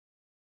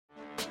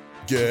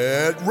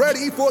Get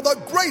ready for the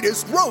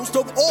greatest roast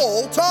of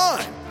all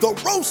time, the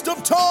Roast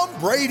of Tom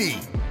Brady,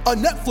 a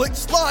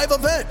Netflix live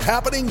event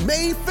happening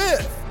May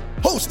 5th.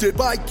 Hosted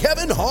by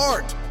Kevin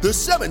Hart, the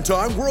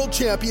 7-time world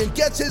champion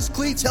gets his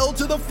cleats held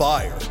to the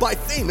fire by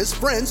famous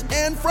friends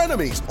and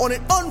frenemies on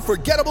an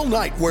unforgettable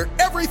night where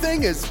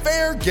everything is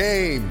fair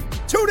game.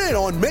 Tune in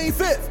on May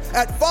 5th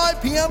at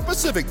 5 p.m.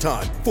 Pacific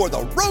time for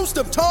the Roast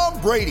of Tom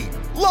Brady,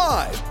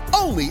 live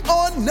only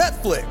on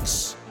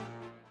Netflix.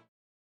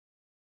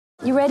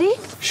 You ready?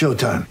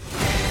 Showtime.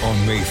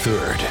 On May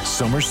 3rd,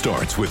 summer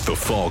starts with The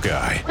Fall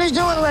Guy. Let's do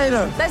it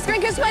later. Let's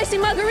drink a spicy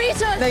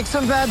margarita. Make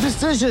some bad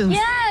decisions.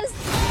 Yes!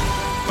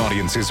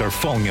 Audiences are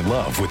falling in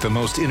love with the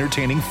most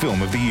entertaining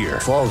film of the year.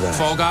 Fall Guy.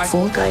 Fall Guy?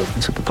 Fall Guy.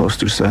 That's what the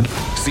poster said.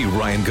 See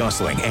Ryan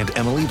Gosling and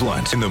Emily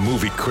Blunt in the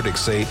movie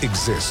critics say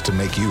exists to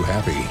make you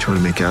happy. Trying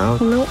to make it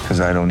out? Nope. Because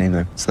I don't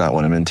either. It's not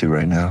what I'm into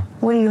right now.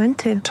 What are you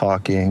into?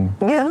 Talking.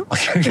 Yeah.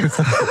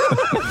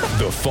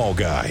 The Fall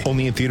Guy.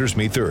 Only in theaters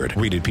May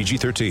 3rd. Rated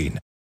PG-13.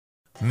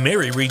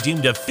 Mary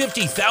redeemed a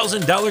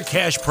 $50,000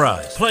 cash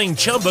prize playing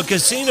Chumba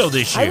Casino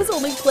this year. I was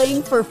only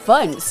playing for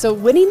fun, so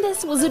winning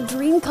this was a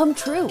dream come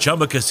true.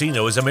 Chumba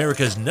Casino is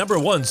America's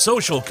 #1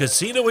 social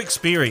casino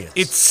experience.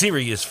 It's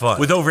serious fun.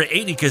 With over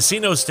 80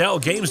 casino-style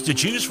games to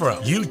choose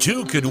from, you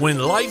too could win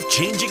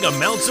life-changing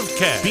amounts of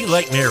cash. Be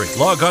like Mary.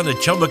 Log on to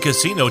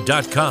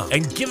ChumbaCasino.com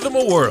and give them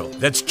a whirl.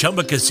 That's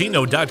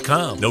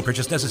ChumbaCasino.com. No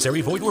purchase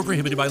necessary. Void or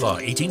prohibited by law.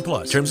 18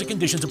 plus. Terms and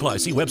conditions apply.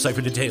 See website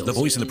for details. The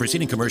voice in the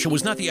preceding commercial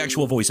was not the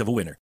actual voice of a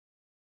winner.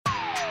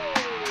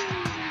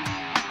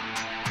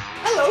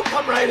 Hello,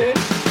 come right in.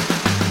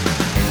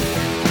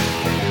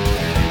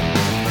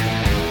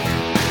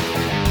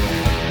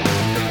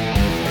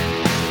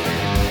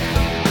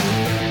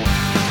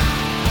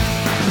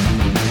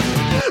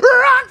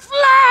 Rock,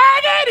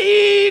 flag, and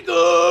eagle.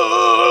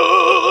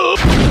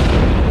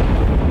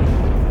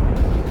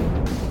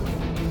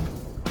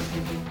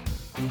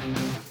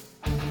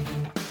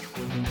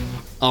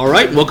 All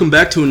right, welcome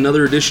back to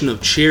another edition of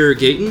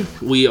Chairgating.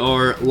 We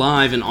are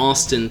live in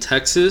Austin,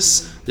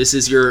 Texas. This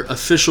is your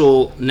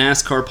official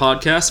NASCAR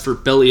podcast for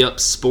Belly Up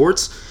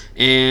Sports,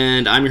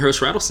 and I'm your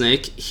host,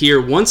 Rattlesnake, here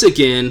once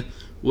again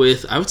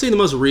with, I would say, the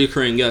most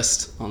reoccurring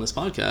guest on this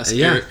podcast,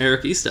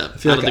 Eric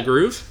Estep, out of the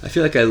groove. I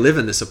feel like I live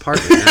in this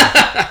apartment now.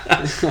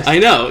 I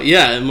know,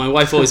 yeah. My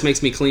wife always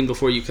makes me clean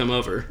before you come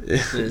over,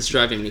 and it's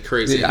driving me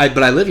crazy.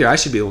 But I live here. I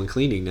should be the one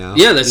cleaning now.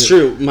 Yeah, that's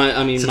true. My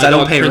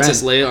dog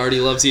Princess rent. Leia already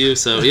loves you,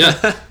 so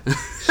yeah.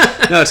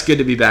 No, it's good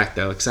to be back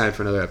though. Excited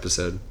for another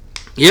episode.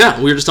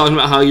 Yeah, we were just talking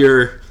about how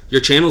your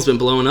channel's been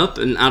blowing up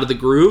and out of the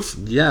groove.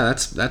 Yeah,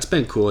 that's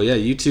been cool. Yeah,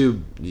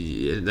 YouTube,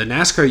 the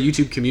NASCAR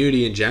YouTube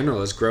community in general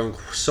has grown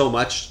so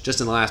much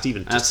just in the last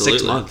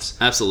 6 months.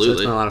 Absolutely. So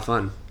it's been a lot of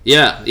fun.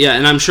 Yeah,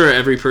 and I'm sure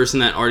every person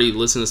that already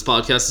listens to this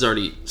podcast has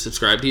already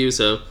subscribed to you,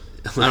 so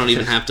I don't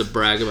even have to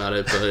brag about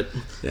it, but...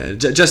 Yeah,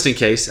 just in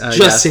case. In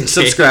case.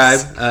 Subscribe.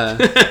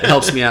 It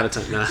helps me out a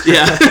ton. No.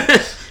 Yeah.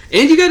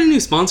 And you got a new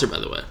sponsor, by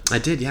the way. I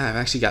did, yeah. I've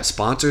actually got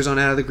sponsors on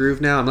Out of the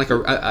Groove now. I'm like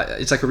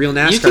it's like a real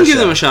NASCAR You can give show.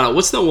 them a shout out.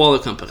 What's the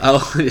wallet company?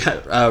 Oh,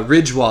 yeah,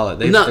 Ridge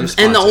Wallet. And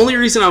the only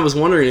reason I was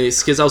wondering is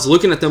because I was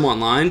looking at them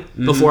online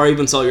before I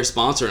even saw your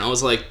sponsor, and I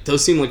was like,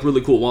 those seem like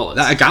really cool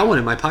wallets. I got one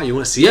in my pocket. You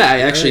want to see Yeah, it?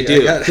 I actually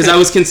do. Because I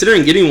was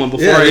considering getting one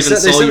before I even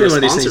saw your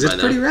sponsor. It's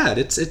pretty rad.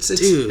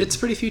 It's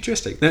pretty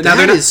futuristic. Now,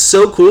 that is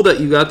so cool that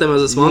you got them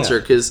as a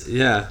sponsor, because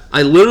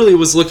I literally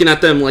was looking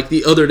at them like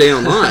the other day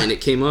online. It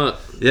came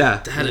up.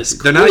 Yeah, that is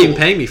cool. They're not even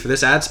paying me for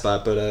this ad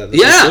spot, but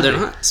they're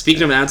not.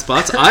 Speaking of ad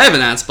spots, I have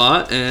an ad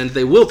spot, and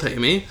they will pay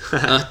me.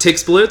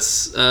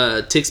 TixBlitz,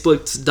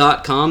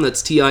 TixBlitz.com.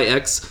 That's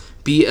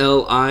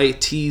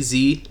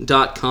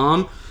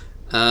TixBlitz.com,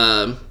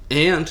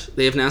 and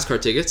they have NASCAR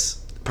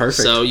tickets.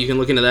 Perfect. So you can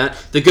look into that.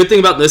 The good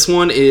thing about this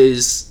one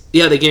is,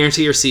 they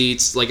guarantee your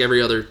seats like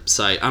every other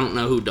site. I don't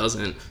know who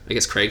doesn't. I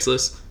guess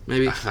Craigslist,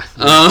 maybe.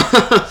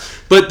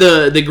 But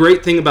the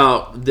great thing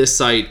about this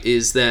site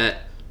is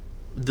that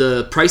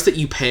the price that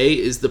you pay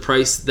is the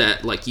price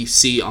that you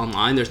see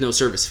online. There's no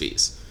service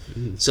fees.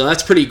 So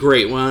that's pretty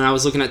great. When I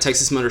was looking at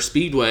Texas Motor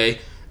Speedway,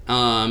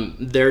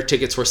 their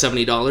tickets were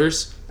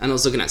 $70, and I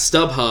was looking at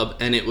StubHub,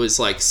 and it was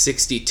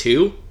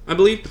 $62, I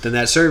believe. But then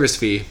that service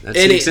fee, and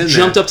it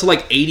jumped up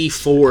to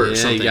 84 or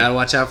something. You gotta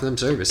watch out for them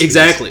service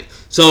Exactly.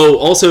 fees. So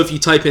also, if you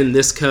type in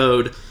this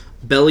code,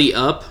 Belly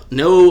Up,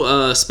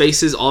 no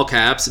spaces, all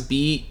caps,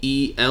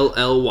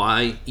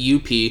 BELLYUP, you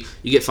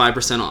get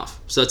 5% off.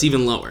 So it's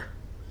even lower.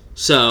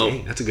 So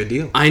dang, that's a good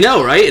deal. I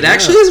know, right? It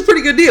actually is a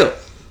pretty good deal.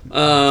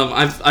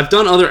 I've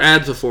done other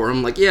ads before.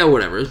 I'm like, yeah,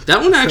 whatever. That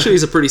one actually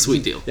is a pretty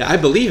sweet deal. Yeah, I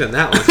believe in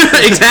that one.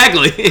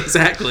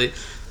 Exactly.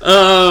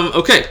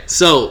 Okay,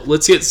 so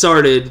let's get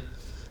started.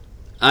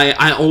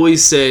 I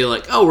always say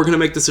we're gonna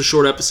make this a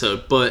short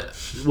episode, but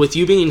with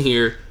you being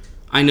here,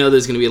 I know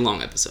there's gonna be a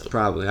long episode.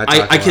 Probably.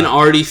 I can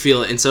already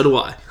feel it, and so do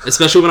I,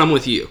 especially when I'm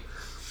with you.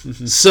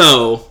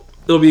 So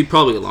it'll be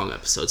probably a long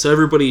episode. So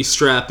everybody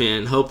strap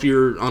in. Hope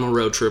you're on a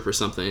road trip or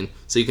something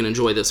so you can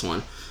enjoy this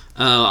one.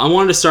 I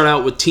wanted to start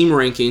out with team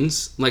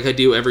rankings like I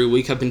do every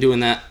week. I've been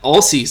doing that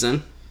all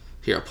season.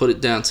 Here, I'll put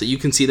it down so you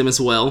can see them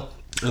as well.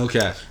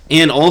 Okay.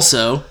 And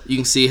also, you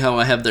can see how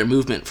I have their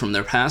movement from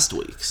their past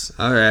weeks.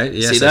 All right.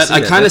 Yes, see that? I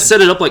kind of set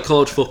it up like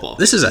college football.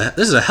 This is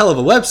a hell of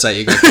a website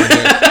you got going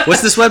here.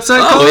 What's this website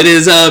called? Oh, it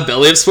is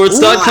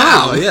bellyupsports.com.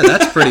 Wow, yeah,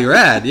 that's pretty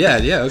rad.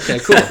 Yeah, okay,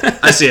 cool.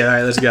 I see it. All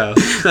right, let's go.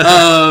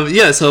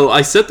 So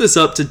I set this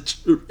up to...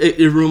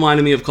 It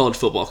reminded me of college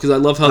football because I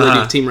love how they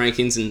do team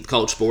rankings in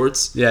college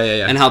sports.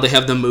 Yeah. And how they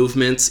have the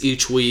movements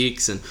each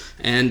week.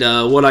 And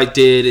what I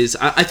did is...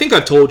 I think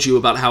I've told you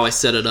about how I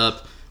set it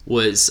up.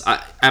 Was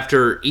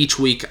after each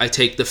week I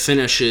take how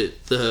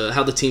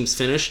the team's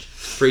finished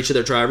for each of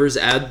their drivers,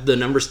 add the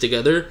numbers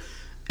together,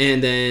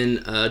 and then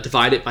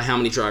divide it by how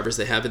many drivers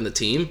they have in the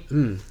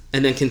team,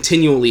 and then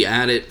continually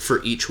add it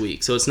for each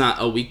week. So it's not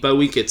a week by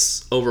week;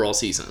 it's overall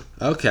season.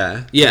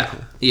 Okay. Yeah.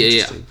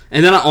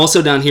 And then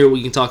also down here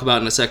we can talk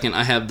about in a second.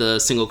 I have the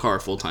single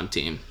car full time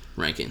team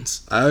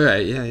rankings. All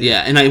right. Yeah.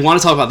 Yeah, and I want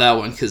to talk about that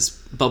one because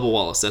Bubba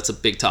Wallace, that's a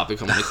big topic.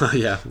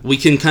 Yeah. We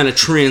can kind of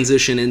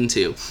transition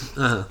into.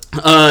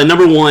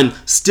 Number one,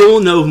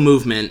 still no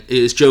movement,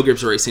 is Joe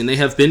Gibbs Racing. They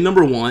have been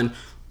number one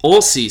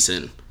all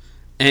season.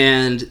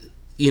 And,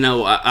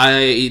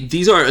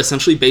 these are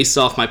essentially based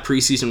off my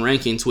preseason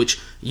rankings, which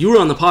you were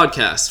on the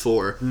podcast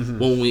for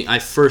when I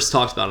first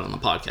talked about it on the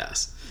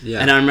podcast. Yeah.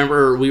 And I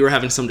remember we were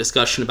having some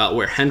discussion about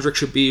where Hendrick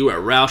should be, where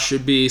Roush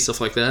should be,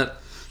 stuff like that.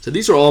 So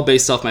these are all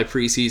based off my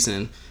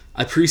preseason.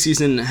 I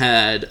preseason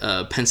had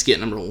Penske at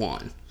number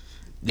one.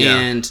 Yeah.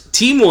 And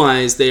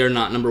team-wise, they are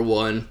not number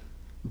one.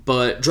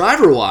 But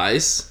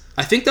driver-wise,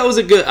 I think that was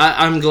a good...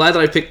 I'm glad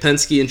that I picked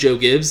Penske and Joe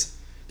Gibbs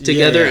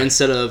together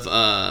instead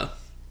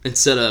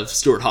of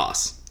Stuart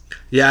Haas.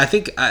 Yeah, I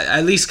think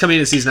at least coming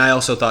into the season, I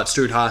also thought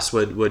Stuart Haas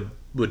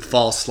would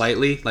fall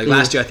slightly. Like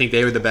last year, I think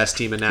they were the best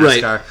team in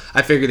NASCAR. Right.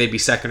 I figured they'd be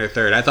second or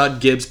third. I thought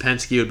Gibbs,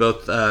 Penske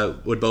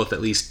would both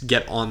at least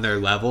get on their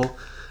level.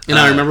 And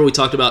I remember we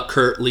talked about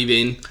Kurt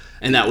leaving,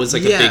 and that was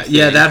like a big thing.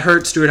 Yeah, that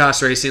hurt Stuart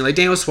Haas Racing. Like,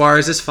 Daniel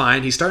Suarez is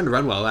fine. He's starting to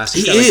run well last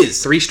year. He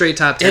is. 3 straight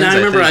top 10s. And I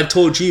remember I've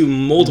told you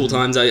multiple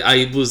times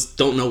I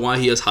don't know why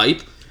he has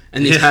hype.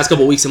 And these past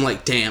couple weeks, I'm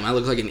like, damn, I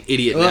look like an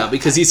idiot now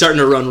because he's starting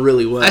to run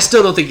really well. I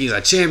still don't think he's a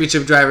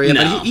championship driver yet.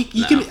 No, but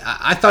he can.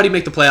 I thought he'd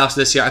make the playoffs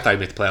this year. I thought he'd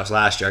make the playoffs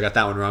last year. I got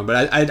that one wrong.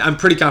 But I'm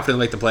pretty confident he'll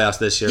make the playoffs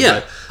this year.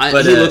 Yeah,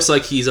 but he looks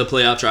like he's a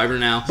playoff driver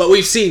now. But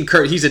we've seen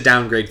Kurt. He's a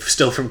downgrade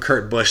still from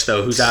Kurt Busch,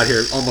 though, who's out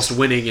here almost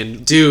winning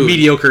in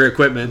mediocre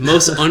equipment.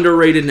 Most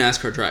underrated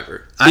NASCAR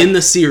driver in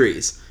the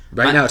series.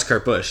 Right now, it's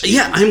Kurt Busch.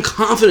 Yeah, I'm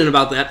confident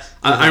about that.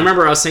 I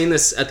remember I was saying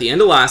this at the end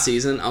of last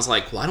season. I was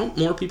like, why don't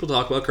more people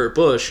talk about Kurt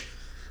Busch?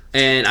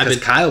 And because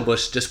Kyle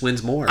Busch just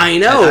wins more. I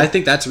know. I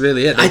think that's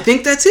really it. I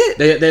think that's it.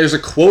 There's a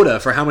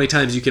quota for how many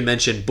times you can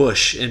mention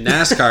Busch in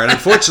NASCAR, and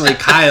unfortunately,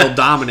 Kyle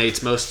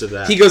dominates most of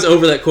that. He goes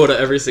over that quota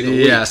every single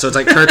week. Yeah, so it's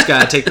like Kurt's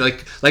got to take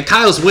like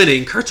Kyle's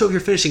winning. Kurt's over here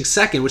finishing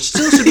second, which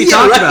still should be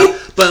talked about.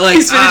 But like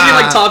he's finishing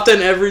like top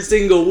 10 every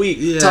single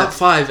week, top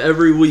 5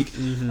 every week.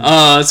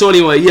 So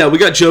anyway, we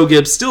got Joe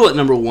Gibbs still at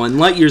number one,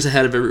 light years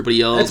ahead of everybody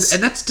else.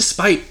 And that's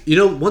despite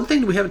one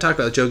thing we haven't talked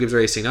about with Joe Gibbs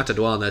Racing. Not to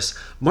dwell on this,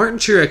 Martin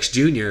Truex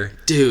Jr.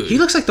 Dude. He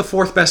looks like the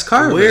 4th best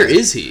car. Where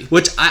is he?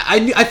 Which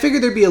I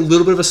figured there'd be a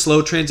little bit of a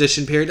slow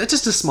transition period. That's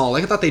just a small.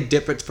 Like I thought they'd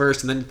dip it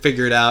first and then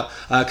figure it out.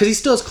 Because he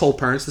still has Cole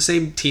Pernce, the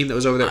same team that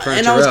was over there at Furniture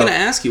And I was Row. going to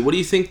ask you, what do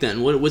you think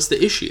then? What's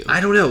the issue?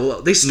 I don't know.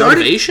 Well, they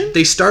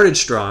started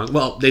strong.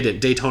 Well, they did.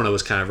 Daytona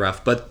was kind of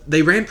rough, but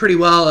they ran pretty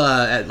well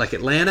at like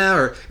Atlanta,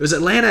 or it was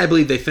Atlanta. I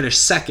believe they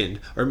finished second,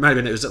 or it might have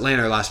been it was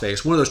Atlanta or Las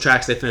Vegas. One of those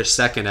tracks they finished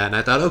second at, and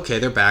I thought, okay,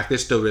 they're back. They're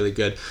still really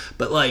good.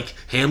 But like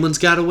Hamlin's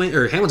got a win,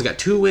 or Hamlin's got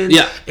 2 wins.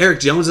 Yeah. Eric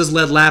Jones has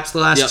led laps the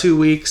last 2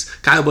 weeks.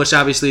 Kyle Busch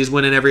obviously is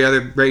winning every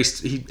other race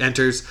he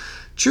enters.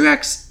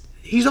 Truex,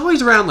 he's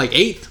always around like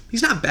 8th.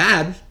 He's not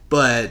bad,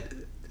 but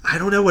I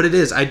don't know what it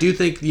is. I do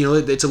think,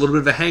 it's a little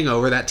bit of a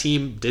hangover. That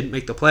team didn't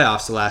make the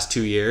playoffs the last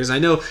 2 years. I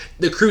know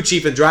the crew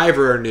chief and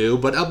driver are new,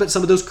 but I'll bet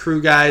some of those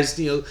crew guys,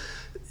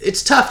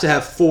 it's tough to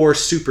have 4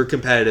 super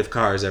competitive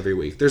cars every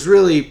week. There's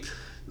really,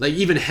 like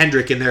even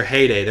Hendrick in their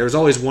heyday, there was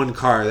always one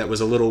car that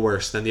was a little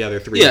worse than the other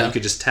 3. Yeah. You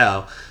could just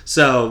tell.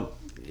 So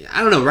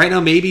I don't know. Right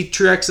now, maybe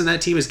Truex and that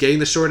team is getting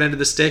the short end of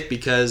the stick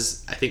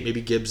because I think maybe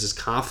Gibbs is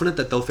confident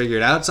that they'll figure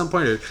it out at some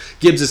point, or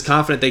Gibbs is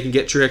confident they can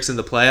get Truex in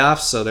the playoffs,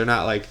 so they're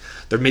not like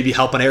they're maybe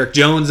helping Eric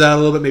Jones out a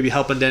little bit, maybe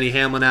helping Denny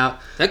Hamlin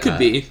out. That could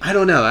be. I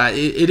don't know.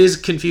 It is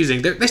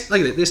confusing. They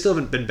still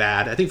haven't been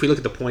bad. I think if we look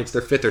at the points,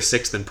 they're 5th or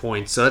 6th in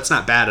points, so that's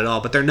not bad at all.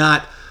 But they're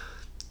not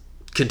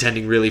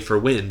contending really for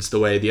wins the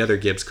way the other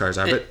Gibbs cars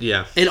are. But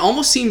yeah, it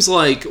almost seems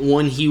like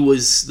when he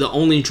was the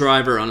only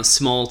driver on a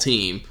small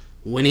team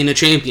winning a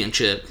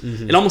championship,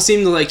 it almost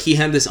seemed like he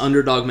had this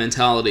underdog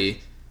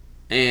mentality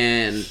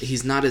and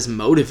he's not as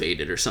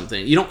motivated or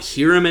something. You don't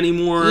hear him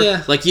anymore.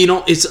 Yeah. Like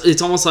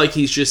it's almost like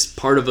he's just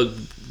part of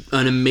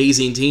an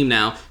amazing team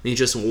now and he's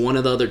just one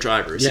of the other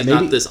drivers. He's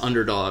not this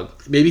underdog.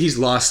 Maybe he's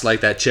lost like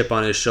that chip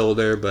on his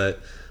shoulder, but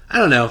I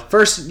don't know.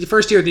 First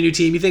year with the new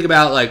team, you think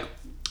about like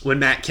when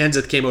Matt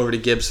Kenseth came over to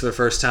Gibbs for the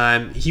first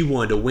time, he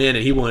wanted to win,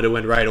 and he wanted to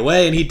win right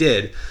away, and he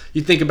did.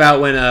 You think about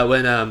when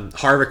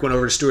Harvick went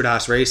over to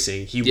Stewart-Haas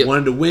Racing. He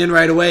wanted to win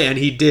right away, and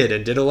he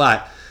did a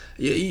lot.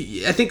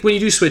 I think when you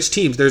do switch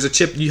teams, there's a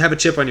chip. You have a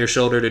chip on your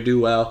shoulder to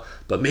do well,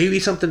 but maybe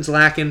something's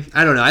lacking.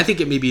 I don't know. I think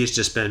it's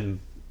just been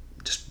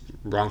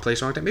wrong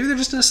place, wrong time. Maybe they're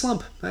just in a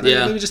slump.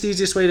 Maybe just the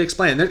easiest way to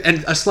explain it.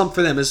 And a slump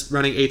for them is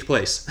running 8th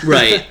place.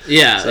 Right.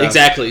 Yeah, so,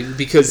 exactly.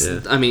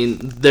 Because,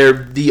 they're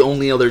the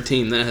only other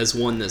team that has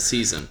won this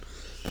season.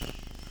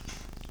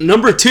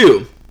 Number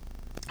 2,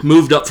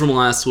 moved up from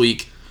last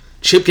week,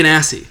 Chip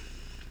Ganassi.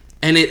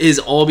 And it is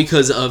all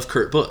because of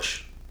Kurt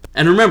Busch.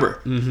 And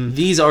remember,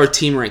 these are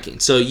team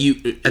rankings. So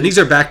and these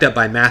are backed up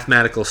by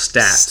mathematical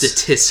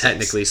statistics,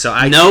 technically. So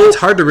it's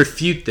hard to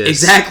refute this.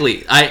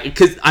 Exactly.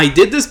 I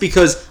did this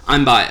because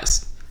I'm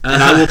biased,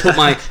 and I will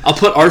I'll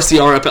put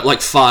RCR up at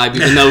like 5,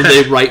 even though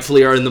they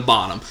rightfully are in the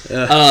bottom.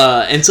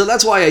 And so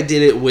that's why I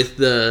did it with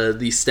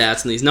these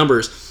stats and these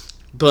numbers.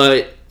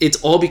 But it's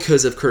all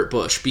because of Kurt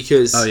Busch.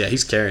 Because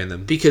he's carrying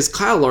them. Because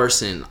Kyle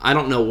Larson, I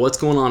don't know what's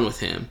going on with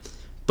him.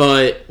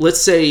 But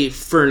let's say,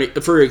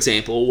 for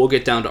example, we'll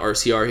get down to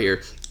RCR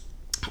here.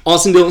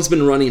 Austin Dillon's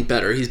been running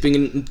better. He's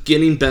been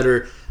getting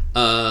better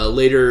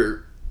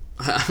later.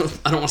 I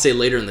don't want to say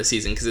later in the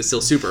season because it's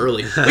still super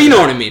early. But you know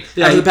what I mean.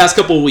 After the past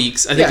couple of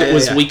weeks, I think it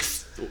was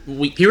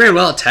week. He ran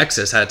well at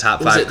Texas, had a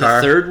top 5 car.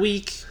 Was it the 3rd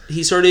week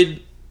he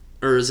started,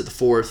 or is it the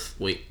 4th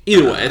week?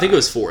 Either way, I think it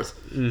was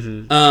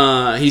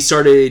 4th. He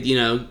started,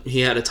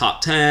 he had a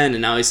top 10,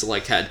 and now he's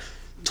had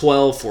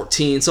 12,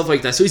 14, stuff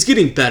like that. So he's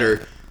getting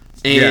better.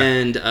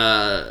 And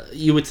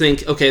you would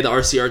think, okay, the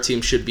RCR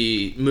team should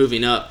be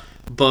moving up,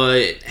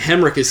 but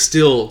Hemrick is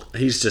still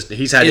he's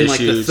in had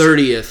issues. The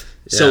 30th,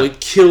 so it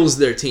kills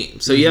their team.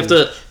 So you have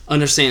to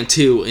understand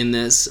too in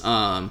this.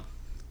 The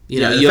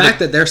fact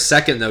that they're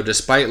second though,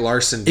 despite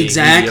Larson being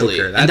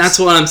mediocre, and that's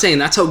what I'm saying.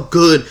 That's how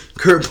good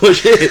Kurt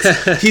Busch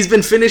is. He's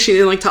been finishing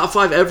in top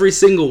 5 every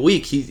single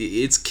week.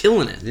 It's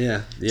killing it.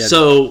 Yeah.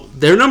 So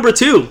they're number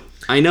 2.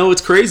 I know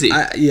it's crazy.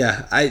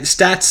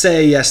 Stats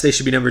say yes, they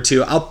should be number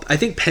 2. I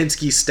think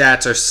Penske's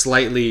stats are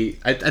slightly.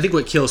 I think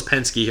what kills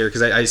Penske here,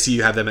 because I see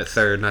you have them at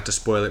 3rd. Not to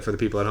spoil it for the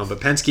people at home,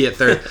 but Penske at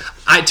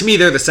 3rd. To me,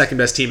 they're the second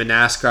best team in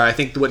NASCAR. I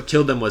think what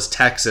killed them was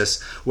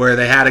Texas, where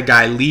they had a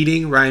guy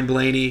leading, Ryan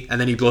Blaney, and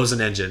then he blows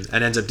an engine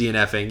and ends up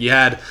DNFing. You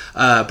had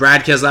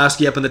Brad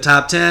Keselowski up in the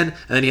top 10, and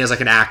then he has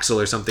an axle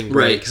or something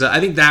break. Right. So I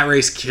think that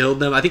race killed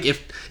them. I think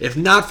if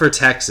not for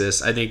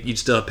Texas, I think you'd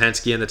still have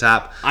Penske in the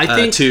top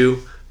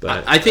 2.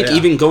 But, I think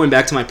even going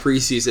back to my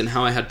preseason,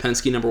 how I had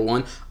Penske number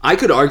 1, I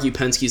could argue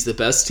Penske's the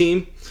best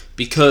team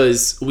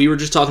because we were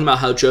just talking about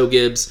how Joe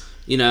Gibbs,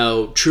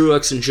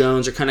 Truex and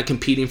Jones are kind of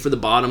competing for the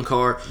bottom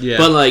car. Yeah.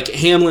 But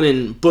Hamlin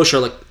and Busch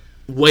are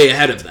way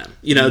ahead of them.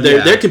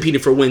 They're competing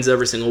for wins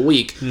every single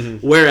week. Mm-hmm.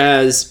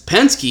 Whereas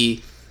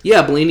Penske,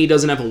 Blaney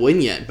doesn't have a win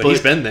yet. But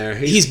he's been there.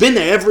 He's been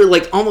there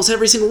almost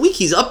every single week.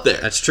 He's up there.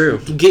 That's true.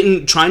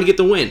 Trying to get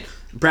the win.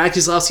 Brad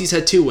Keselowski's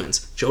had 2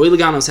 wins. Joey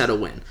Logano's had a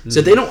win. So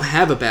they don't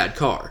have a bad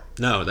car.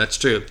 No, that's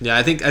true. Yeah,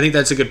 I think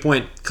that's a good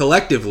point.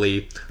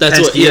 Collectively,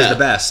 Penske is the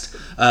best.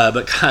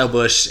 But Kyle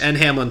Busch and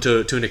Hamlin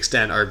to an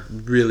extent are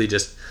really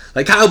just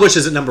Kyle Busch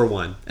is at number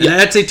 1. And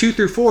I'd say 2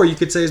 through 4 you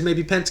could say is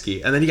maybe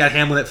Penske. And then you got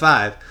Hamlin at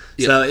 5.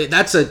 So I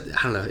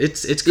don't know.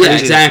 It's crazy. Yeah,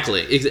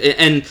 exactly.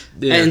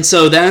 And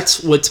so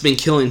that's what's been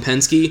killing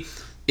Penske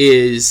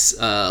is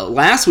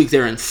last week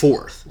they're in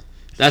 4th.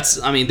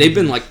 They've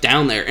been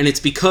down there, and it's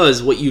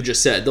because what you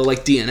just said. They'll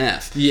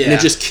DNF, and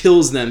it just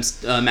kills them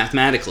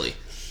mathematically.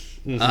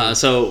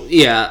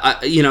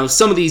 Mm-hmm.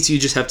 Some of these you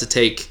just have to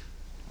take,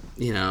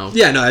 with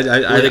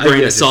a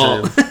grain of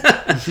salt.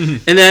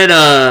 And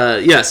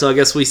then, so I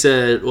guess we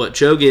said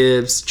Joe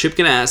Gibbs, Chip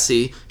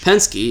Ganassi,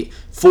 Penske,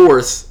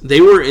 4th.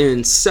 They were in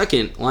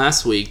 2nd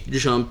last week.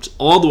 Jumped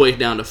all the way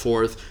down to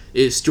 4th.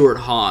 Is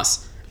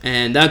Stewart-Haas,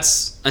 and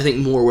that's I think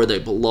more where they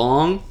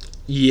belong.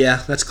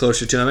 Yeah, that's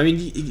closer to him.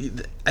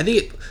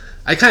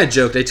 I kind of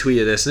joked. I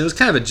tweeted this, and it was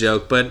kind of a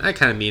joke, but I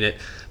kind of mean it.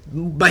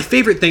 My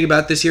favorite thing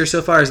about this year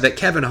so far is that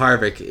Kevin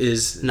Harvick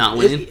is not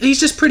winning. He's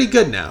just pretty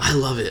good now. I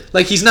love it.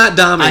 He's not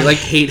dominating. I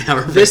hate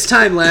Harvick. This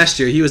time last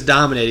year, he was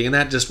dominating, and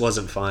that just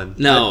wasn't fun.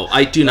 No,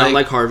 I do not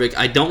like Harvick.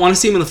 I don't want to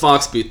see him in the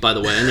Fox booth. By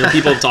the way, I know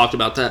people have talked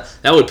about that.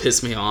 That would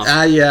piss me off.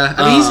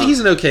 He's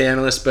an okay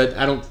analyst, but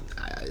I don't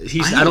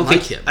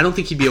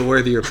think he'd be a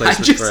worthy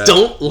replacement. I just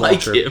don't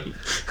like him.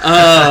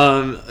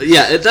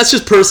 That's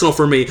just personal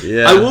for me.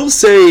 Yeah. I will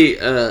say,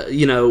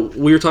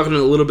 we were talking a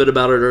little bit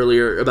about it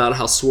earlier about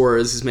how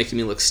Suarez is making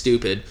me look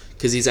stupid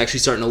because he's actually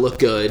starting to look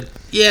good.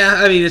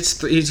 Yeah,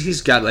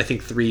 he's got I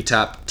think 3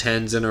 top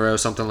 10s in a row,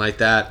 something like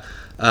that.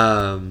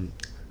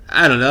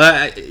 I don't know.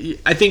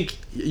 I think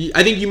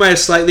you might have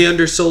slightly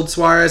undersold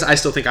Suarez. I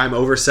still think I'm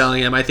overselling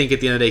him. I think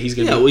at the end of the day he's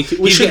going to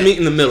we should meet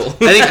in the middle.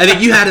 I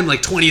think you had him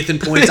 20th in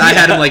points. I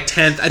had him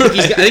 10th. I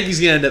think he's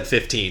going to end up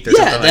 15th or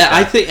something like that.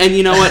 I think, and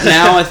you know what?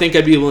 Now I think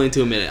I'd be willing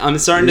to admit it. I'm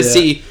starting to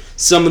see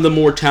some of the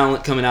more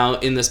talent coming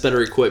out in this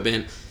better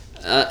equipment.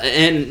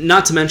 And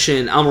not to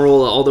mention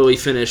Almirola, although he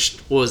finished,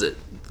 what was it?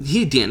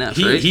 He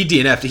DNF'd, right? He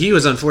DNF'd. He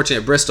was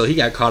unfortunate at Bristol. He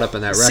got caught up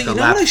in that wreck on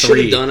lap 3.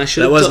 Should've done?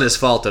 That wasn't his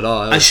fault at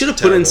all. I should have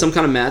put in some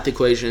kind of math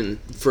equation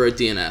for a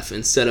DNF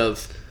instead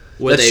of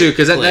where That's true,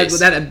 because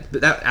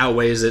that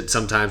outweighs it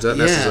sometimes. That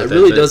messes with it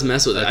really does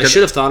mess with it. I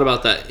should have thought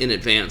about that in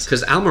advance.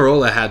 Because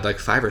Almirola had like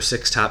 5 or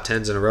 6 top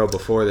 10s in a row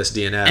before this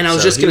DNF. And I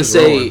was just going to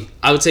say,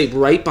 I would say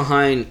right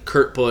behind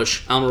Kurt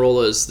Busch,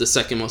 Almirola is the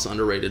second most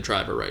underrated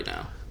driver right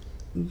now.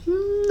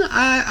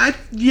 I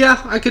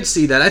could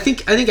see that. I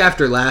think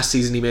after last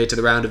season he made it to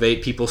the round of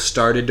 8, people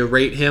started to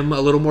rate him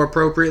a little more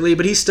appropriately,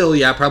 but he's still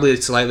probably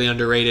slightly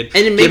underrated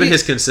given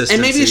his consistency.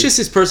 And maybe it's just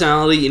his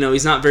personality.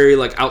 He's not very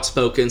like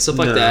outspoken, stuff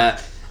like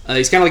that.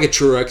 He's kind of like a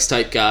Truex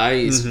type guy.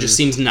 He just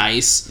seems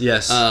nice.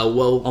 Yes.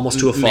 Almost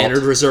to a fault.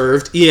 Mannered,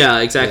 reserved. Yeah,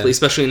 exactly. Yeah.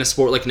 Especially in a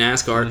sport like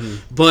NASCAR.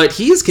 But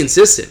he is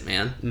consistent,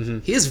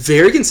 man. He is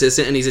very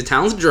consistent, and he's a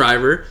talented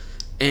driver.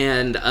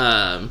 And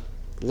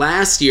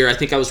last year, I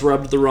think I was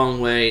rubbed the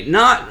wrong way.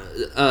 Not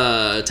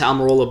to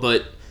Almirola,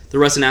 but the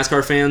rest of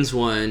NASCAR fans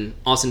when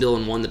Austin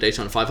Dillon won the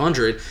Daytona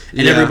 500.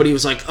 And everybody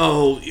was like,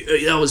 oh,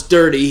 that was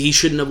dirty. He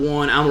shouldn't have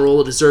won.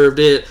 Almirola deserved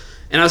it.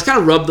 And I was kind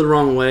of rubbed the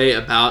wrong way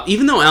about,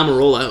 even though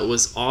Almirola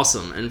was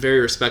awesome and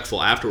very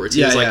respectful afterwards.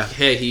 He was like,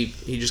 hey,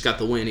 he just got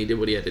the win. He did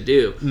what he had to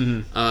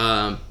do.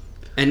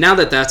 And now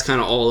that that's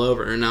kind of all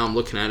over, and now I'm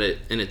looking at it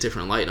in a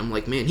different light, I'm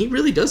like, man, he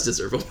really does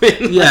deserve a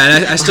win. Yeah,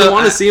 and I still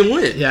want to see him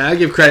win. Yeah, I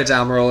give credit to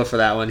Almirola for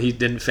that one. He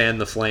didn't fan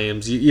the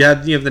flames. You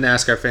have the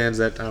NASCAR fans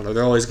that, I don't know,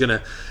 they're always going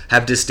to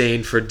have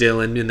disdain for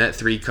Dillon in that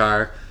 3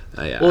 car.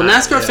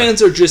 NASCAR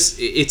fans are just,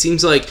 it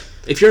seems like,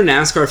 if you're a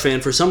NASCAR fan,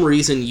 for some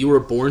reason you were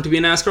born to be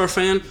a NASCAR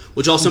fan,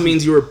 which also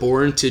means you were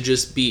born to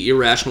just be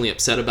irrationally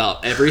upset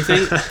about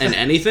everything and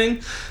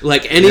anything.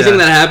 Like anything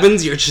that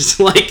happens, you're just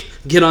like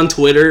get on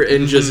Twitter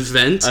and just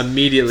vent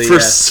immediately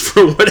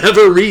for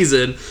whatever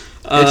reason.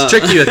 It's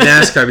tricky with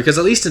NASCAR because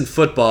at least in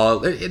football,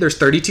 there's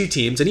 32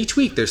 teams, and each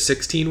week there's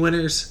 16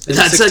 winners and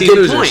that's 16 a good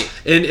losers. point.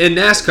 In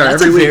NASCAR,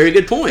 that's every a week, very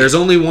good point. There's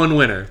only one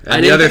winner,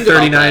 and the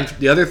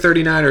other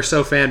 39 or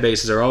so fan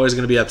bases are always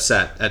going to be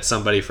upset at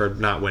somebody for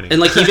not winning. And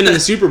like even in the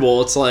Super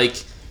Bowl, it's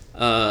like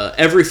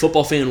every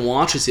football fan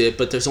watches it,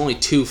 but there's only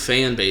 2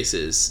 fan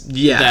bases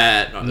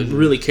that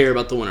really care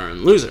about the winner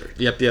and loser.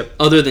 Yep.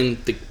 Other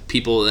than the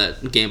people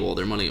that gamble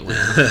their money away.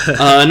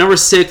 Number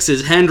 6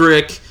 is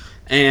Hendrick.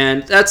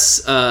 And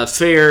that's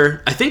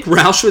fair. I think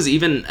Roush was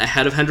even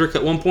ahead of Hendrick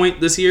at one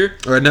point this year.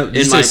 Or no, did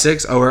you say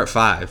 6? Oh, we're at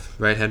 5,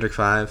 right? Hendrick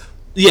 5?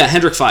 Yeah,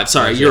 Hendrick 5.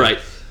 Sorry, you're right.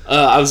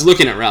 I was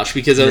looking at Roush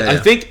because I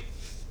think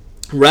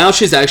Roush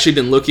has actually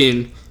been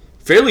looking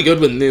fairly good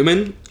with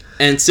Newman.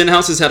 And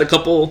Stenhouse has had a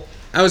couple...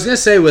 I was going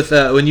to say, with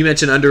when you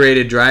mentioned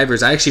underrated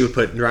drivers, I actually would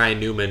put Ryan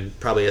Newman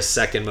probably as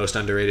second most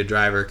underrated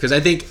driver. Because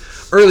I think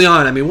early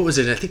on, I mean, what was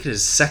it? I think in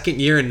his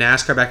second year in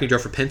NASCAR back when he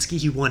drove for Penske,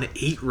 he won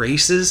 8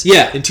 races.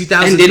 Yeah. In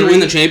 2003. And didn't win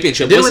the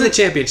championship. Didn't win the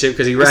championship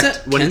because he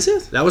wrecked. Was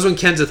that Kenseth? That was when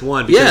Kenseth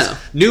won. Because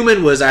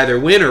Newman was either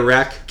win or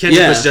wreck.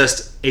 Kenseth was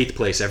just 8th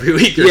place every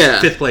week or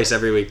 5th place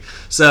every week.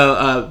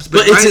 So,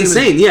 but it's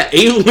insane.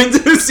 8 wins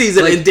in the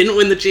season and didn't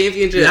win the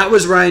championship. That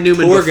was Ryan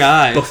Newman. Poor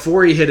guy.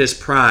 Before he hit his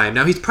prime.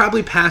 Now he's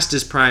probably past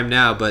his prime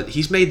now, but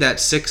he's made that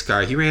 6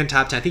 car. He ran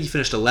top 10. I think he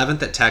finished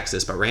 11th at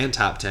Texas, but ran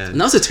top 10. And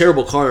that was a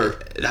terrible car.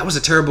 That was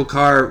a terrible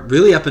car,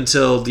 really, up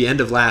until the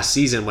end of last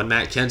season when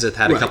Matt Kenseth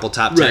had a couple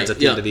top 10s at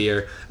the end of the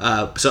year.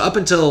 So up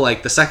until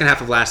like the second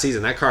half of last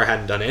season, that car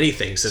hadn't done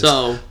anything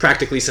since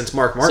practically since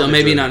Mark Martin. So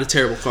maybe not a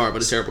terrible car,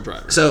 but a terrible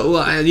driver. So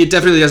it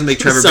definitely doesn't make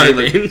Trevor Bayne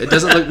look. It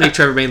doesn't make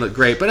Trevor Bayne look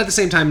great, but at the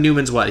same time,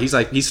 Newman's what?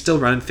 He's still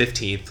running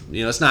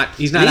 15th.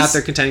 He's not out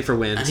there contending for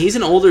wins. And he's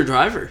an older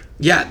driver.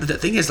 Yeah, the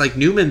thing is, like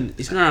Newman,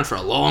 he's been around for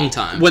a long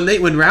time. When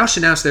Roush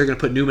announced they were going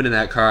to put Newman in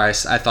that car, I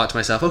thought to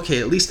myself, okay,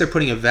 at least they're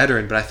putting a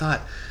veteran. But I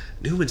thought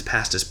Newman's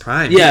past his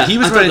prime. Yeah, he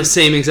was running the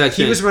same exact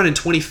thing. He was running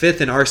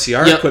 25th in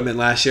RCR equipment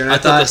last year, and I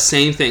thought the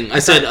same thing. I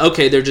said,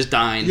 okay, they're just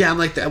dying. Yeah, I'm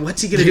like,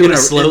 what's he going to do? They're going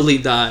to slowly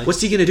die.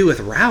 What's he going to do with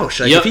Roush?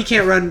 Like, if he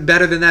can't run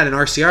better than that in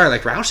RCR,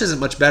 like Roush isn't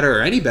much better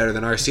or any better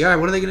than RCR.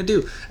 What are they going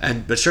to do?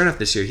 But sure enough,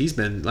 this year he's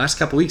been last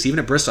couple weeks, even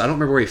at Bristol. I don't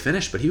remember where he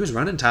finished, but he was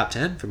running top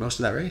 10 for most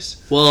of that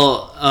race.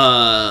 Well,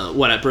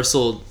 at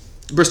Bristol?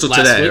 Bristol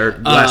today or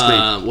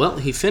last week? Well,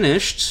 he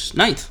finished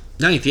 9th.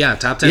 9th, yeah,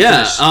 top 10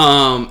 finish.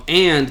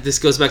 And this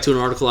goes back to an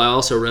article I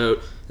also wrote.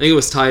 I think it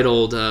was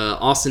titled,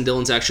 Austin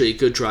Dillon's actually a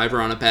good driver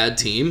on a bad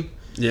team.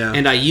 Yeah.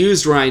 And I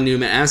used Ryan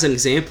Newman as an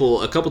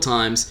example a couple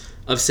times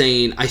of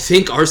saying, I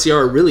think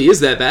RCR really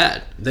is that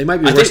bad. They might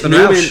be worse than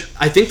Roush.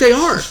 I think they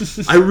are.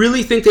 I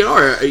really think they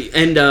are.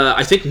 And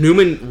I think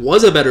Newman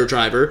was a better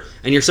driver,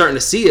 and you're starting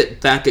to see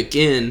it back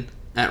again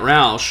at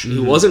Roush,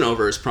 who wasn't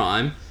over his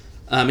prime.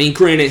 I mean,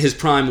 granted, his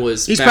prime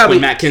was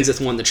when Matt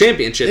Kenseth won the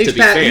championship, to be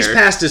fair. He's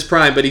past his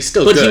prime, but he's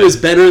still good. But he was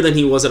better than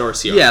he was at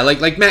RCR. Yeah, like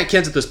Matt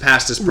Kenseth was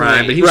past his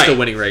prime, but he was still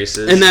winning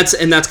races. And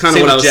that's kind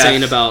of what I was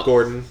saying about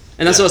Gordon.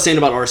 And that's what I was saying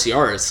about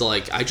RCR. It's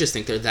like, I just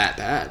think they're that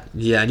bad.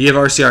 Yeah, and you have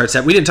RCR at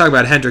 7. We didn't talk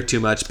about Hendrick too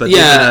much, but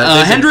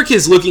Hendrick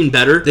is looking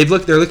better. They're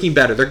looking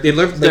better. They've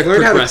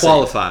learned how to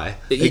qualify.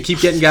 They keep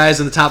getting guys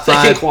in the top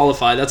 5. They can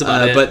qualify. That's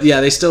about it. But yeah,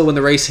 they still, when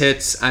the race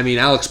hits, I mean,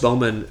 Alex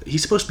Bowman,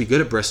 he's supposed to be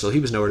good at Bristol. He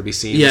was nowhere to be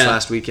seen this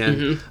last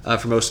weekend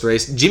for most of the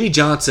race. Jimmy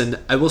Johnson,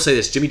 I will say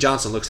this, Jimmy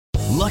Johnson looks...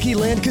 Lucky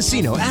Land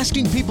Casino,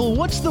 asking people,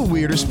 what's the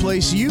weirdest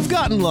place you've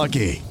gotten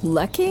lucky?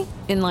 Lucky?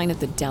 In line at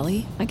the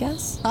deli, I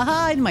guess?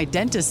 Aha, in my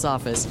dentist's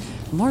office.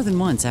 More than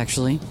once,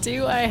 actually.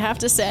 Do I have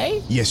to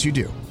say? Yes, you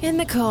do. In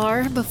the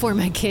car before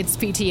my kids'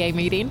 PTA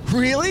meeting.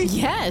 Really?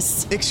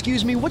 Yes.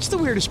 Excuse me, what's the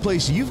weirdest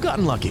place you've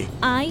gotten lucky?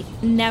 I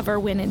never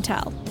win and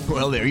tell.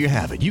 Well, there you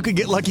have it. You can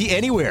get lucky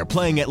anywhere,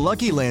 playing at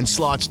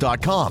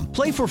LuckyLandSlots.com.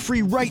 Play for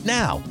free right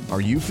now. Are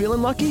you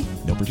feeling lucky?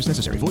 No purchase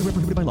necessary. Void where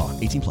prohibited by law.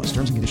 18+.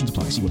 Terms and conditions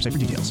apply. See website for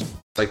details.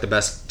 Like the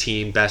best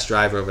team, best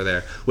driver over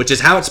there, which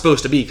is how it's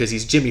supposed to be because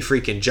he's Jimmy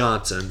freaking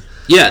Johnson.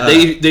 Yeah,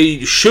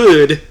 they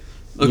should...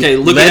 Okay,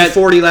 look at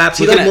 40 laps.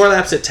 He led more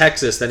laps at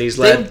Texas than he's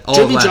led all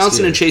Jimmy last Johnson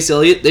year. and Chase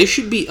Elliott, they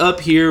should be up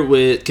here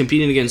with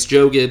competing against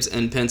Joe Gibbs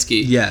and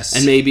Penske. Yes.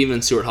 And maybe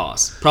even Stuart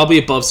Haas. Probably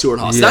above Stuart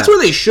Haas. Yeah. That's where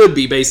they should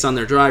be based on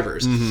their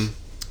drivers.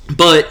 Mm-hmm.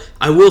 But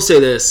I will say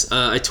this.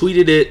 I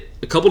tweeted it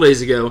a couple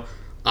days ago.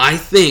 I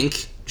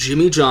think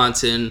Jimmy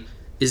Johnson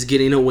is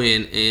getting a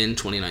win in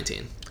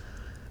 2019.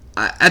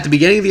 At the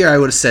beginning of the year, I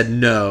would have said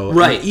no.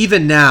 Right. And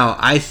even now,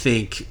 I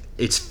think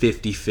it's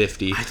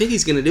 50-50. I think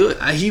he's going to do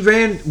it. He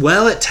ran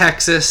well at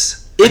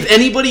Texas. If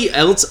anybody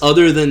else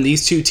other than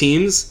these two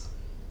teams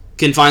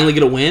can finally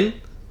get a win,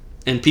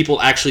 and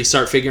people actually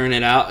start figuring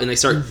it out, and they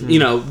start,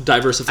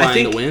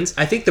 diversifying the wins.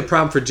 I think the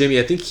problem for Jimmy,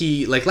 I think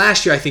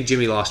last year, I think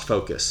Jimmy lost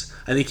focus.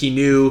 I think he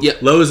knew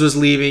Lowe's was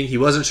leaving. He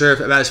wasn't sure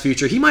about his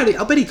future.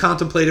 I'll bet he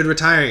contemplated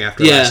retiring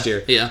after last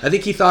year. Yeah. I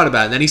think he thought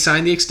about it. And then he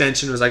signed the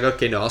extension and was like,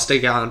 okay, no, I'll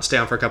stay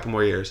on for a couple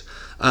more years.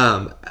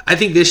 I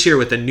think this year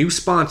with a new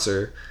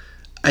sponsor,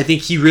 I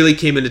think he really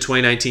came into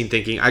 2019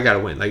 thinking, I got to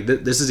win. Like,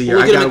 this is a year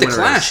I got to win. The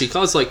Clash. He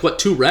caused,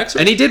 2 wrecks?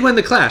 And he did win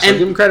the Clash. I'll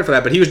give him credit for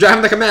that. But he was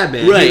driving like a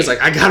madman. Right. He was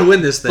like, I got to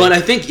win this thing. But I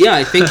think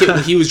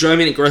he was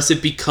driving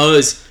aggressive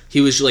because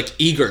he was,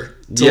 eager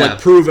to,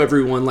 prove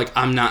everyone,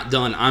 I'm not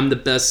done. I'm the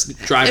best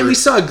driver. And we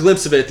saw a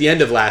glimpse of it at the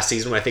end of last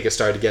season when I think it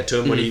started to get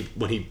to him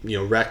when he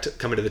wrecked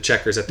coming to the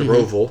checkers at the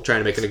Roval,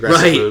 trying to make an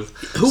aggressive move.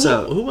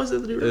 Who was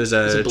it? It was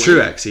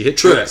Truex. He hit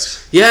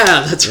Truex.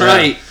 Yeah, that's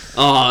right.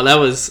 Oh, that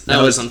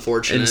was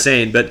unfortunate.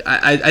 Insane. But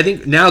I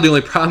think now the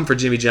only problem for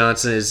Jimmy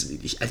Johnson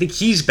is I think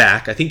he's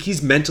back. I think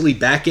he's mentally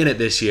back in it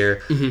this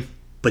year. Mm-hmm.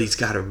 But he's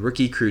got a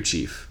rookie crew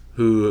chief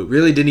who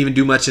really didn't even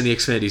do much in the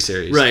Xfinity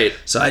Series. Right.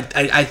 So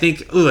I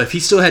think, if he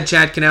still had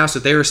Chad Knaus,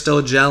 if they were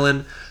still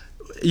gelling,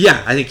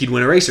 I think he'd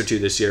win a race or two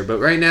this year. But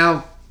right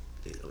now,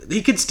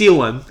 he could steal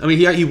one. I mean,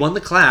 he won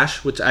the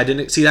Clash, which I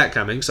didn't see that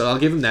coming, so I'll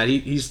give him that.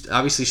 He's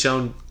obviously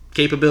shown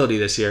capability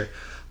this year.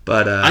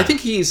 But I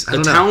think he's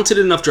a talented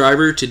enough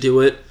driver to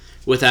do it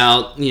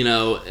without,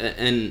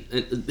 and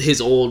his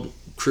old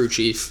crew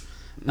chief.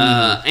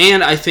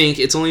 And I think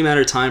it's only a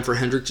matter of time for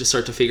Hendrick to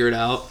start to figure it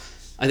out.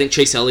 I think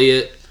Chase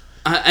Elliott,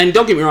 and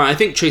don't get me wrong, I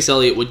think Chase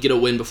Elliott would get a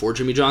win before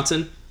Jimmy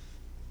Johnson.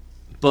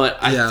 But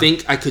I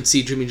think I could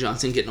see Jimmy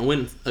Johnson getting a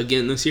win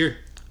again this year.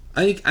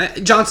 I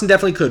think Johnson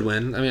definitely could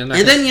win. I mean,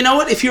 then you know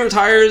what? If he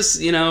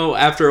retires,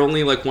 after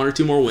only 1 or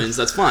 2 more wins,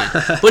 that's fine.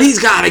 But he's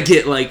got to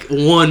get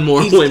one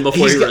more win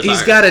before he retires.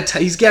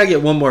 He's got to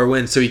get one more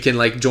win so he can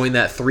join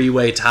that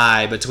 3-way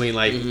tie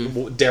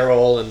between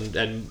Darrell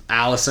and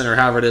Allison or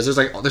however it is.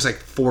 There's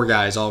 4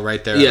 guys all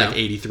right there at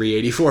 83,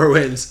 84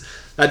 wins.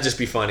 That'd just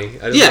be funny.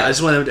 I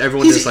just want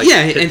everyone to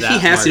hit and he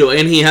has to do it,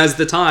 and he has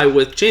the tie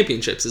with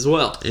championships as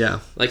well. Yeah,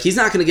 he's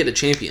not going to get a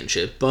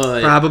championship,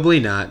 but probably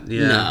not.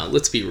 Yeah, no,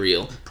 let's be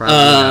real. Probably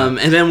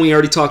not. And then we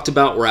already talked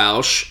about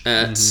Roush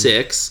at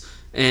 6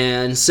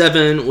 and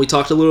 7. We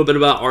talked a little bit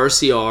about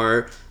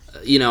RCR.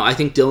 I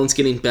think Dylan's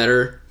getting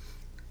better.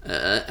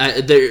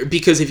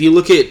 Because if you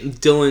look at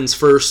Dylan's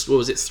first,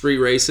 3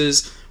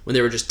 races when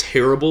they were just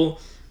terrible,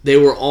 they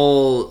were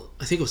all,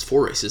 I think it was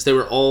 4 races. They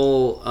were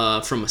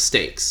all from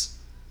mistakes.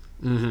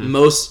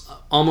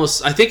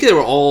 Mm-hmm. I think they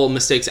were all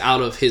mistakes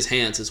out of his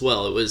hands as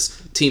well. It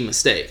was team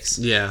mistakes.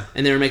 Yeah,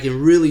 and they were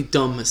making really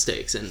dumb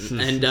mistakes.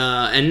 And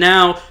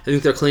now I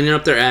think they're cleaning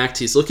up their act.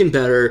 He's looking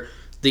better.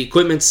 The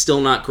equipment's still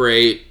not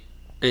great,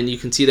 and you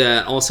can see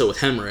that also with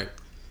Hemrick.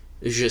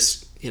 It's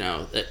just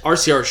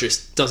RCR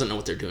just doesn't know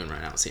what they're doing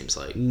right now. It seems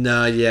like.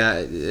 No,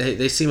 yeah,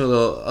 they seem a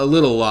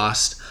little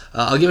lost.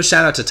 I'll give a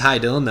shout out to Ty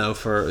Dillon though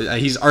for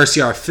he's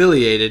RCR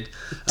affiliated.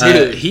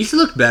 Dude, he's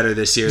looked better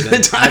this year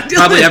than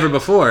probably ever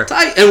before.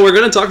 Ty, and we're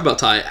going to talk about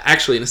Ty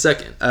actually in a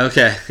second.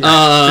 Okay.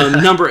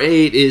 Number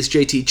 8 is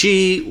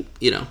JTG.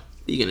 What are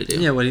you going to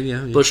do? Yeah,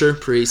 Buscher,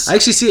 Priest. I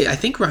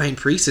think Ryan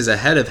Priest is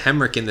ahead of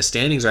Hemrick in the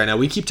standings right now.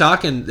 We keep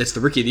talking, it's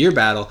the Rookie of the Year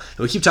battle, and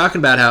we keep talking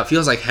about how it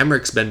feels like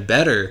Hemrick's been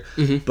better,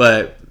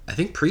 but I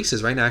think Priest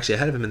is right now actually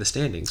ahead of him in the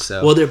standings.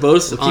 So they're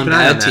both on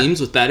bad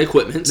teams with bad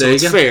equipment, so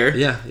it's fair.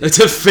 Yeah, it's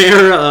a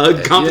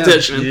fair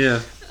competition. Yeah.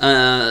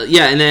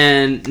 And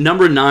then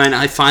number 9,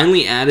 I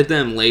finally added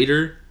them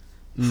later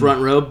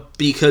front row,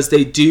 because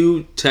they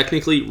do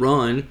technically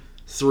run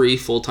 3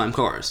 full-time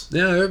cars.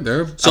 Yeah,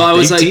 they're so a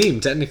big big team,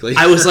 technically.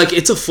 I was like,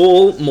 it's a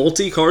full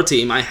multi-car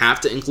team. I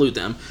have to include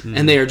them.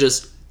 And they are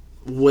just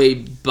way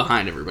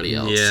behind everybody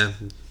else. Yeah.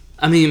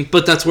 I mean,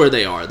 but that's where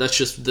they are. That's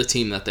just the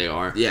team that they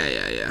are.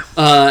 Yeah.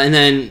 And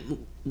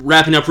then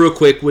wrapping up real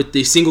quick with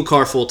the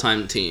single-car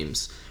full-time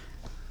teams.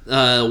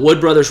 Wood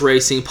Brothers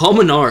Racing, Paul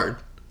Menard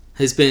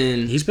has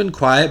been... He's been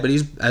quiet, but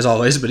he's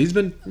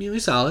been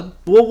he's solid.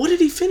 Well, what did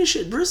he finish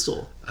at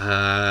Bristol? He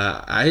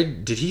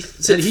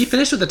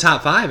finished with the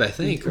top 5, I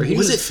think. Or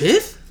was it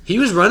 5th? He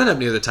was running up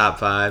near the top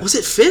 5. Was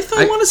it 5th?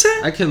 I want to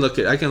say. I can look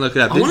it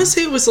up. I want to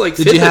say it was like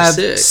 5th did you have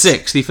or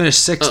 6th. 6th? He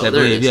finished 6th, I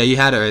believe. Yeah, you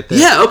had it right there.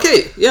 Yeah.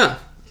 Okay. Yeah.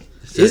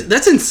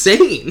 That's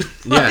insane.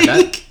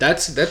 Yeah,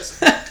 that's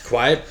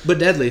quiet but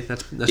deadly.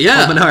 That's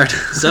yeah. Paul Menard.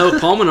 So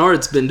Paul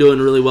Menard's been doing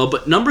really well,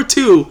 but number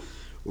 2,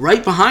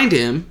 right behind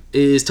him,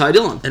 is Ty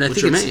Dillon. And I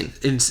think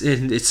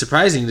it's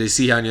surprising to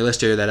see on your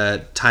list here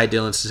that Ty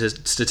Dillon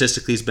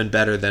statistically has been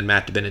better than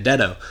Matt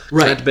DiBenedetto.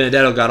 Right. Matt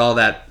DiBenedetto got all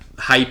that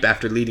hype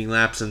after leading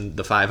laps in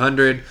the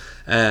 500,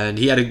 and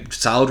he had a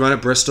solid run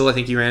at Bristol. I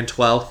think he ran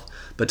 12th.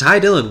 But Ty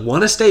Dillon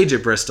won a stage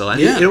at Bristol, and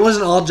it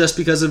wasn't all just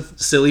because of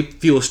silly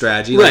fuel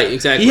strategy. Right,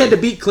 exactly. He had to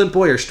beat Clint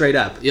Boyer straight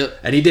up. Yep.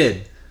 And he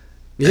did.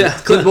 Yeah.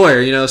 And Clint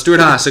Boyer, Stuart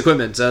Haas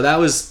equipment. So that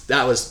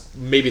was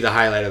maybe the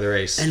highlight of the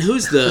race. And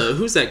who's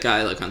that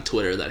guy like on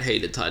Twitter that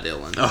hated Ty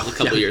Dillon a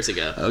couple years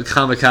ago?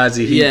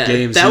 Kamikaze Heat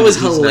Games. That was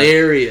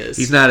hilarious.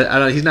 He's not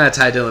a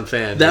Ty Dillon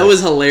fan. That was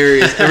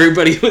hilarious.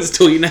 Everybody was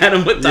tweeting at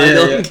him with Ty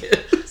Dillon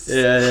gifts.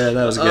 Yeah,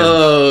 that was good.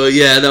 Oh,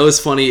 yeah, that was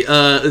funny.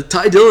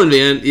 Ty Dillon,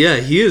 man,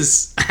 he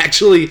is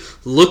actually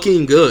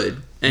looking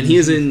good, and he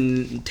is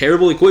in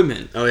terrible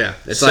equipment. Oh yeah,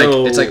 it's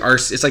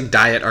like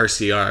diet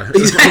RCR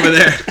over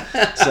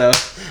there. So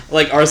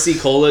like RC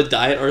Cola,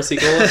 diet RC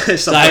Cola,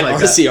 diet like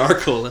RCR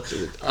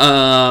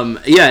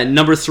Cola.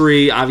 Number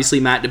 3, obviously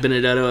Matt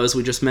DiBenedetto, as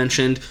we just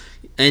mentioned,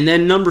 and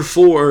then number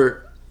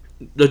 4,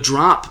 the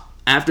drop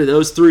after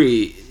those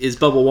 3 is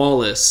Bubba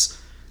Wallace,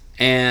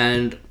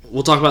 and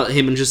we'll talk about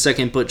him in just a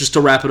second, but just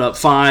to wrap it up,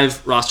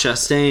 5, Ross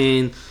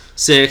Chastain.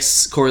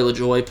 6, Corey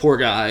LaJoie. Poor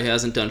guy. He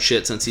hasn't done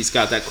shit since he's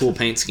got that cool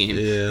paint scheme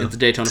in the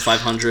Daytona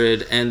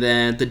 500. And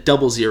then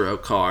the 00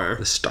 car.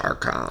 The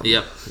Starcom.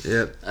 Yep.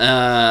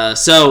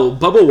 So,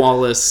 Bubba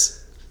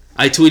Wallace,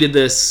 I tweeted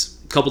this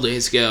a couple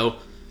days ago.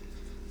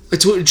 I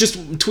just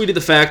tweeted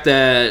the fact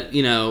that,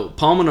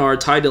 Paul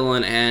Menard, Ty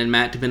Dillon, and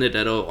Matt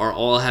DiBenedetto are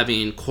all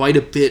having quite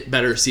a bit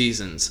better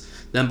seasons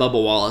than Bubba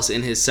Wallace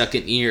in his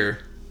second year,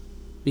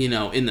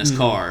 in this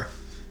car.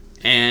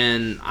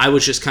 And I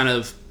was just kind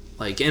of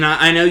and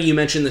I know you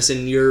mentioned this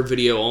in your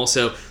video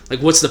also,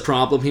 what's the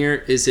problem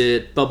here? Is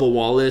it Bubba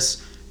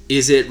Wallace?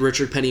 Is it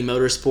Richard Petty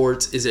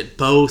Motorsports? Is it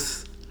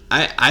both?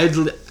 I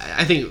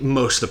think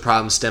most of the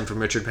problems stem from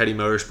Richard Petty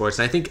Motorsports,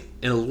 and I think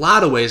in a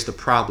lot of ways the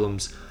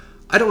problems,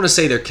 I don't want to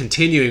say they're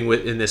continuing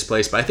in this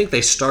place, but I think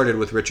they started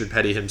with Richard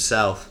Petty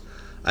himself.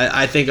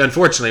 I think,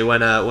 unfortunately,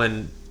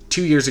 when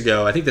 2 years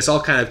ago, I think this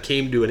all kind of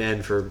came to an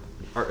end for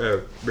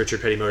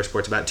Richard Petty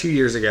Motorsports about 2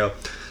 years ago.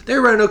 They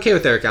were running okay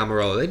with Eric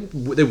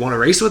Almirola. They won a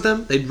race with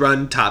him. They'd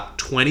run top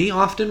 20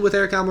 often with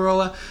Eric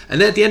Almirola. And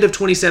then at the end of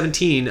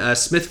 2017,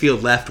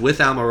 Smithfield left with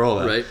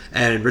Almirola. Right.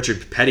 And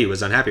Richard Petty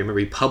was unhappy. I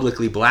remember he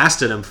publicly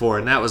blasted him for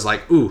it. And that was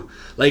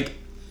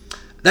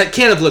that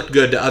can't have looked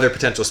good to other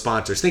potential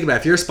sponsors. Think about it.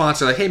 If you're a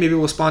sponsor, hey, maybe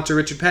we'll sponsor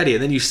Richard Petty.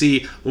 And then you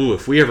see,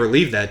 if we ever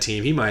leave that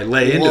team, he might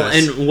lay into us.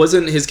 And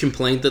wasn't his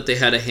complaint that they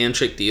had a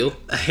handshake deal?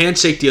 A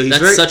handshake deal.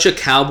 That's such a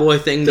cowboy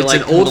thing to It's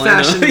an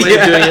old-fashioned way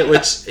of doing it,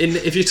 which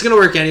if it's going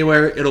to work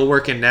anywhere, it'll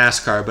work in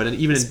NASCAR. But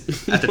even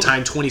at the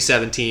time,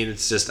 2017,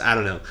 it's just, I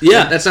don't know.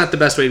 Yeah. That's not the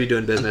best way to be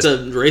doing business.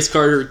 It's a race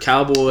car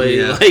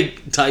cowboy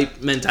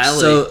type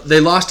mentality. So they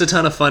lost a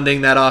ton of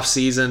funding that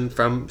off-season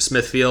from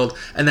Smithfield.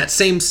 And that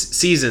same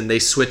season, they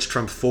switched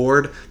from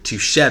Ford to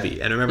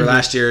Chevy. And remember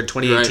last year,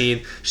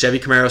 2018, Chevy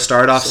Camaro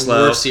started off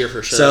slow. Worst year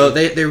for Chevy. So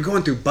they were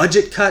going through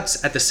budget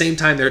cuts. At the same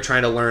time, they were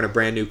trying to learn a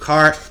brand new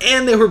car,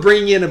 and they were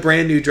bringing in a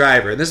brand new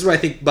driver. And this is where I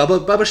think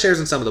Bubba shares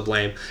in some of the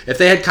blame. If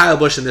they had Kyle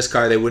Busch in this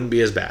car, they wouldn't be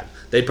as bad.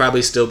 They'd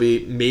probably still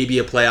be maybe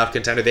a playoff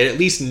contender. They'd at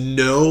least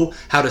know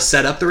how to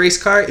set up the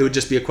race car. It would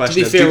just be a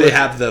question of, do they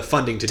have the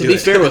funding to do it? To be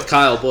fair with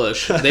Kyle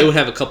Busch, they would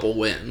have a couple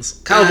wins.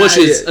 Kyle Busch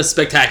is a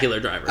spectacular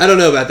driver. I don't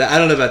know about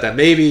that.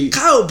 Maybe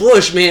Kyle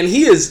Busch, man,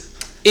 he is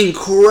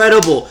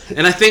incredible.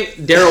 And I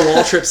think Darrell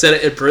Waltrip said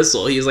it at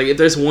Bristol. He's like, if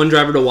there's one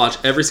driver to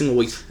watch every single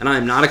week, and I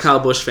am not a Kyle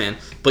Busch fan,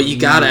 but you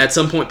gotta at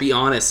some point be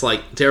honest.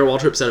 Darrell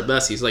Waltrip said it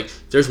best. He's like,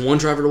 if there's one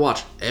driver to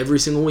watch every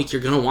single week,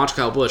 you're gonna watch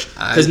Kyle Busch,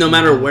 because no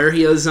matter where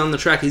he is on the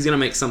track, he's gonna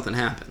make something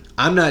happen.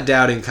 I'm not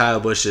doubting Kyle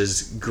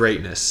Busch's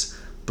greatness,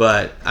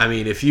 but I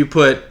mean, if you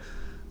put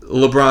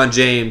LeBron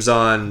James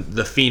on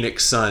the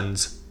Phoenix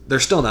Suns,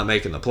 they're still not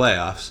making the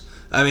playoffs.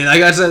 I mean,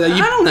 like I said, I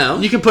don't know.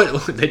 You can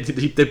put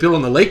they put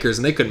on the Lakers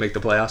and they couldn't make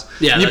the playoffs.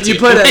 Yeah, you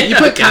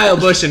put Kyle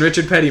Busch and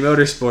Richard Petty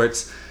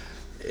Motorsports.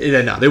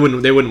 No, they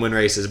wouldn't win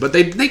races, but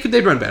they'd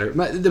run better.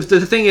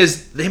 The thing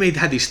is, they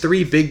had these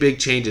 3 big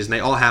changes, and they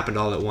all happened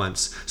all at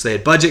once. So they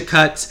had budget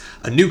cuts,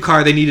 a new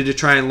car they needed to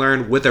try and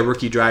learn with a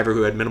rookie driver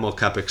who had minimal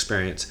Cup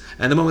experience.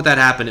 And the moment that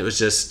happened, it was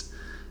just,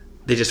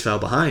 they just fell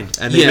behind.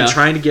 And they've been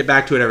trying to get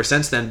back to it ever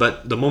since then,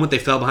 but the moment they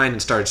fell behind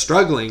and started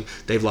struggling,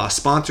 they've lost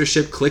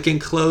sponsorship, Click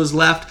and Close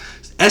left.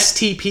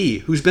 STP,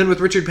 who's been with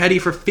Richard Petty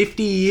for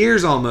 50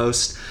 years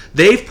almost,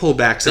 they've pulled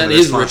back some of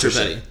their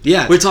sponsorship. Richard Petty.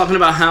 Yeah. We're talking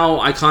about how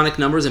iconic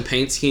numbers and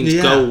paint schemes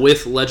go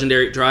with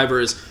legendary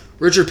drivers.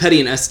 Richard Petty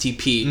and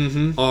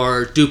STP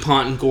are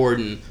DuPont and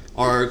Gordon,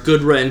 are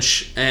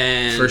Goodwrench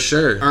and for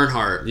sure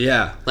Earnhardt.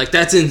 Yeah. Like,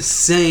 that's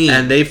insane.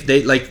 And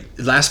they like,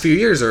 the last few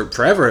years, or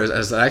forever,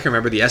 as I can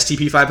remember, the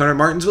STP 500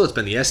 Martinsville, it's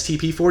been the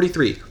STP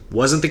 43.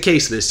 Wasn't the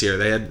case this year.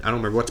 They had, I don't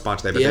remember what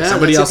sponsor they had, but they had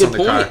somebody else on the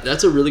car.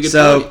 That's a really good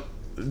point.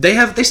 They've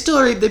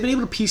been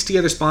able to piece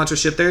together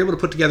sponsorship. They're able to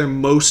put together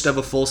most of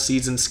a full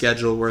season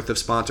schedule worth of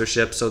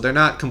sponsorship, so they're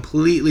not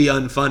completely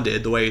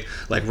unfunded the way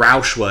like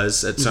Roush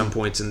was at some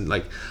points. And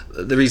like,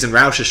 the reason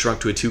Roush has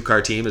shrunk to a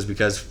 2-car team is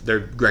because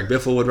Greg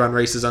Biffle would run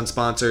races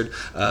unsponsored.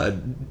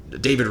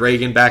 David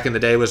Reagan back in the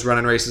day was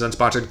running races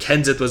unsponsored.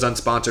 Kenseth was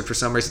unsponsored for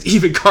some races.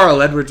 Even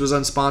Carl Edwards was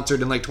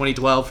unsponsored in like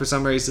 2012 for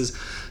some races.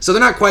 So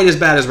they're not quite as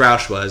bad as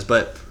Roush was,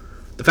 but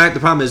the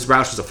problem is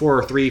Roush was a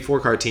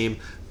 4-car team.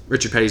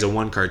 Richard Petty's a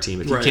 1-car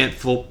team. If you can't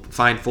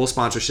find full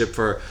sponsorship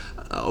for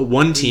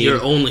one team,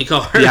 your only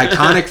car, the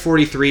iconic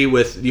 43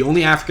 with the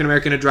only African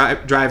American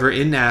driver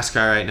in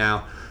NASCAR right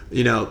now,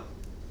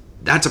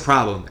 that's a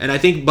problem. And I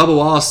think Bubba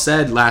Wallace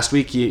said last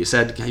week, he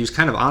was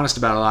kind of honest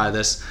about a lot of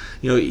this.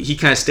 He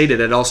kind of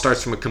stated it all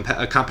starts from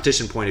a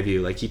competition point of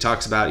view. Like, he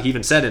talks about, he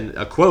even said in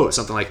a quote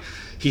something like,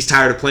 he's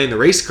tired of playing the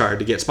race card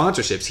to get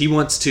sponsorships. He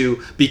wants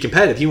to be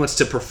competitive. He wants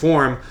to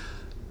perform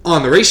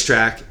on the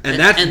racetrack, and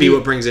that could be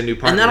what brings in new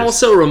partners. And that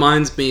also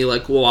reminds me,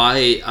 like,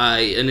 why I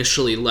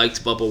initially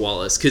liked Bubba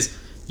Wallace, because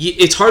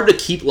it's hard to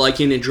keep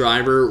liking a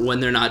driver when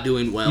they're not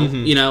doing well,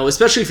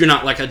 especially if you're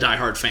not like a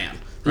diehard fan.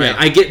 Right. Yeah.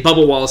 I get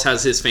Bubba Wallace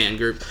has his fan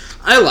group.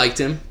 I liked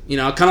him, kind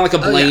of like a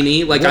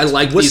Blaney. Like, I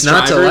like these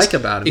drivers. What's not to like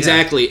about him?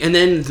 Exactly. Yeah. And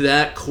then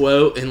that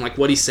quote and like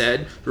what he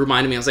said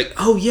reminded me. I was like,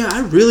 oh yeah,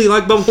 I really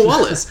like Bubba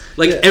Wallace.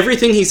 Like,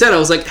 everything he said, I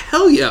was like,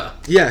 hell yeah.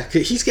 Yeah,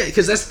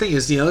 because that's the thing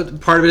is,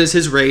 part of it is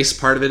his race,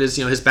 part of it is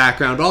his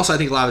background, but also I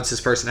think a lot of it's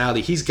his personality.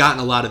 He's gotten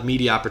a lot of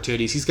media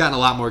opportunities. He's gotten a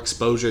lot more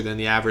exposure than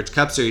the average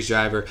Cup Series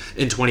driver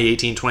in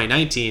 2018,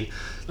 2019.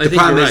 I think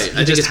you're right.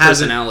 I think it's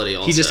personality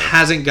also. He just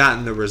hasn't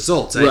gotten the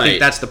results. And I think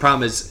that's the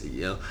problem is,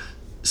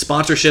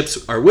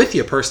 sponsorships are with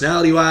you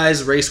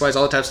personality-wise, race-wise,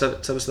 all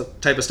the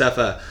type of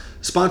stuff.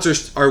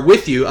 Sponsors are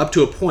with you up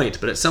to a point,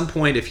 but at some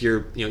point, if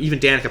you're, even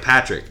Danica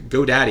Patrick,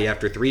 GoDaddy,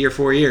 after 3 or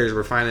 4 years,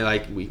 we're finally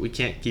like, we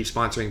can't keep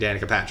sponsoring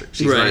Danica Patrick.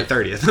 She's running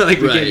 30th. Like,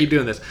 we can't keep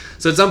doing this.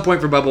 So at some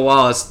point for Bubba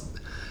Wallace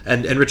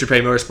and Richard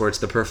Petty Motorsports,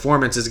 the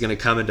performance is going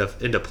to come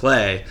into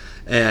play.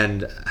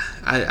 And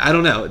I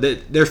don't know.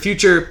 Their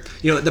future,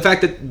 the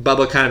fact that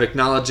Bubba kind of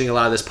acknowledging a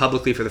lot of this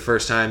publicly for the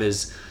first time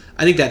is,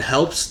 I think that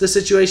helps the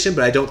situation,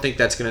 but I don't think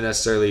that's going to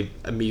necessarily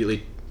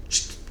immediately,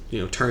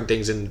 turn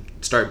things and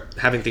start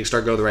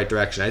go the right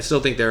direction. I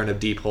still think they're in a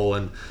deep hole,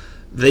 and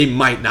they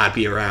might not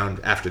be around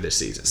after this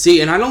season.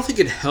 See, and I don't think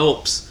it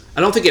helps.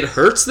 I don't think it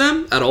hurts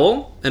them at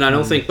all, and I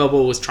don't think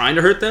Bubba was trying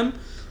to hurt them.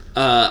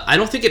 I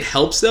don't think it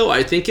helps, though.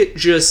 I think it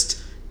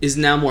just is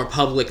now more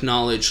public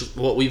knowledge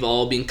what we've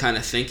all been kind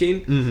of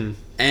thinking,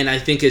 and I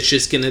think it's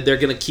just they're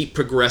gonna keep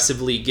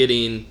progressively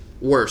getting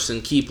worse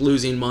and keep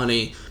losing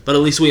money, but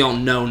at least we all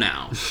know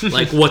now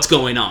like what's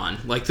going on.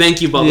 Like, thank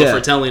you, Bubba,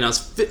 for telling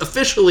us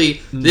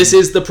officially this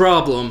is the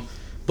problem.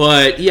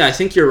 But yeah, I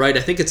think you're right. I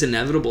think it's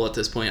inevitable at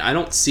this point. I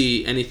don't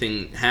see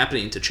anything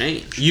happening to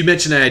change. You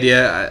mentioned an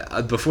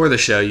idea before the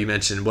show. You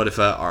mentioned what if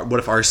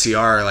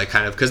RCR, like,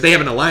 kind of, because they have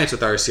an alliance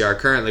with RCR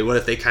currently, what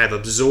if they kind of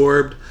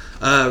absorbed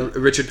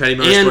Richard Petty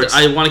Motorsports?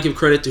 And I want to give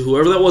credit to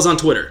whoever that was on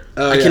Twitter.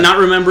 I cannot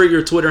remember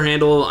your Twitter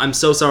handle. I'm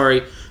so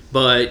sorry.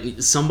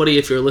 But somebody,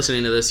 if you're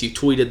listening to this, you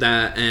tweeted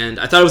that, and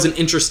I thought it was an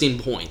interesting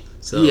point.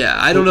 So yeah,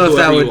 I don't know if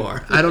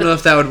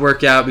that would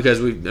work out,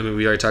 because we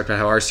already talked about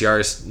how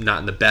RCR is not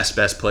in the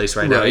best place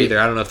right now either.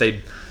 I don't know if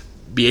they'd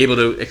be able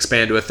to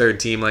expand to a third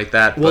team like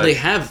that. Well, they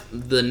have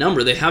the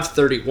number. They have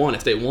 31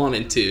 if they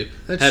wanted to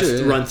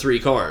run 3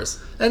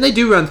 cars. And they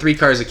do run 3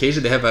 cars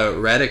occasionally. They have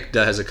Reddick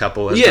has a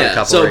couple.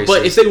 So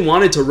but if they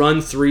wanted to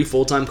run 3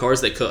 full-time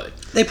cars, they could.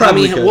 They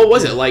probably could. What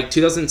was it, like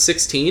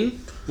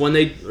 2016 when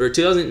or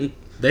 2000?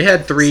 They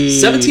had 3.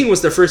 17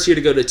 was their first year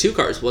to go to 2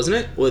 cars, wasn't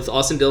it? With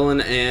Austin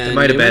Dillon and it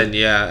might have been,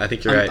 yeah. I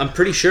think you're right. I'm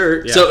pretty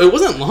sure. Yeah. So it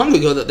wasn't long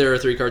ago that they were a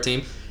 3-car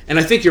team. And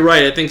I think you're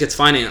right. I think it's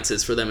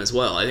finances for them as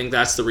well. I think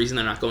that's the reason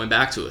they're not going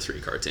back to a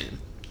 3-car team.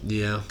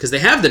 Yeah. Because they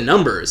have the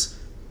numbers.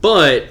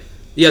 But,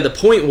 yeah, the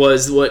point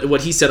was,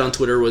 what he said on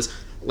Twitter was,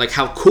 like,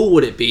 how cool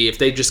would it be if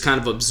they just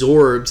kind of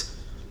absorbed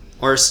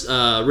our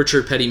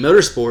Richard Petty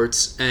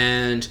Motorsports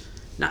and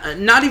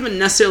not even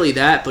necessarily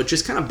that, but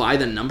just kind of by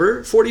the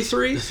number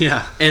 43.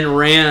 Yeah. And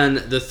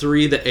ran the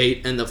 3, the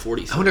 8, and the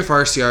 43. I wonder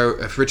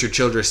if Richard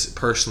Childress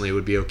personally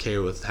would be okay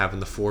with having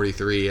the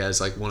 43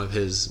 as like one of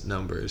his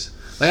numbers.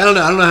 Like I don't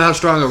know how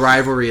strong a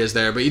rivalry is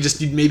there, but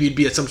maybe you'd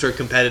be at some sort of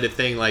competitive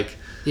thing like.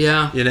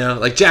 Yeah. You know,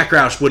 like Jack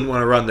Roush wouldn't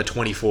want to run the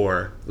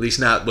 24, at least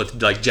not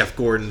with like Jeff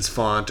Gordon's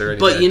font or anything.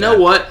 But you know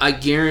what? I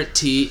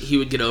guarantee he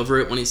would get over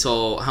it when he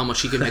saw how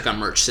much he could make on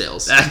merch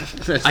sales.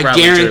 I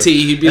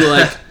guarantee he'd be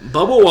like,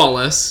 Bubba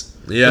Wallace,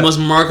 the most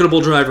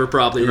marketable driver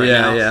probably right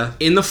now,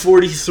 in the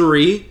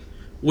 43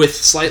 with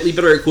slightly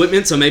better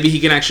equipment, so maybe he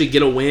can actually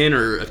get a win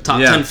or a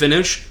top 10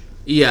 finish.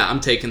 Yeah, I'm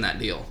taking that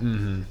deal.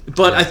 Mm-hmm.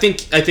 But I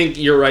think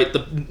you're right.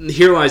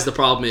 Here lies the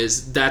problem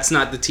is that's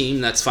not the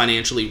team that's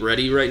financially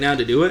ready right now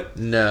to do it.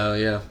 No,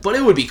 yeah. But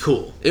it would be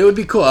cool. It would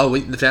be cool. The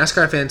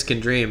NASCAR fans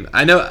can dream.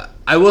 I know.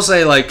 I will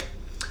say, like,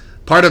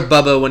 part of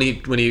Bubba when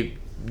he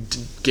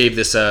gave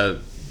this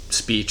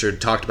speech or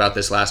talked about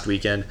this last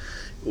weekend,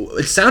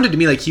 it sounded to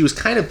me like he was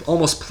kind of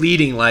almost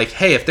pleading, like,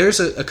 hey, if there's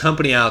a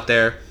company out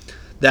there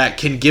that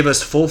can give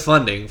us full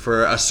funding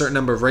for a certain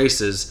number of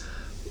races,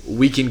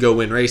 we can go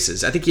win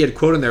races. I think he had a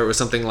quote in there. It was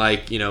something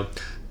like, you know,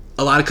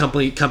 a lot of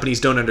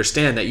companies don't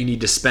understand that you need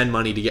to spend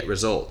money to get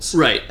results.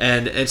 Right.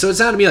 And so it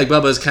sounded to me like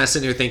Bubba's kind of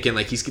sitting here thinking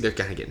like they're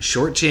kind of getting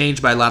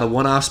shortchanged by a lot of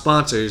one-off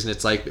sponsors. And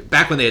it's like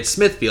back when they had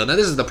Smithfield. Now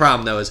this is the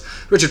problem though, is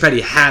Richard Petty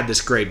had this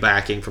great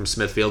backing from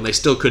Smithfield and they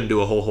still couldn't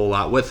do a whole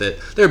lot with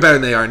it. They're better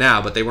than they are now,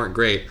 but they weren't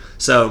great.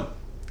 So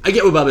I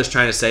get what Bubba's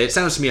trying to say. It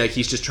sounds to me like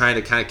he's just trying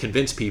to kind of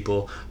convince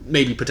people,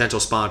 maybe potential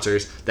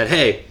sponsors, that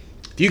hey,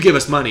 if you give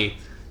us money,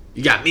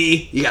 you got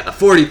me, you got the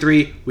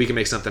 43, we can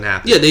make something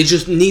happen. Yeah, they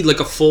just need like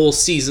a full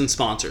season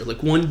sponsor,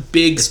 like one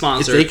big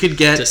sponsor if they could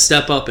get, to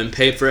step up and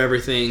pay for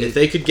everything. If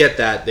they could get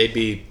that,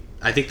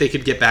 I think they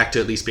could get back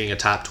to at least being a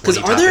top 20.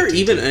 Because are there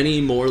even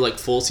any more like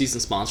full season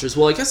sponsors?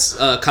 Well, I guess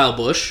Kyle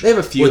Busch. They have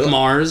a few. With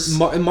Mars.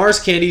 Mars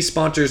Candy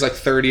sponsors like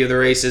 30 of the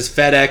races.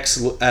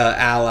 FedEx,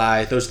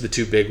 Ally, those are the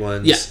two big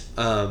ones. Yeah.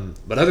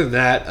 But other than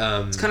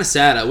that... it's kind of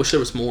sad. I wish there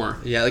was more.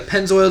 Yeah, like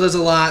Pennzoil does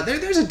a lot.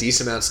 There's a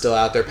decent amount still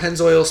out there.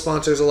 Pennzoil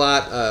sponsors a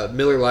lot.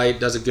 Miller Lite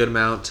does a good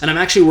amount. And I'm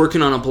actually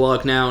working on a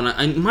blog now, and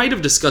I might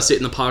have discussed it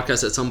in the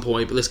podcast at some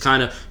point, but this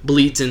kind of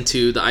bleeds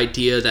into the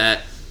idea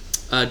that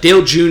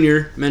Dale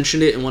Jr.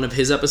 mentioned it in one of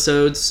his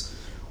episodes,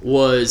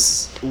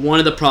 was one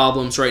of the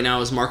problems right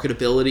now is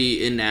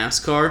marketability in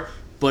NASCAR,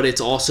 but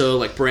it's also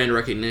like brand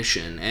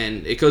recognition.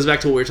 And it goes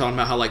back to what we were talking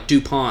about, how like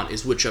DuPont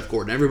is with Jeff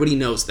Gordon. Everybody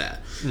knows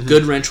that. Mm-hmm.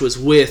 Goodwrench was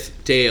with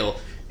Dale.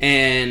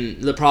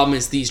 And the problem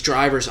is these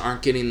drivers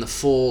aren't getting the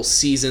full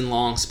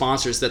season-long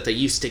sponsors that they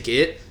used to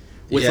get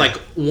with like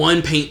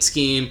one paint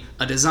scheme,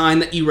 a design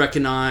that you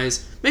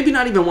recognize, maybe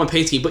not even one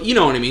paint scheme, but you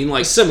know what I mean?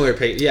 Like similar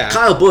paint, yeah.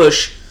 Kyle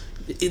Busch,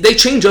 they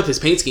change up his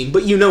paint scheme,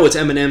 but you know it's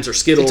M&M's or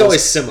Skittles. It's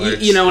always similar.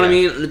 You know what I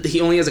mean?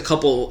 He only has a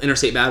couple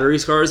Interstate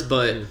Batteries cars,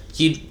 but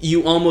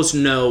you almost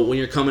know when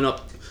you're going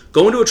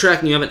to a track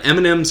and you have an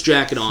M&M's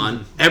jacket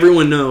on,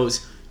 everyone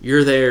knows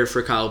you're there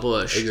for Kyle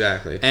Busch.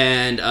 Exactly.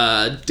 And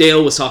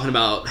Dale was talking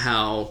about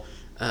how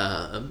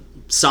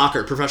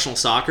professional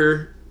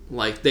soccer,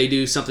 like they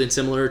do something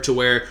similar to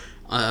where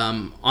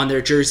on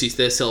their jerseys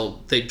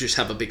they just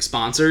have a big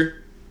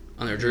sponsor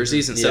on their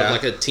jerseys instead of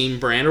like a team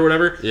brand or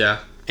whatever. Yeah.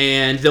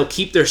 And they'll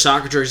keep their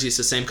soccer jerseys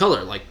the same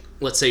color. Like,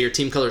 let's say your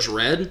team color's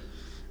red,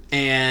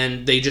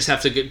 and they just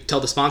have to tell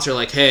the sponsor,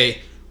 like,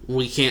 hey,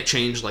 we can't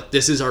change, like,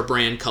 this is our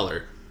brand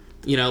color.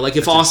 You know, like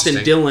if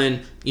Austin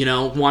Dillon, you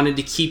know, wanted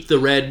to keep the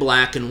red,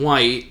 black, and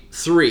white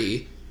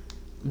 3,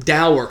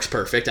 Dow works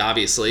perfect,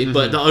 obviously,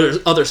 but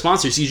the other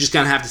sponsors, you just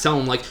kind of have to tell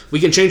them, like, we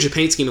can change the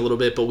paint scheme a little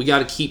bit, but we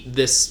got to keep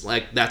this,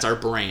 like, that's our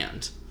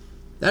brand.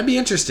 That'd be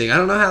interesting. I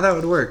don't know how that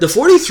would work. The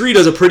 43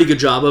 does a pretty good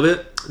job of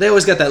it. They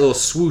always got that little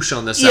swoosh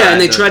on the side. Yeah, and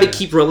they try to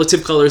keep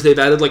relative colors. They've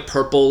added like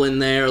purple in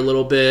there a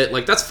little bit.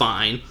 Like that's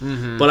fine.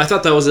 Mm-hmm. But I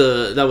thought that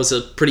was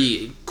a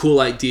pretty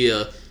cool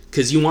idea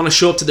because you want to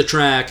show up to the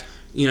track.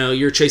 You know,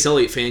 you're a Chase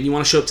Elliott fan. You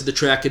want to show up to the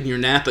track in your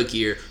Napa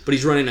gear, but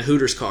he's running a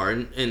Hooters car,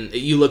 and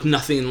you look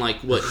nothing like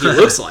what he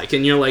looks like,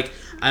 and you're like,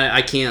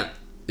 I can't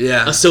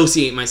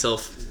associate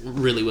myself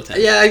really with him.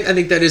 Yeah, I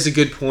think that is a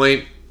good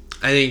point.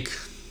 I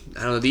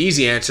don't know, the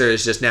easy answer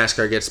is just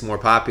NASCAR gets more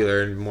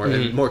popular and more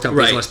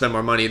companies want to spend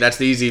more money. That's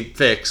the easy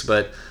fix,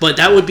 but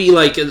that would be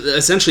like,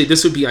 essentially,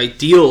 this would be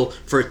ideal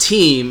for a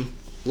team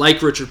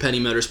like Richard Petty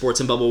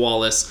Motorsports and Bubba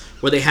Wallace,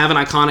 where they have an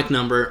iconic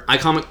number,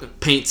 iconic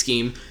paint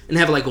scheme, and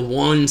have like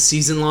one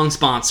season-long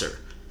sponsor.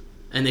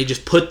 And they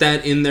just put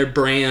that in their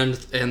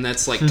brand, and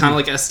that's like kind of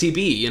like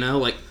STB, you know?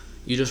 Like,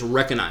 you just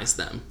recognize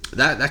them.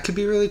 That could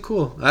be really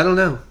cool. I don't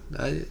know.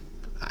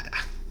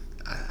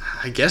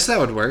 I guess that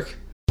would work.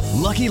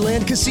 Lucky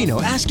Land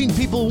Casino, asking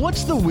people,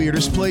 what's the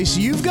weirdest place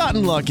you've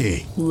gotten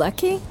lucky?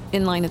 Lucky?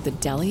 In line at the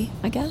deli,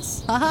 I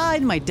guess? Aha,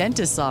 in my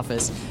dentist's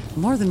office.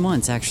 More than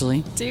once,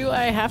 actually. Do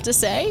I have to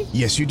say?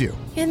 Yes, you do.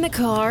 In the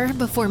car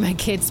before my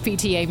kids'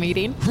 PTA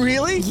meeting.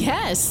 Really?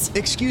 Yes.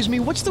 Excuse me,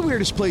 what's the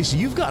weirdest place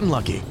you've gotten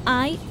lucky?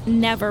 I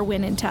never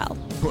win and tell.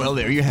 Well,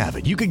 there you have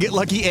it. You can get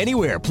lucky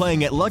anywhere,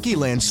 playing at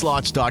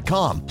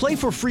LuckyLandSlots.com. Play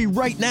for free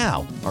right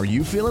now. Are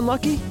you feeling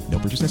lucky? No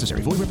purchase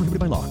necessary. Void where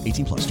prohibited by law.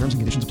 18 plus. Terms and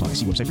conditions apply.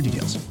 See website for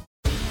details.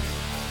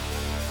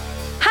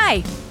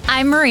 Hi,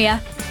 I'm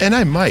Maria. And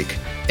I'm Mike.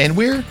 And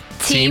we're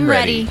Team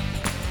Ready.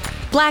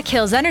 Black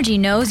Hills Energy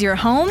knows your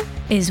home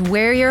is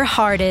where your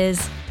heart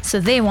is, so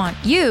they want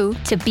you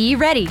to be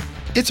ready.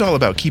 It's all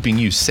about keeping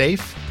you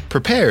safe,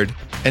 prepared,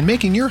 and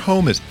making your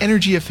home as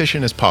energy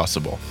efficient as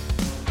possible.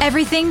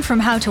 Everything from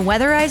how to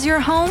weatherize your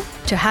home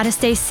to how to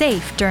stay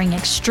safe during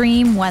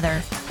extreme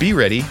weather. Be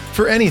ready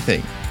for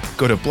anything.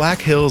 Go to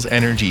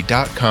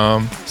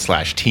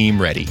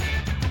blackhillsenergy.com/team ready.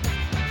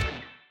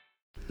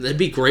 That'd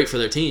be great for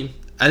their team.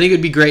 I think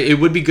it'd be great. It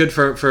would be good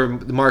for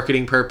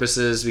marketing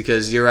purposes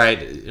because you're right.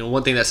 You know,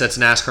 one thing that sets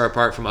NASCAR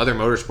apart from other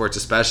motorsports,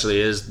 especially,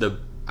 is the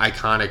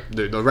iconic,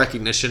 the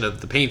recognition of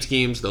the paint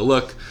schemes, the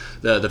look,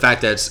 the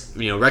fact that it's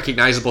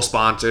recognizable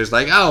sponsors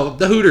like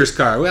the Hooters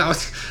car. Well,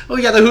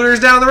 we got the Hooters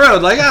down the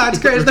road. Like it's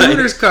great, it's the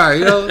Hooters car.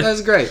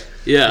 That's great.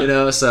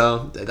 Yeah.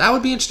 So that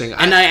would be interesting.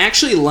 And I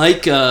actually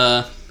like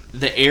the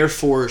Air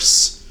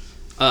Force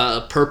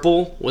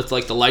purple with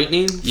like the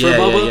lightning for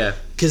Bubba. Yeah.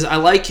 Because I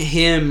like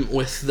him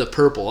with the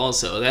purple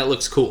also. That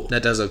looks cool.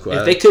 That does look cool.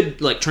 If they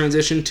could like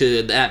transition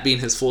to that being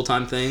his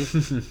full-time thing,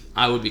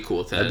 I would be cool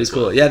with that. That'd be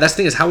cool. Well. Yeah, that's the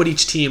thing is how would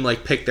each team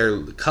like pick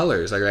their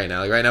colors like right now?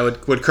 Like right now,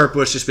 would Kurt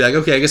Busch just be like,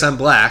 okay, I guess I'm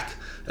black.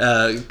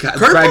 Brad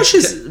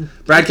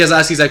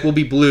Keselowski's like, we'll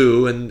be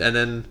blue, and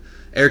then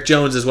Eric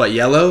Jones is what,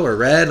 yellow or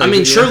red? Like, I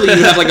mean, surely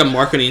you have like a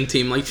marketing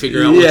team like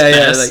figure out what's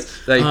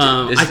best.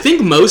 I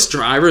think most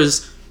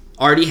drivers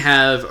already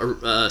have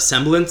a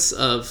semblance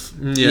of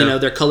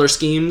their color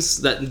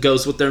schemes that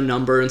goes with their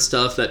number and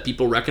stuff that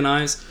people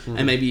recognize,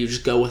 and maybe you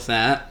just go with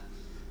that.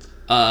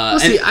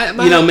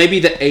 Maybe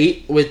the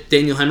 8 with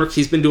Daniel Hemrick,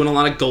 he's been doing a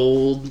lot of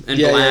gold and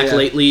black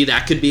lately.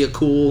 That could be a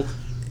cool.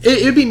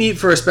 It'd be neat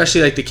for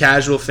especially like the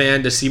casual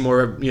fan to see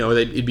more.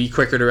 It'd be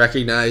quicker to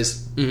recognize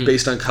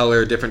based on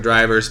color different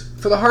drivers.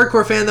 For the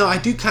hardcore fan, though, I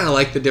do kind of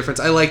like the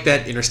difference. I like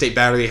that Interstate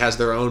Battery has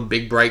their own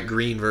big bright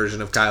green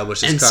version of Kyle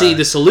Busch's car. And see,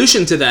 the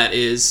solution to that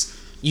is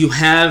you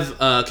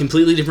have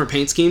completely different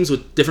paint schemes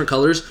with different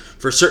colors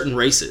for certain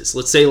races.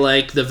 Let's say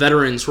like the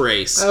Veterans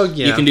race. Oh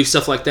yeah, you can do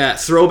stuff like that.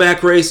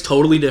 Throwback race,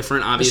 totally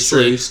different,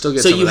 obviously. You still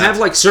get so you have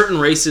like certain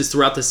races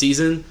throughout the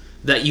season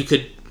that you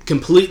could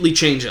completely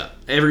change up.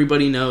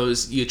 Everybody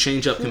knows you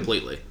change up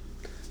completely.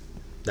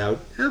 I'd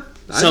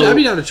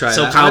be down to try that.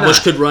 So Kyle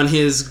Busch could run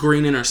his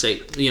green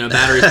Interstate,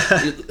 battery.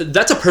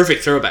 That's a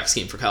perfect throwback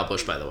scheme for Kyle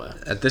Busch, by the way.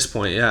 At this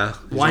point, yeah.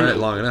 Why not not?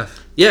 Long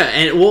enough. Yeah,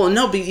 and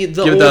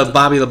the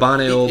Bobby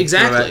Labonte old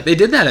exactly. Throwback. They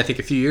did that, I think,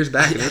 a few years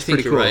back. And it was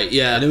pretty cool. Right,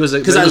 yeah. And it was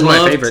one of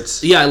my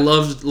favorites. Yeah, I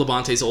loved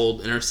Labonte's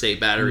old Interstate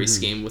Battery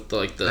scheme with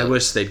the. I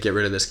wish they'd get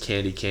rid of this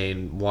candy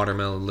cane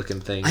watermelon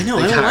looking thing. I know,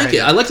 I don't like it.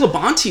 I like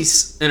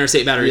Labonte's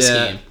Interstate Battery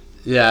scheme.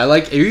 Yeah, I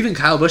like. Even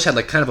Kyle Busch had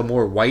like kind of a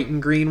more white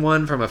and green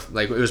one from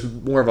it was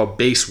more of a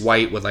base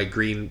white with like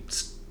green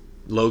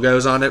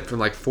logos on it from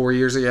like 4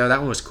 years ago. That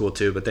one was cool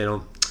too, but they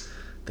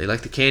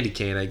like the candy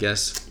cane, I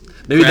guess.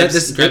 Maybe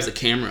grabs the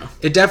camera.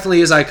 It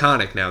definitely is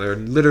iconic now. There are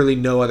literally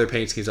no other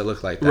paint schemes that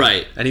look like that.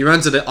 Right. And he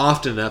runs it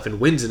often enough and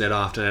wins in it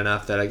often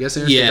enough that I guess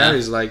Interstate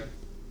Battery's like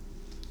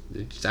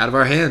it's out of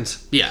our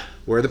hands. Yeah.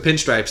 We're the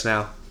pinstripes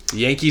now. The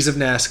Yankees of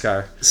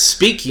NASCAR.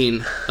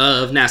 Speaking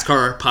of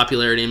NASCAR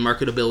popularity and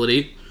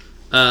marketability,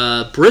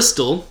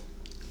 Bristol.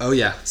 Oh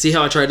yeah. See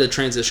how I tried to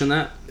transition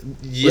that?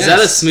 Yes. Was that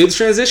a smooth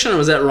transition or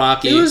was that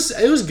rocky? It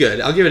was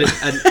good. I'll give it a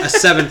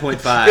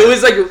 7.5. It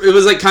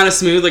was like kind of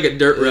smooth, like a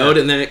dirt road,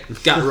 and then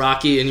it got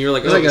rocky, and you're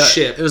like, oh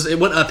shit. It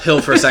went uphill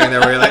for a second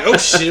there, where you're like, oh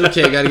shit,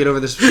 okay, I got to get over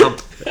this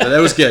hump. But that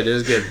was good. It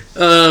was good.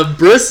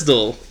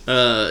 Bristol.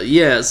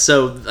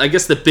 So I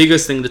guess the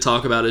biggest thing to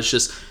talk about is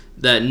just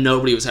that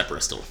nobody was at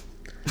Bristol.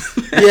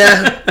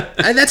 Yeah,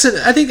 and I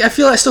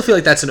still feel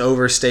like that's an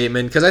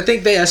overstatement because I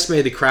think they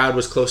estimated the crowd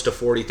was close to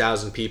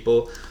 40,000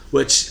 people,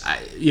 which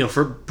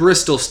for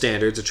Bristol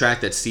standards, a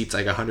track that seats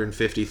like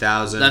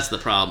 150,000. That's the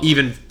problem.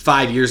 Even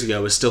 5 years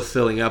ago, was still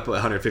filling up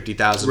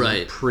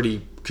 150,000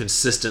 pretty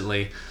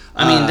consistently.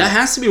 I mean, that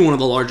has to be one of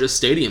the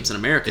largest stadiums in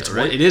America,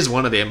 right? It is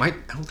one of the. I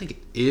don't think it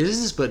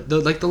is, but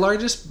the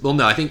largest. Well,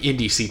 no, I think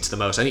Indy seats the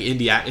most. I think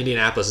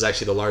Indianapolis is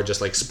actually the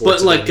largest sports.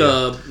 But like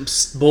a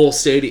bowl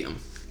stadium.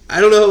 I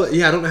don't know.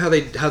 Yeah, I don't know how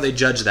they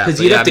judge that. Because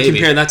you'd have to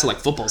compare that to like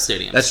football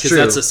stadiums. That's true.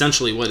 That's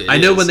essentially what it is. I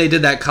know when they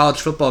did that college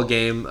football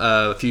game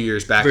a few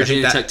years back.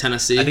 Virginia Tech,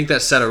 Tennessee. I think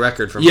that set a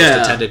record for most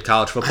attended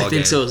college football game. I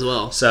think so as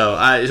well. So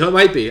it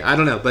might be. I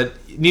don't know. But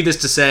needless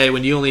to say,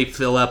 when you only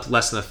fill up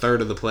less than a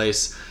third of the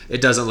place,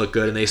 it doesn't look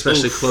good. And they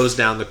especially close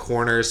down the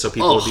corners so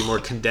people would be more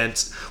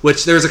condensed.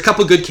 Which there's a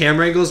couple good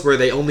camera angles where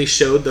they only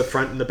showed the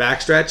front and the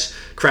backstretch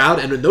crowd.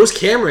 And in those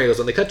camera angles,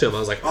 when they cut to them, I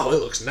was like, oh,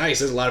 it looks nice.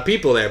 There's a lot of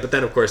people there. But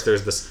then, of course,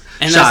 there's this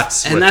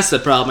shots. And that's the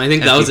problem. I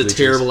think that was a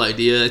terrible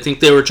idea. I think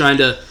they were trying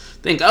to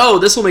think, oh,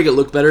 this will make it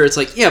look better. It's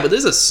like, yeah, but this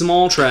is a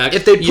small track.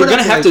 If you're going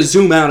to have to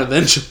zoom out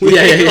eventually.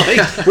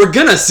 Yeah. We're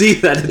going to see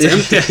that it's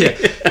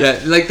empty. Yeah,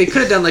 like they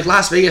could have done like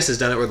Las Vegas has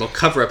done it where they'll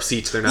cover up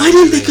seats they're not Why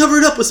didn't they cover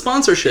it up with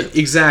sponsorship?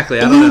 Exactly.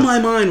 It blew my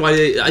mind.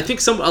 I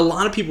think a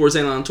lot of people were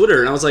saying that on Twitter,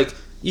 and I was like,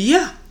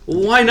 yeah,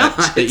 why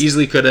not? They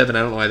easily could have, and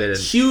I don't know why they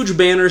didn't. Huge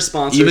banner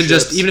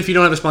sponsorships. Even if you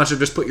don't have a sponsor,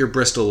 just put your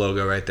Bristol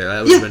logo right there.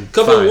 That would have been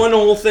cover fine. one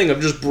whole thing of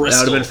just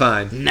Bristol. That would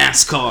have been fine.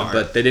 NASCAR.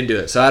 But they didn't do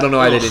it, so I don't know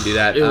why they didn't do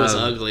that. It was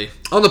ugly.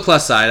 On the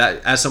plus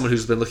side, as someone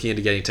who's been looking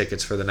into getting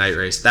tickets for the night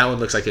race, that one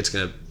looks like there's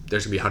going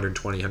to be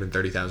 120,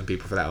 130,000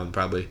 people for that one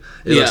probably.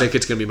 It looks like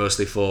it's going to be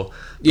mostly full.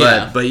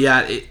 But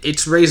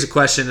it's raised a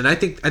question, and I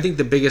think a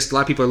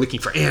lot of people are looking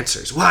for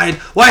answers. Why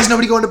is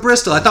nobody going to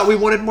Bristol? I thought we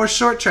wanted more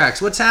short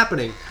tracks. What's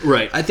happening?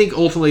 Right. I think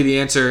ultimately the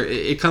answer,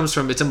 it comes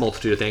from, it's a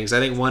multitude of things. I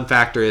think one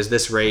factor is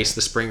this race,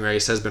 the spring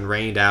race, has been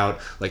rained out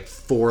like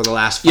for the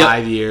last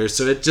 5 years.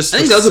 So it just, I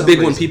think that was a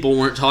big one people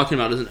weren't talking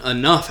about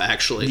enough,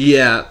 actually.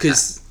 Yeah.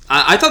 Because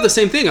I thought the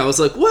same thing. I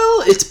was like,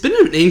 well, it's been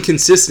an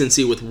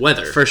inconsistency with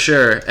weather. For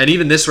sure. And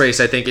even this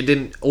race, I think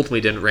it ultimately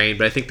didn't rain,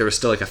 but I think there was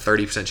still like a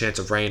 30% chance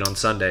of rain on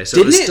Sunday.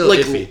 So it was still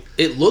iffy.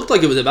 It looked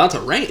like it was about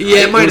to rain. Yeah,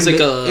 right? it might have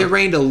been. It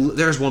rained.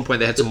 There was one point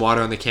they had some water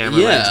on the camera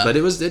lens, but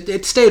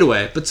it stayed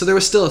away. But so there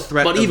was still a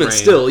threat of rain. But even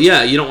still,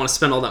 yeah, you don't want to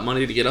spend all that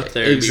money to get up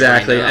there.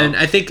 Exactly. And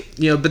I think,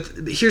 but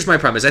here's my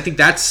problem is I think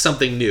that's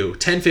something new.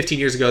 10, 15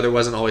 years ago, there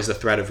wasn't always the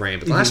threat of rain.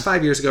 But the last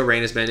 5 years ago,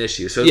 rain has been an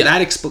issue. So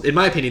that, in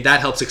my opinion,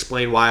 that helps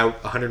explain why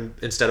 100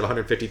 instead of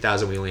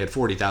 150,000, we only had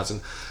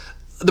 40,000.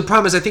 The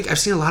problem is I think I've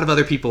seen a lot of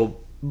other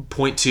people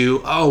point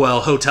to, oh, well,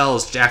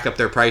 hotels jack up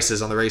their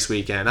prices on the race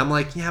weekend. I'm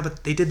like, yeah,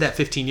 but they did that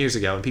 15 years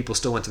ago and people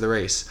still went to the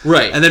race.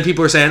 Right. And then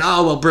people are saying,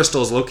 oh, well,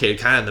 Bristol is located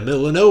kind of in the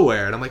middle of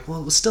nowhere. And I'm like,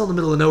 well, it was still in the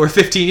middle of nowhere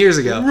 15 years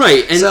ago.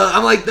 Right. And so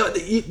I'm like,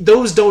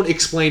 those don't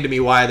explain to me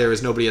why there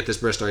was nobody at this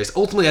Bristol race.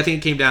 Ultimately, I think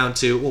it came down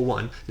to, well,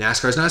 one,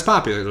 NASCAR is not as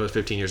popular as it was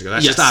 15 years ago.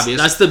 That's just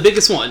obvious. That's the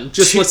biggest one.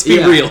 Just let's be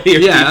real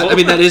here. Yeah, people. I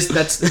mean,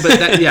 that's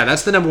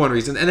the number one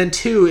reason. And then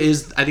two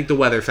is, I think the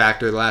weather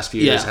factor the last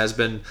few years has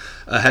been,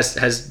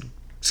 has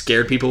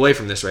scared people away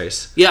from this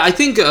race. Yeah, I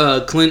think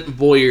Clint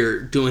Boyer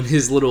doing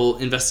his little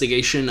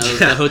investigation of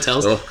the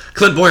hotels. Well,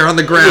 Clint Boyer on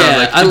the ground,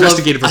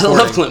 investigative reporting.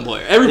 I love Clint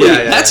Boyer. Everybody,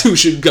 that's who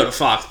should go to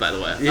Fox, by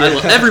the way. Yeah.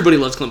 Everybody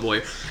loves Clint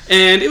Boyer.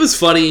 And it was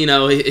funny,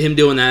 him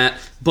doing that.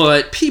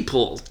 But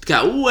people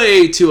got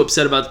way too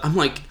upset about. I'm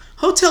like,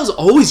 hotels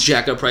always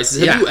jack up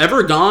prices. Have you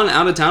ever gone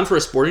out of town for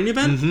a sporting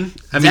event?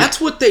 Mm-hmm. That's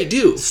what they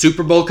do.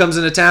 Super Bowl comes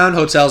into town,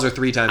 hotels are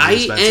 3 times as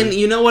expensive. And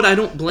you know what? I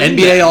don't blame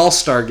NBA them.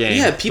 All-Star Game.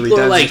 Yeah, people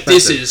are like,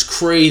 this is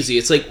crazy.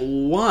 It's like,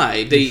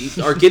 why? They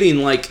are getting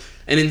like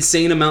an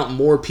insane amount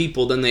more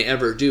people than they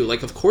ever do.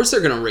 Like, of course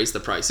they're going to raise the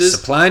prices.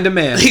 Supply and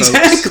demand,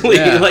 exactly.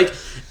 Yeah. Like,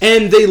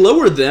 and they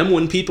lowered them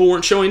when people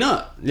weren't showing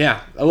up.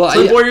 Yeah. Well,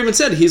 Clint Boyer even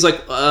said, he's like,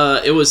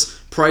 it was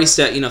priced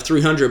at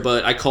 $300,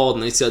 but I called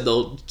and they said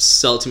they'll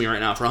sell it to me right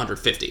now for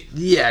 $150.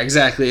 Yeah,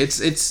 exactly.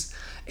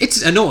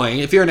 It's annoying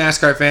if you're a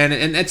NASCAR fan,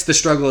 and that's the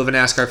struggle of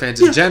NASCAR fans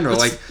in general.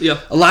 Like,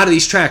 a lot of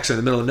these tracks are in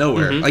the middle of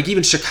nowhere. Mm-hmm. Like,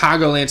 even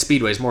Chicagoland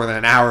Speedway is more than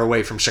an hour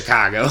away from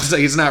Chicago. It's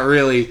like, it's not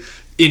really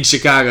in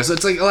Chicago. So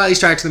it's like a lot of these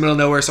tracks in the middle of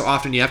nowhere, so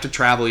often you have to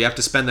travel, you have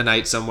to spend the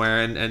night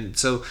somewhere, and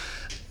so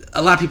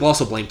a lot of people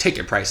also blame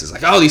ticket prices.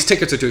 Like, oh, these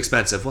tickets are too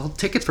expensive. Well,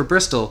 tickets for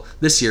Bristol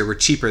this year were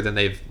cheaper than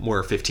they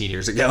were 15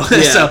 years ago.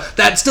 Yeah. So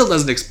that still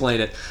doesn't explain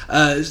it.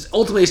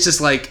 Ultimately, it's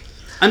just like,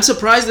 I'm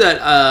surprised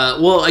that,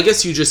 well, I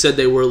guess you just said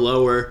they were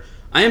lower.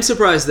 I am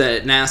surprised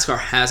that NASCAR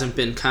hasn't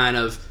been kind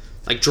of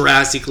like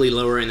drastically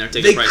lowering their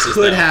ticket prices.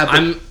 They could have.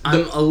 I'm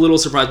a little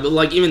surprised, but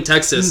like even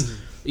Texas,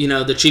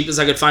 the cheapest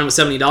I could find was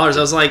 $70. I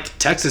was like,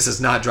 Texas has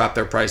not dropped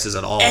their prices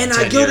at all. And in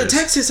 10 I go to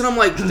Texas and I'm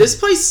like, this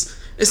place,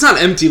 it's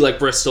not empty like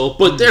Bristol,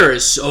 but there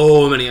is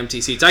so many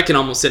empty seats. I can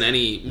almost sit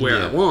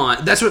anywhere I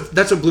want. That's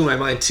what blew my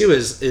mind too.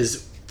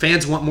 Is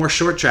fans want more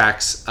short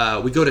tracks.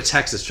 We go to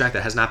Texas, track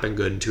that has not been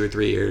good in 2 or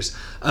 3 years.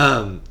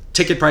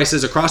 Ticket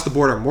prices across the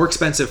board are more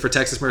expensive for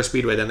Texas Motor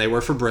Speedway than they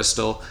were for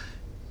Bristol.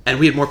 And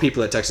we had more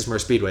people at Texas Motor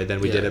Speedway than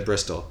we did at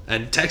Bristol.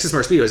 And Texas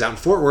Motor Speedway is out in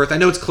Fort Worth. I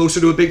know it's closer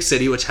to a big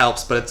city, which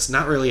helps, but it's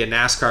not really a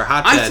NASCAR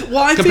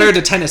hotbed compared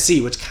to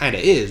Tennessee, which kind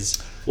of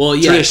is. Well,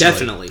 yeah,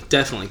 definitely.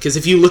 Because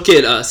if you look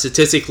at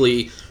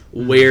statistically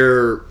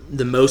where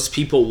the most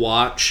people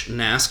watch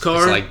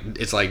NASCAR,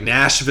 it's like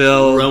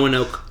Nashville,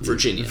 Roanoke,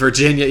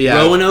 Virginia, yeah,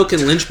 Roanoke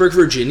and Lynchburg,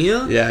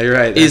 Virginia. Yeah, you're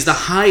right. Is the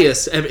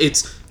highest.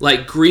 It's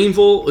like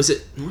Greenville. Was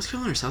it North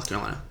Carolina or South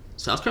Carolina?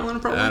 South Carolina,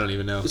 probably. I don't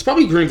even know. It's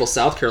probably Greenville,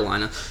 South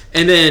Carolina,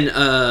 and then.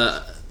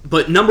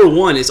 But number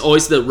one is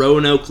always the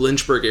Roanoke,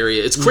 Lynchburg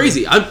area. It's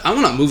crazy. I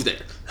want to move there.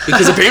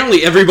 Because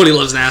apparently everybody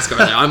loves NASCAR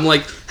now. I'm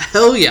like,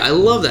 hell yeah, I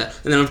love that.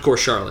 And then, of course,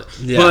 Charlotte.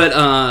 Yeah. But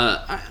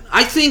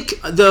I think,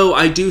 though,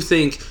 I do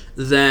think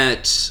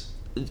that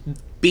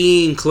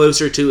being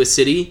closer to a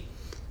city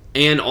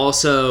and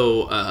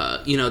also,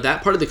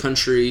 that part of the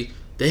country,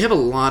 they have a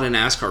lot of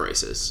NASCAR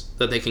races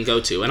that they can go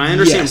to. And I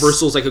understand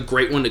Bristol's like a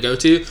great one to go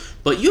to,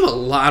 but you have a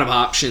lot of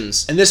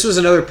options. And this was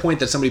another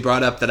point that somebody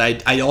brought up that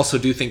I also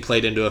do think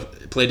played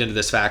into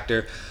this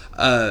factor.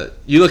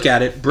 You look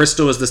at it,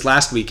 Bristol was this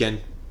last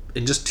weekend.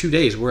 in just 2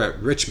 days, we're at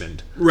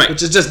Richmond, right,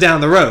 which is just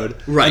down the road,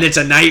 right, and it's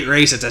a night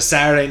race. It's a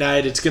Saturday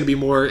night. It's going to be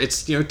more.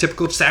 It's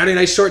typical Saturday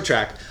night short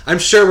track. I'm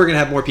sure we're going to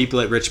have more people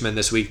at Richmond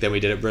this week than we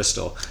did at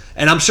Bristol,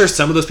 and I'm sure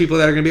some of those people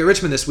that are going to be at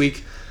Richmond this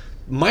week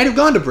might have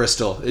gone to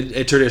Bristol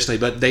traditionally,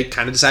 but they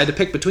kind of decided to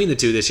pick between the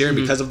two this year, and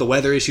because of the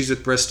weather issues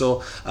with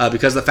Bristol,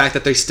 because of the fact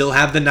that they still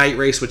have the night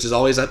race, which is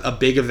always a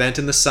big event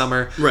in the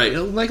summer, right?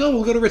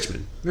 We'll go to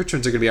Richmond.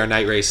 Richmond's are going to be our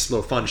night race,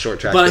 little fun short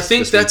track. But I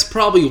think that's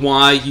probably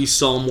why you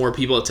saw more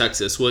people at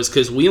Texas, was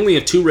because we only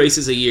have 2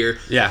 races a year,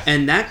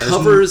 and that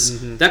covers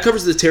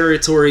the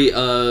territory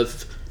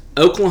of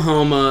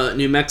Oklahoma,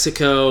 New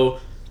Mexico,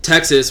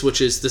 Texas,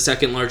 which is the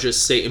second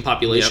largest state in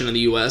population in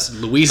the U.S.,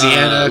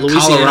 Louisiana,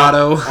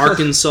 Colorado,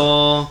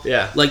 Arkansas.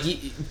 Yeah,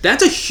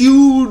 that's a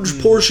huge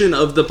portion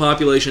of the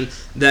population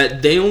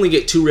that they only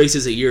get 2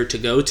 races a year to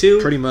go to.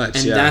 Pretty much,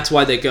 and that's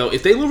why they go.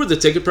 If they lowered the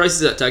ticket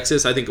prices at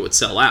Texas, I think it would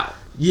sell out.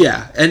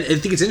 Yeah, and I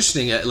think it's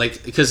interesting,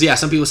 because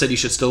some people said you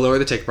should still lower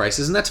the ticket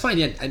prices, and that's fine.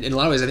 Yeah, and in a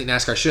lot of ways, I think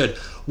NASCAR should.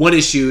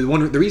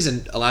 The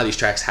reason a lot of these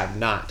tracks have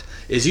not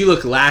is you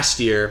look last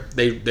year,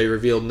 they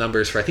revealed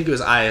numbers for, I think it was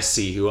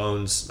ISC, who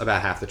owns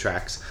about half the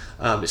tracks.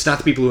 It's not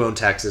the people who own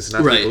Texas. It's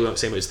not the people who own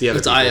same way. It's the other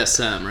people.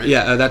 ISM, right?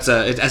 Yeah, that's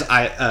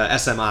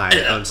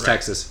SMI owns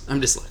Texas.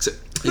 I'm dyslexic.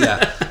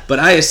 Yeah, but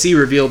ISC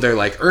revealed their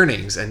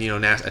earnings, and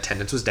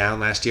attendance was down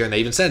last year, and they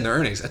even said in their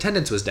earnings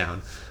attendance was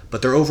down,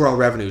 but their overall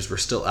revenues were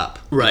still up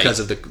because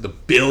of the $1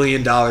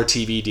 billion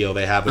TV deal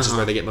they have, which is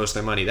where they get most of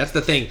their money. That's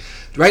the thing.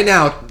 Right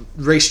now,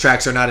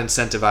 racetracks are not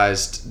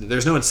incentivized.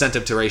 There's no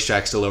incentive to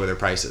racetracks to lower their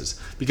prices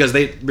because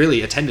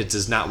attendance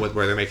is not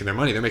where they're making their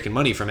money. They're making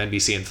money from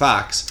NBC and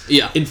Fox.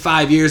 Yeah. In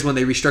 5 years, when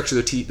they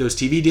restructure those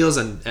TV deals,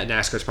 and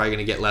NASCAR's probably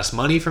going to get less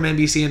money from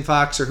NBC and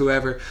Fox or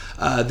whoever,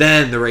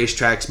 then the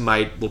racetracks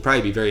will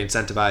probably be very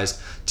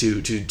incentivized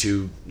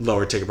to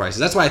lower ticket prices.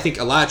 That's why I think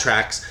a lot of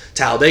tracks,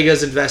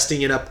 Talladega's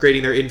investing in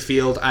upgrading their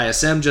infield.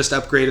 ISM just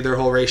upgraded their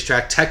whole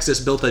racetrack. Texas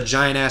built a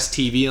giant ass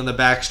TV on the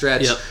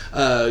backstretch.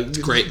 It's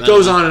great.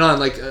 Goes on and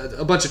on.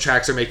 A bunch of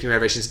tracks are making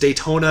renovations.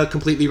 Daytona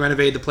completely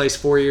renovated the place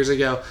 4 years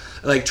ago.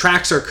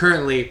 Tracks are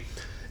currently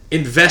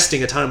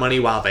investing a ton of money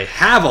while they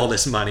have all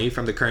this money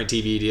from the current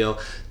TV deal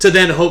to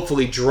then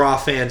hopefully draw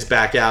fans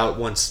back out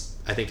once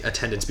I think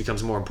attendance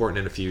becomes more important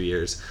in a few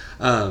years.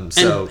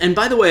 And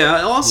by the way,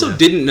 I also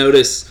didn't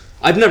notice,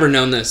 I've never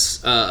known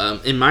this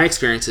in my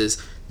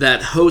experiences,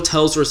 that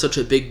hotels were such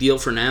a big deal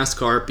for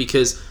NASCAR,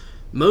 because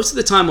most of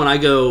the time when I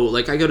go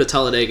to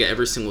Talladega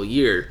every single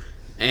year,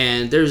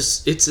 and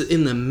it's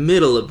in the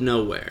middle of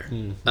nowhere,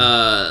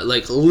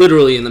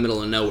 literally in the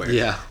middle of nowhere.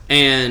 Yeah.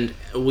 And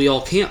we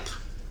all camp.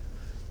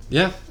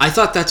 Yeah. I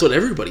thought that's what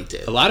everybody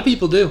did. A lot of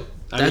people do.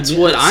 That's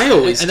what I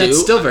always do. And that's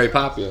still very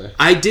popular.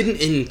 I didn't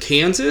in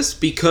Kansas,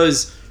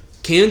 because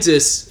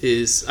Kansas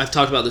is, I've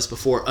talked about this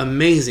before,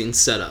 amazing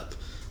setup.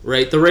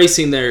 Right? The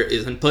racing there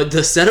isn't, but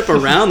the setup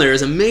around there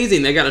is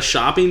amazing. They got a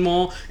shopping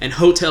mall and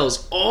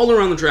hotels all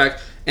around the track,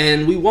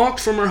 and we walked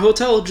from our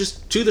hotel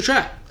just to the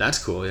track.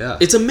 That's cool, yeah.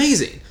 It's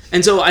amazing.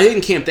 And so I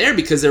didn't camp there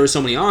because there were so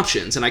many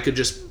options, and I could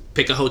just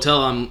pick a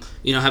hotel,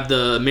 have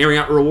the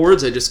Marriott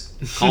rewards. I just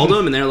called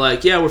them, and they're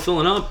like, yeah, we're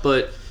filling up,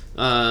 but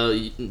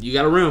you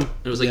got a room.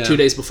 It was 2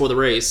 days before the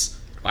race.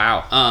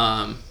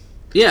 Wow.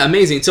 Yeah,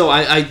 amazing. So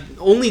I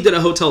only did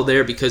a hotel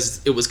there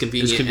because it was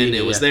convenient, and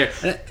it was there.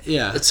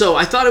 Yeah. So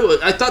I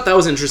thought that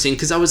was interesting,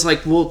 because I was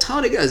like, well,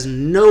 Talladega has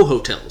no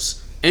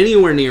hotels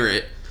anywhere near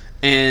it,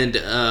 and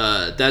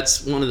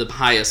that's one of the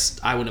highest,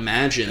 I would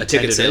imagine,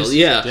 ticket sales.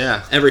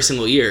 Yeah. Every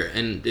single year,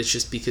 and it's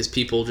just because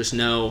people just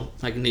know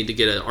I need to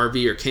get an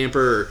RV or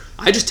camper. Or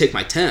I just take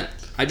my tent.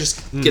 I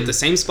just get the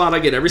same spot I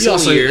get every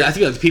single year. I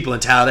think the people in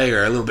Talladega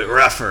are a little bit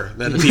rougher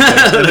than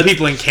the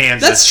people in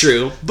Kansas. That's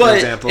true.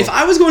 But if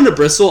I was going to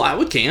Bristol, I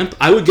would camp.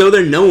 I would go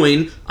there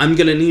knowing I'm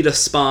going to need a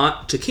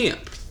spot to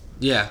camp.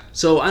 Yeah.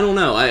 So I don't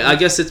know. I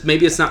guess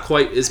it's not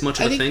quite as much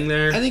of a thing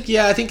there.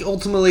 I think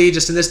ultimately,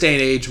 just in this day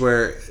and age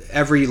where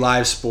every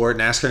live sport,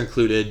 NASCAR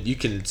included, you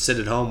can sit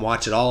at home,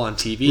 watch it all on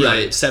TV, right,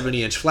 on a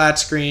 70-inch flat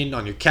screen,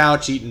 on your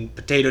couch, eating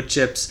potato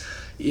chips.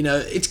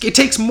 It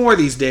takes more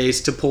these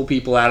days to pull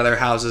people out of their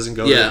houses and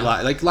go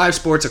to live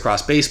sports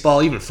across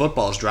baseball, even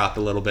football's dropped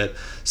a little bit.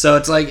 So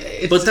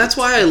but that's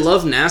why I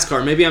love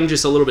NASCAR. Maybe I'm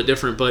just a little bit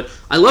different, but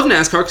I love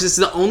NASCAR because it's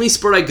the only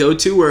sport I go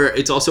to where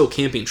it's also a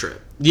camping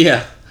trip.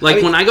 Yeah.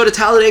 When I go to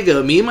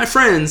Talladega, me and my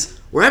friends,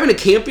 we're having a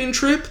camping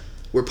trip,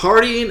 we're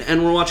partying,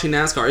 and we're watching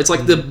NASCAR. It's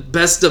the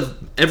best of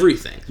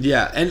everything.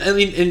 Yeah, and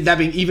that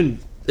being even...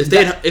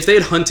 If they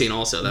had hunting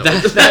also,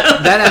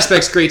 that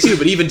aspect's great too.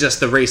 But even just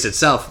the race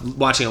itself,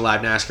 watching a live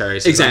NASCAR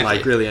race is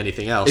unlike really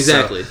anything else.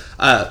 Exactly.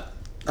 So,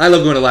 I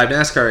love going to live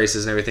NASCAR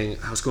races and everything.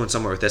 I was going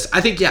somewhere with this. I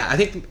think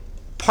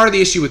part of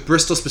the issue with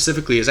Bristol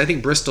specifically is I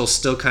think Bristol's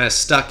still kind of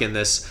stuck in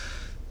this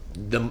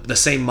the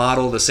same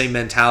model, the same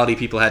mentality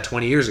people had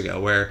 20 years ago,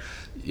 where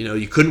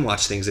you couldn't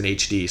watch things in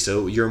HD,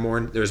 so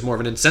there's more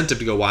of an incentive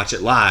to go watch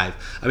it live.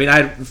 I mean,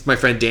 I had my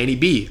friend Danny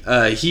B.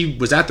 He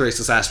was at the race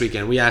this last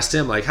weekend. We asked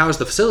him, like, how's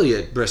the facility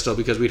at Bristol,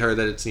 because we'd heard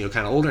that it's kind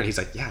of older, and he's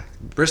like, yeah,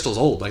 Bristol's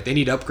old. Like, they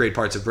need to upgrade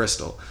parts of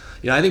Bristol.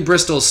 I think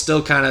Bristol's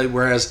still kind of,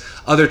 whereas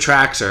other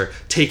tracks are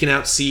taking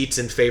out seats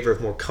in favor of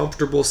more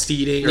comfortable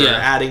seating or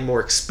adding more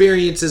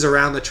experiences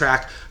around the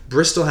track,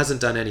 Bristol hasn't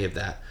done any of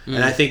that.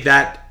 And I think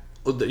that,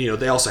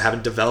 they also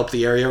haven't developed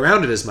the area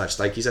around it as much.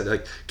 Like you said,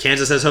 like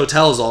Kansas has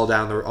hotels all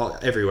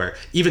everywhere.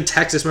 Even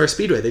Texas Motor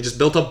Speedway, they just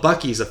built up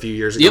Buc-ee's a few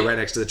years ago right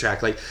next to the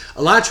track. Like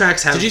a lot of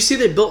tracks have. Did you see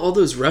they built all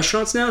those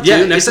restaurants now?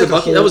 Too, next to the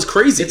Buc-ee's. That was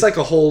crazy. It's like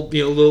a whole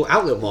little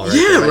outlet mall.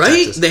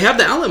 Right. They have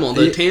the outlet mall,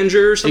 the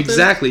Tanger or something.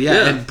 Exactly.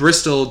 Yeah. And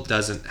Bristol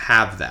doesn't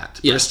have that.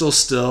 Yeah. Bristol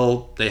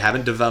still, they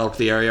haven't developed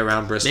the area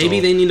around Bristol.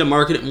 Maybe they need to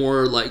market it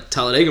more like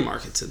Talladega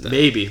markets it.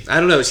 Maybe, I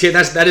don't know. See,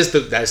 that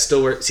is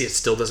still where. See, it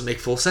still doesn't make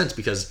full sense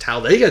because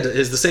Talladega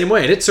is the same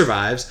way and it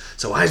survives.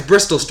 So why is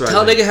Bristol struggling?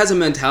 Talladega has a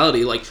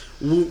mentality like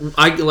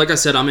I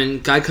said, I'm in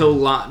Geico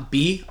lot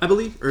B, I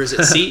believe, or is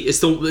it C? It's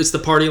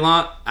the party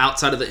lot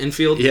outside of the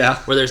infield,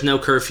 where there's no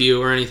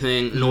curfew or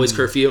anything, noise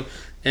curfew,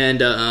 and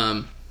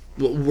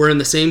we're in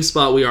the same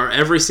spot we are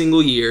every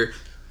single year,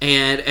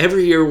 and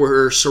every year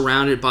we're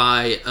surrounded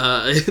by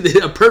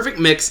a perfect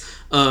mix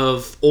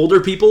of older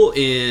people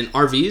in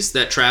RVs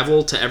that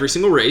travel to every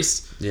single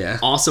race. Yeah,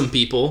 awesome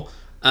people.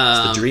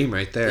 It's the dream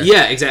right there.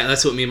 Yeah, exactly.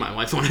 That's what me and my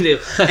wife want to do.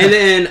 And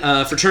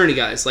then fraternity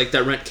guys like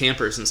that rent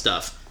campers and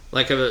stuff,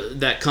 like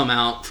that come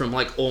out from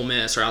like Ole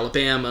Miss or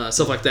Alabama,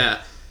 stuff like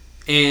that.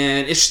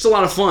 And it's just a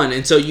lot of fun.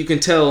 And so you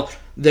can tell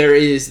there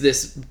is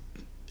this.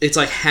 It's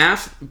like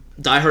half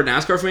diehard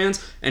NASCAR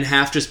fans and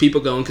half just people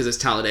going because it's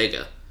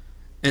Talladega.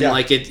 And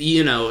like it's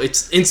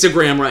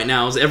Instagram right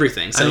now is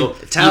everything. So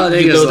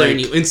Talladega you go there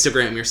and you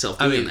Instagram yourself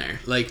being there.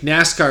 Like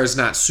NASCAR is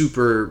not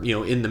super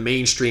in the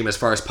mainstream as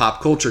far as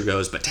pop culture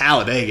goes, but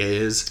Talladega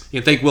is. You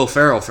can thank Will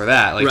Ferrell for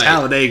that. Like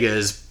Talladega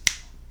is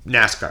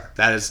NASCAR.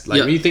 That is like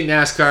when you think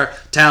NASCAR,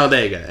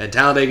 Talladega, and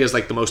Talladega is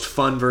like the most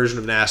fun version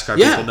of NASCAR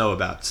people know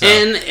about. So,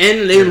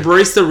 and they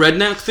embrace the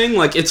redneck thing.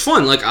 Like it's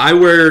fun. Like I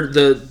wear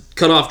the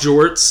cut off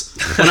jorts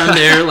when I'm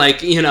there.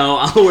 Like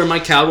I'll wear my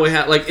cowboy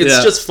hat. Like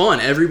it's just fun.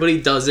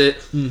 Everybody does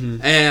it,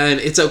 and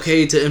it's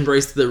okay to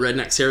embrace the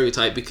redneck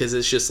stereotype because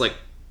it's just like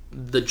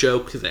the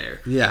joke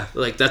there. Yeah,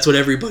 like that's what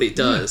everybody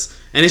does,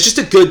 and it's just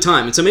a good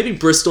time. And so maybe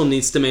Bristol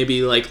needs to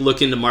maybe like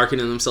look into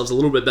marketing themselves a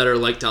little bit better,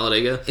 like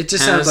Talladega. It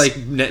just sounds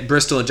like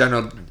Bristol in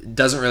general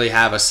doesn't really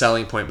have a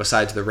selling point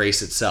besides the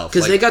race itself.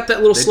 Because they got that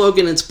little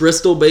slogan, "It's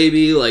Bristol,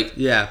 baby." Like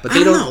but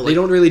they don't. They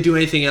don't really do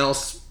anything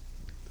else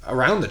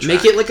around the track.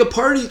 Make it like a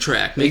party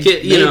track. Make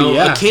it,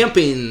 a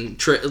camping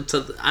trip.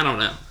 I don't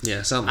know.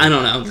 Yeah, something. I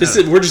don't know.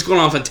 We're just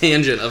going off a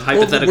tangent of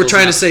hypotheticals. We're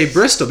trying to say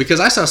Bristol because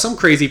I saw some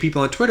crazy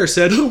people on Twitter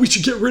said, we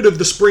should get rid of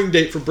the spring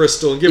date for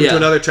Bristol and give it to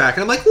another track.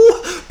 And I'm like,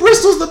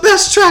 Bristol's the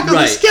best track on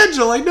the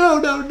schedule. Like, no.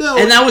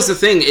 And that was the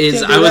thing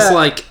is I was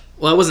like,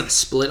 well, I wasn't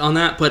split on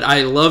that, but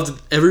I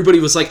loved, everybody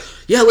was like,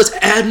 yeah, let's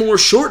add more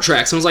short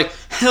tracks. And I was like,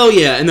 hell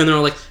yeah. And then they were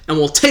like, and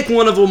we'll take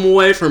one of them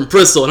away from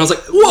Bristol. And I was like,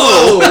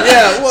 whoa.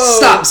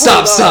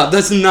 Stop.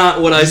 That's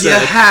not what I said.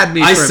 You had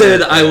me I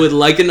said I would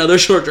like another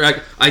short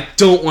track. I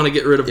don't want to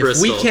get rid of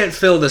Bristol. If we can't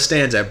fill the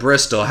stands at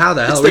Bristol, how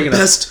the hell are we going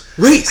to... It's the best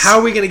race. How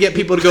are we going to get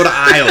people to go to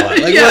Iowa?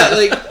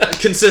 Like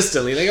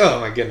consistently. Like, oh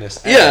my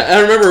goodness. Yeah, I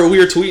remember we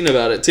were tweeting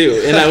about it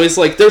too. And I was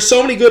like, there's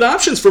so many good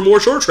options for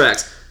more short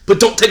tracks. But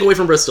don't take away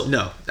from Bristol.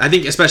 No. I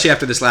think especially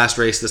after this last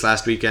race, this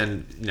last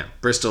weekend,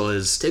 Bristol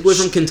is... Take away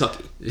from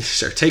Kentucky.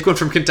 Sure, take one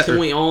from Kentucky. Can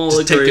we all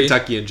agree? Take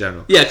Kentucky in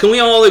general. Yeah, can we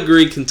all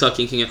agree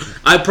Kentucky can get...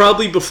 I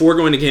probably, before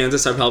going to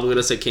Kansas, I probably would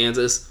have said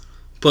Kansas.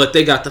 But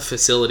they got the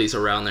facilities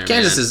around there,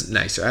 Kansas is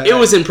nicer. It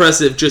was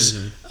impressive. Just,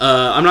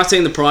 I'm not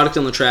saying the product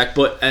on the track,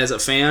 but as a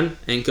fan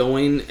and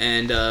going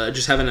and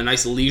just having a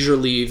nice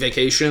leisurely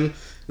vacation,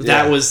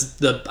 that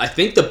was, I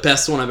think, the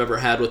best one I've ever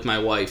had with my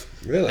wife.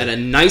 Really? At a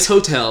nice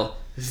hotel.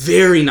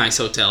 Very nice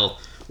hotel.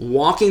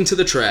 Walking to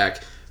the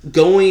track,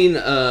 going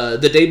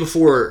the day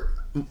before.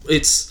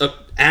 It's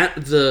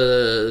at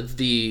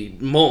the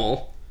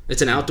mall.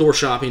 It's an outdoor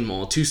shopping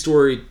mall,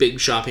 2-story big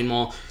shopping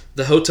mall.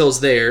 The hotel's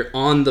there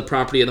on the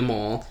property of the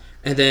mall,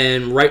 and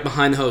then right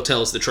behind the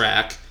hotel is the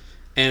track.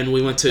 And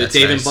we went to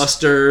Dave &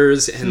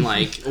 Buster's, and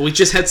like we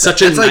just had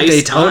such a nice like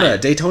Daytona. time.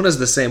 Daytona's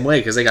the same way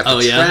because they got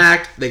the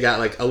track. They got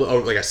like a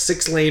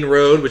 6-lane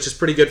road, which is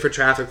pretty good for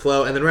traffic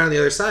flow. And then around the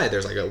other side,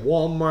 there's like a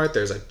Walmart,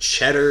 there's a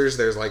Cheddar's,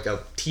 there's like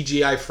a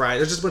TGI Fridays.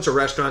 There's just a bunch of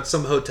restaurants,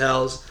 some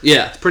hotels.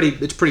 Yeah, it's pretty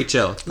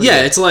chill. It's pretty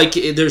good. It's like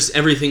there's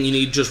everything you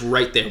need just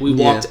right there. We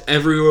walked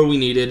everywhere we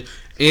needed.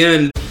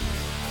 And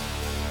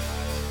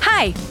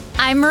hi,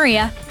 I'm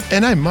Maria,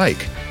 and I'm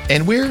Mike,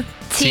 and we're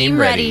Team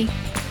Ready.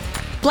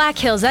 Black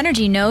Hills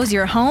Energy knows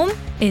your home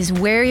is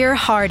where your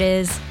heart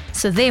is,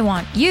 so they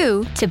want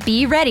you to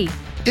be ready.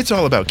 It's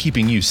all about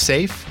keeping you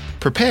safe,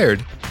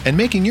 prepared, and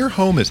making your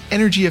home as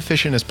energy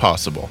efficient as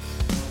possible.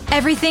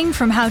 Everything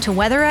from how to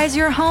weatherize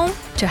your home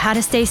to how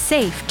to stay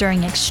safe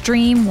during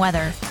extreme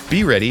weather.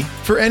 Be ready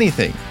for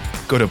anything.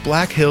 Go to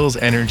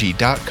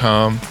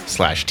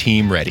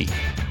blackhillsenergy.com/teamready.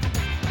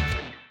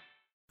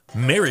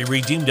 Mary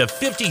redeemed a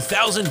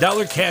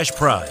 $50,000 cash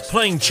prize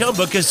playing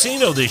Chumba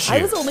Casino this year.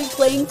 I was only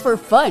playing for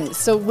fun,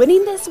 so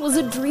winning this was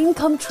a dream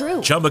come true.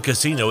 Chumba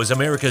Casino is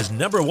America's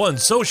 #1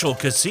 social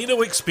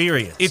casino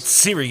experience. It's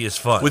serious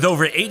fun. With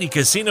over 80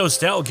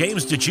 casino-style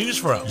games to choose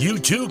from, you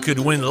too could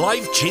win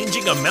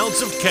life-changing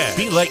amounts of cash.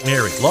 Be like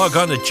Mary. Log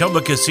on to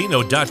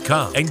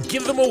ChumbaCasino.com and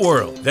give them a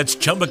whirl. That's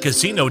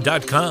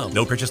ChumbaCasino.com.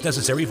 No purchase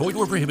necessary. Void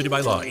where prohibited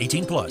by law.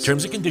 18 plus.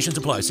 Terms and conditions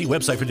apply. See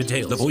website for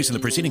details. The voice in the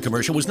preceding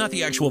commercial was not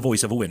the actual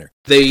voice of a winner.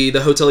 The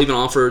hotel even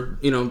offered,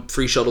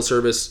 free shuttle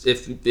service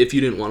if you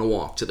didn't want to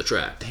walk to the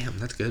track. Damn,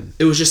 that's good.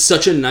 It was just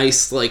such a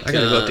nice, I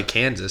gotta go up to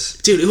Kansas.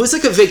 Dude, it was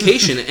like a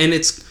vacation, and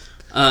it's,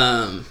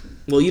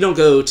 well, you don't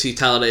go to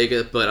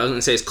Talladega, but I was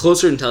gonna say it's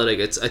closer than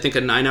Talladega. It's, I think,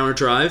 a 9-hour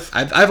drive.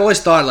 I've always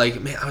thought,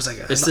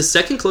 it's the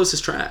second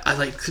closest track.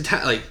 I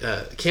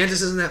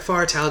Kansas isn't that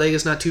far,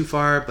 Talladega's not too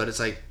far, but it's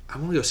like, I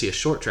want to go see a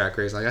short track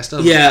race. I've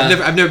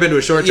never been to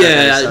a short track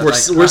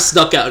race. Yeah, we're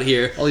stuck out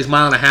here. All these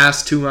 1.5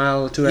 miles, 2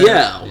 mile, 2.5.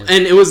 Yeah,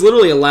 and it was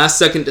literally a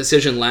last-second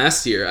decision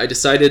last year. I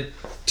decided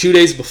 2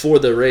 days before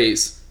the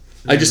race.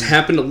 I just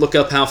happened to look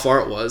up how far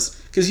it was.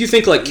 Because you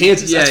think,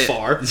 Kansas, that's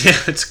far. Yeah,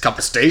 it's a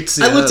couple states.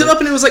 Yeah. I looked it up,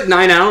 and it was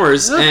 9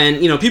 hours. Yeah.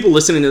 And, people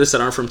listening to this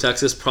that aren't from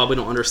Texas probably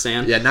don't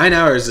understand. Yeah, 9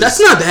 hours That's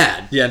not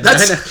bad. Yeah,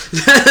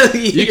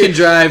 you can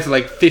drive,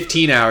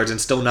 15 hours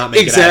and still not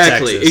make it out of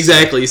Texas.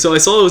 Exactly. So I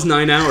saw it was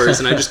 9 hours,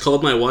 and I just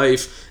called my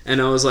wife,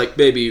 and I was like,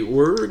 baby,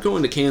 we're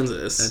going to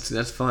Kansas.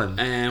 That's fun.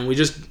 And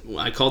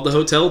I called the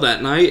hotel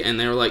that night, and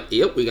they were like,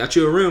 yep, we got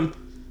you a room.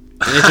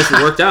 And it just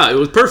worked out. It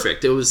was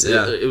perfect. It was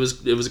it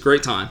was a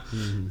great time.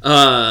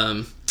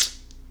 Mm-hmm.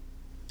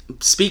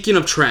 Speaking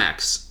of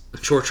tracks,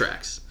 short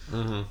tracks,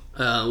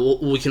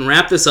 we can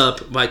wrap this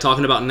up by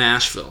talking about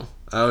Nashville.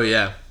 Oh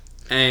yeah,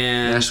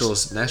 and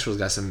Nashville's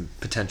got some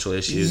potential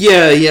issues.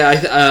 Yeah.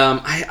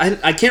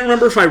 I can't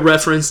remember if I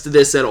referenced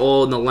this at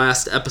all in the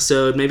last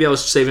episode. Maybe I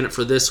was saving it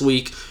for this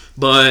week,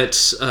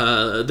 but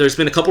there's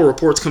been a couple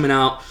reports coming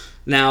out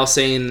now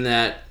saying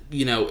that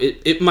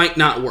it might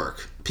not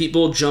work.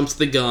 People jumped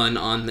the gun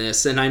on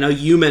this, and I know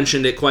you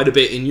mentioned it quite a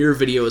bit in your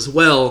video as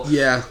well.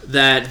 Yeah.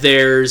 That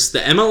there's the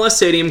MLS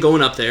stadium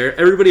going up there.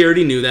 Everybody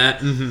already knew that.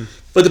 Mm-hmm.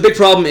 But the big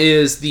problem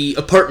is the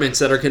apartments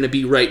that are going to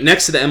be right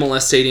next to the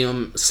MLS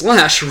stadium /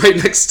 right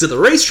next to the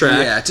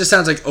racetrack. Yeah, it just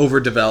sounds like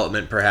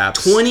overdevelopment,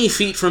 perhaps. 20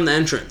 feet from the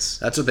entrance.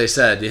 That's what they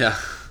said, yeah.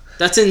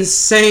 That's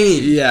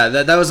insane. Yeah,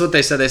 that was what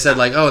they said. They said,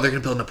 they're going to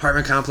build an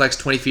apartment complex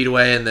 20 feet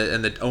away, and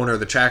the owner of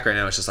the track right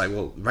now is just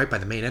right by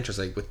the main entrance,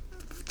 with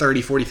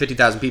 30, 40,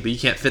 50,000 people. You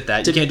can't fit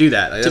that. You can't do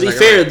that. To be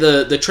fair,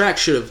 the track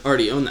should have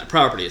already owned that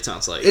proproperty, it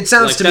sounds like. It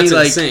sounds to me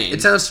insane.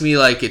 It sounds to me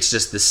like it's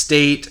just the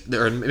state,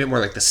 or maybe more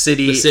like the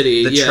city,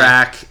 the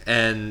track,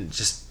 and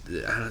just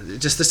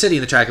the city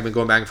and the track have been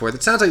going back and forth.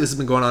 It sounds like this has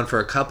been going on for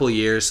a couple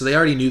years, so they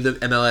already knew the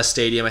MLS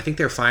stadium. I think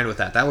they're fine with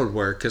that. That would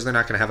work, because they're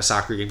not going to have a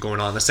soccer game going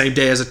on the same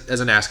day as a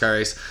NASCAR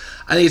race.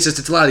 I think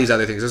it's a lot of these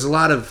other things. There's a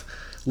lot of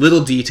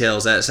little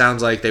details that it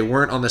sounds like they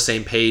weren't on the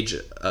same page,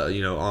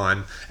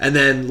 on. And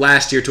then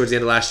last year, towards the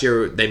end of last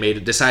year, they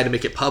decided to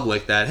make it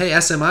public that, hey,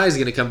 SMI is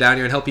going to come down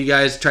here and help you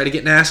guys try to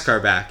get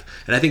NASCAR back.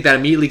 And I think that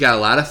immediately got a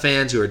lot of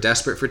fans who are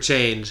desperate for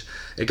change.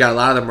 It got a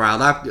lot of them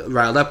riled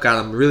up,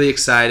 got them really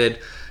excited.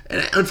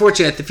 And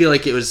unfortunately, I feel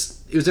like it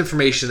was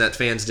information that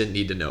fans didn't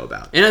need to know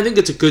about. And I think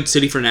it's a good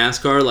city for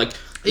NASCAR.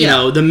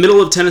 The middle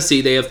of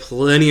Tennessee, they have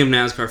plenty of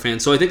NASCAR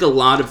fans. So I think a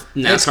lot of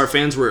NASCAR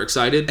fans were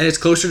excired. And it's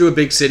closer to a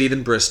big city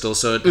than Bristol,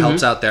 so it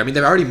helps out there. I mean,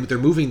 they're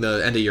moving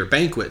the end of year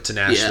banquet to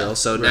Nashville,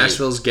 so right.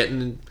 Nashville's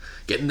getting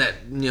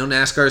that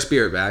NASCAR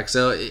spirit back.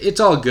 So it's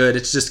all good.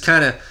 It's just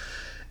kind of,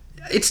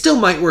 it still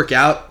might work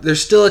out.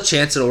 There's still a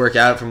chance it'll work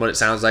out from what it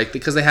sounds like,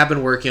 because they have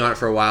been working on it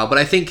for a while. But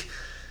I think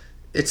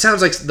it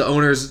sounds like the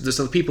owners,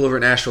 the people over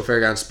at Nashville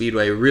Fairgrounds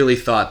Speedway, really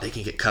thought they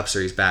can get Cup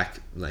Series back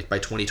by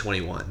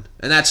 2021,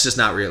 and that's just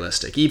not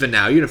realistic. Even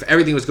now, even if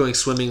everything was going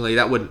swimmingly,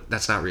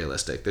 that's not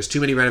realistic. There's too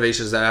many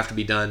renovations that have to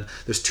be done.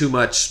 There's too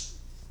much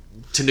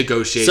to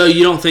negotiate. So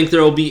you don't think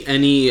there will be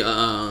any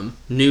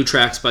new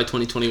tracks by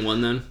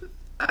 2021 then?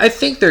 I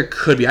think there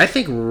could be. I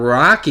think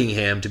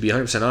Rockingham, to be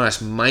 100%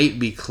 honest, might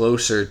be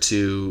closer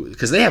to,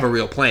 because they have a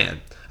real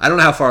plan. I don't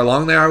know how far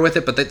along they are with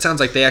it, but it sounds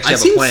like they actually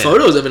have a plan. I've seen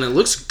photos of it, and it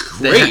looks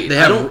great. They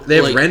have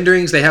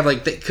renderings. They have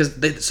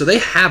so they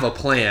have a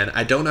plan.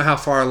 I don't know how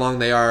far along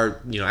they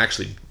are,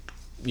 actually,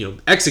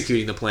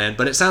 executing the plan.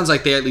 But it sounds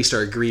like they at least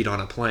are agreed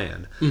on a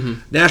plan.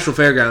 Mm-hmm. Nashville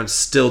Fairgrounds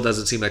still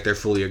doesn't seem like they're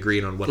fully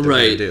agreed on what they're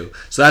going to do.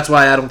 So that's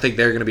why I don't think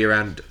they're going to be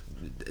around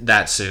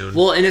that soon.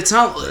 Well, and it's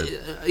not,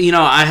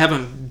 I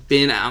haven't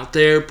been out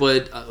there,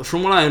 but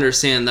from what I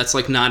understand, that's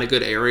not a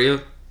good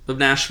area of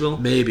Nashville.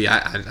 Maybe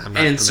I'm not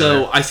familiar.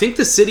 So I think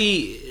the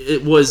city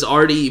was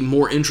already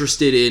more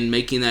interested in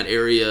making that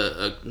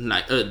area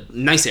a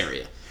nice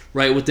area,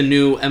 right? With the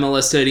new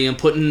MLS stadium,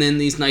 putting in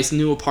these nice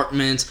new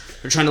apartments.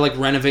 They're trying to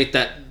renovate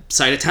that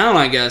side of town,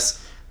 I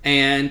guess.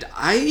 And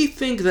I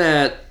think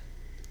that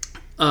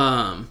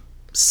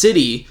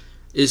city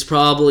is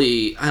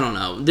probably, I don't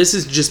know. This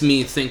is just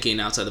me thinking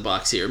outside the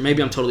box here.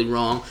 Maybe I'm totally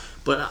wrong,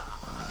 but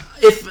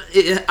if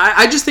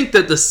I just think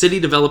that the city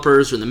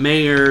developers or the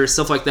mayor,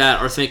 stuff like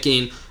that, are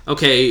thinking,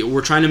 okay,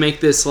 we're trying to make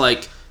this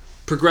like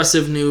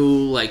progressive,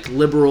 new, like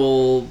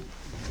liberal.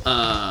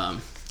 I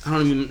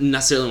don't even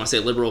necessarily want to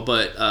say liberal,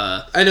 but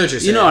I know what you're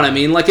saying. You know what I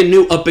mean? Like a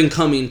new up and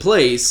coming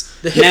place.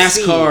 The hip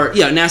NASCAR,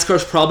 scene.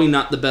 NASCAR's probably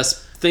not the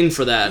best thing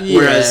for that,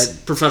 whereas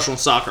professional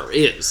soccer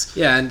is.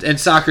 Yeah, and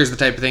soccer is the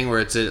type of thing where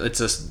it's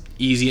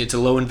a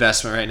low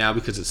investment right now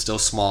because it's still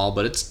small,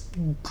 but it's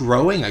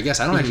growing. I guess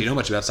I don't actually know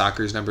much about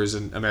soccer's numbers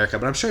in America,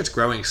 but I'm sure it's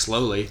growing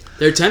slowly.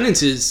 Their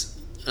attendance is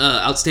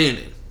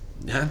outstanding.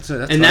 Yeah, that's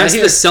that's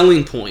the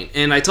selling point.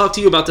 And I talked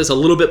to you about this a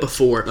little bit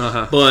before,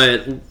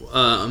 but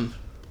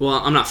well,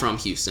 I'm not from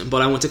Houston,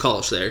 but I went to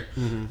college there,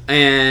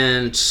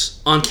 and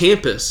on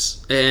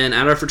campus and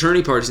at our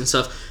fraternity parties and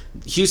stuff,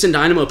 Houston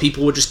Dynamo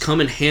people would just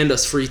come and hand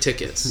us free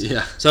tickets.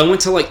 Yeah. So I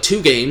went to like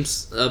 2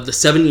 games of the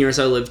 7 years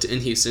I lived in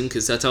Houston,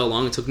 because that's how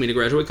long it took me to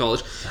graduate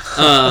college.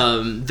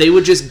 They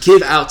would just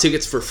give out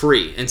tickets for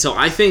free. And so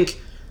I think,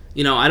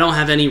 I don't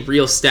have any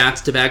real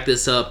stats to back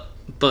this up,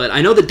 but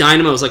I know the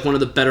Dynamo is like one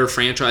of the better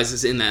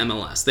franchises in the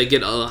MLS. They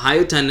get a high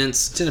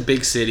attendance. It's in a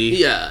big city.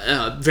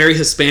 Yeah, very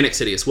Hispanic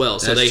city as well.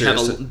 So That's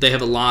they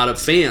have a lot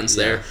of fans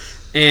there.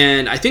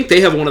 And I think they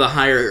have one of the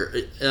higher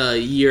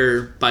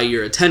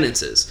year-by-year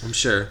attendances. I'm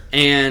sure.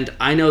 And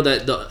I know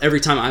that every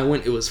time I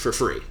went, it was for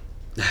free.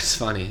 That's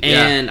funny.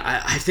 And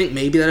I think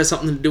maybe that has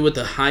something to do with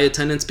the high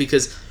attendance,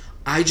 because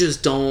I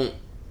just don't...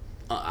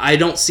 I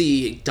don't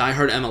see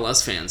diehard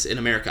MLS fans in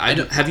America.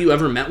 Have you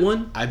ever met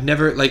one? I've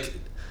never,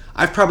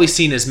 I've probably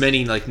seen as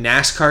many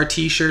NASCAR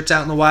t-shirts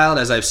out in the wild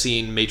as I've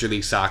seen Major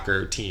League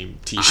Soccer team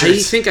t-shirts. I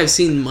think I've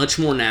seen much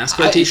more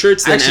NASCAR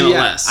t-shirts than MLS.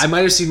 Yeah, I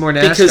might have seen more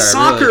NASCAR. Because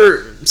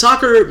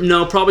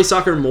probably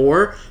soccer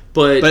more,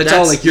 but it's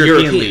all like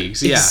European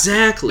leagues. Yeah.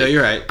 Exactly. No,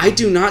 you're right. I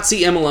do not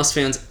see MLS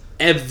fans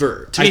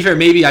ever. To be fair,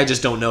 maybe I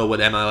just don't know what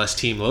MLS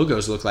team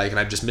logos look like, and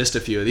I've just missed a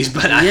few of these.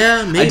 But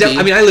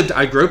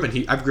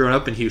maybe. I've grown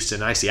up in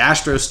Houston. I see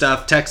Astro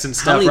stuff, Texan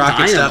stuff,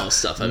 Rocket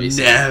stuff have you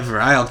seen? Never.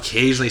 I'll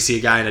occasionally see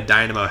a guy in a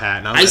Dynamo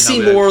hat. And I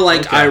see more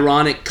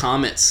ironic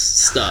Comets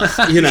stuff.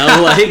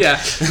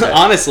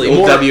 Honestly,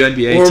 old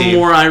WNBA team, or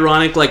more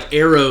ironic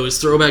Arrows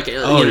throwback. The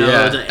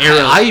Arrows.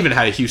 I even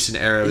had a Houston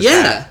Arrows.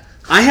 hat.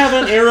 I have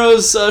an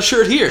Arrows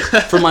shirt here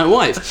for my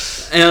wife.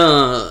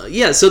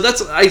 So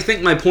that's, I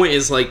think my point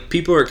is,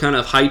 people are kind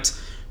of hyped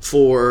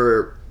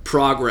for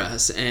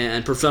progress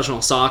and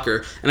professional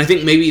soccer, and I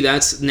think maybe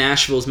that's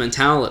Nashville's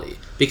mentality,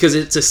 because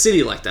it's a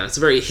city like that. It's a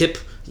very hip,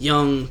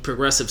 young,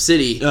 progressive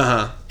city.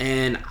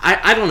 And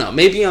I don't know,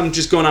 maybe I'm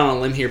just going out on a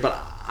limb here, but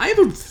I have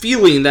a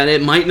feeling that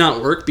it might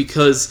not work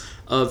because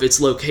of its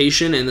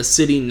location and the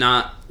city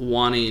not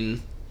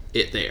wanting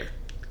it there.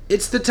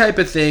 It's the type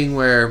of thing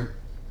where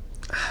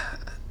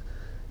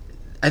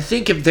I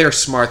think if they're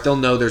smart, they'll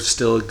know there's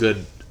still a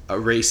good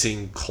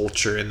racing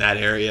culture in that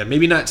area.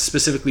 Maybe not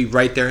specifically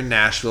right there in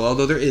Nashville,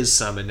 although there is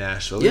some in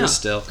Nashville. There is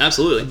still.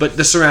 Absolutely. But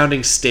the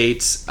surrounding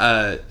states,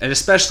 and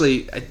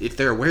especially if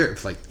they're aware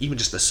of even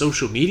just the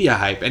social media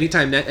hype,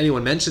 anytime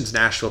anyone mentions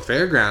Nashville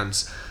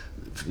Fairgrounds,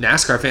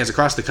 NASCAR fans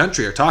across the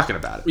country are talking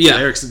about it. Yeah.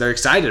 They're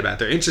excited about it.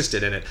 They're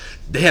interested in it.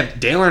 They have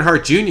Dale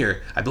Earnhardt Jr.,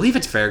 I believe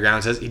it's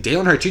Fairgrounds,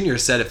 Dale Earnhardt Jr.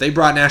 said if they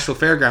brought Nashville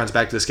Fairgrounds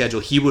back to the schedule,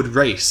 he would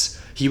race.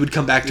 He would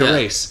come back to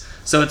race.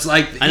 So it's I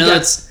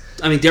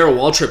know Darryl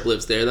Waltrip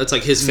lives there. That's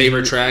his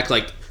favorite track.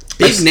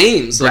 Big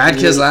names. Brad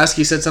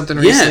Keselowski said something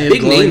recently. Yeah,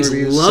 big names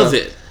love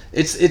it.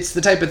 It's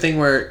the type of thing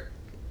where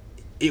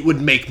it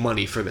would make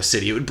money for the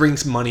city. It would bring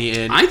some money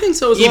in. I think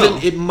so as well.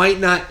 It might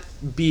not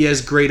be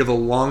as great of a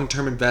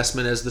long-term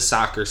investment as the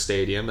soccer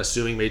stadium,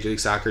 assuming Major League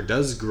Soccer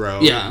does grow.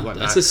 Yeah,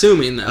 that's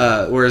assuming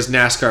that. Whereas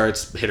NASCAR,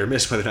 it's hit or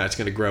miss whether or not it's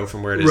going to grow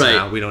from where it is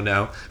now. We don't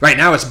know. Right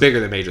now, it's bigger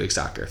than Major League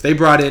Soccer. If they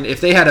played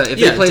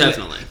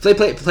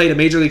a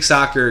Major League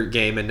Soccer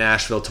game in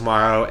Nashville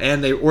tomorrow,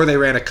 and they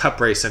ran a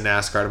Cup race in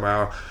NASCAR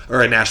tomorrow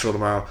or in Nashville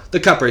tomorrow, the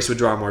Cup race would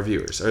draw more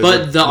viewers.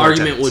 But the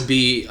argument would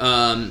be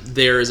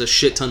there is a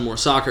shit ton more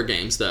soccer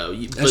games, though.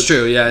 That's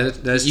true. Yeah,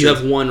 that's true. You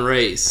have one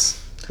race.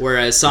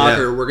 Whereas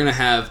soccer, we're going to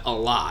have a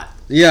lot.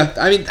 Yeah,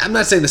 I mean, I'm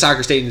not saying the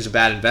soccer stadium is a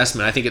bad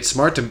investment. I think it's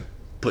smart to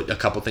put a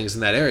couple things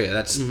in that area.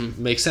 That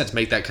makes sense.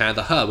 Make that kind of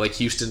the hub. Like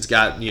Houston's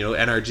got,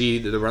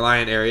 NRG, the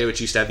Reliant area, which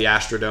used to have the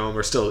Astrodome,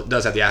 or still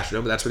does have the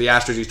Astrodome, but that's where the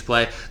Astros used to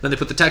play. Then they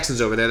put the Texans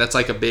over there. That's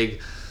like a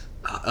big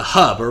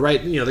hub, or they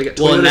got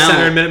Toyota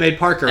Center and Minute Maid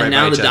Park right by each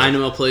other. And now the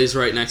Dynamo plays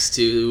right next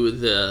to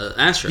the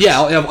Astros.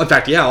 Yeah, in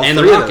fact, all and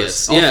three the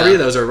Rockets. All three of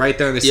those are right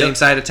there on the same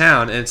side of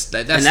town, and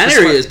that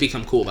area has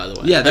become cool, by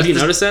the way. Yeah, have you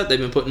noticed that they've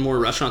been putting more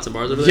restaurants and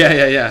bars over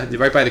there? Yeah,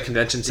 right by the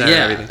convention center.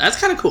 Yeah, and everything.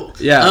 that's kind of cool.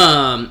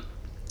 Yeah,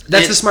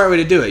 that's the smart way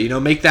to do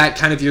it. Make that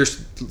kind of your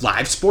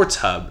live sports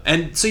hub,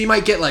 and so you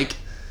might get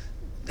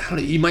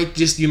you might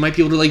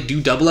be able to do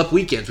double up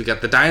weekends. We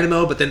got the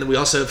Dynamo, but then we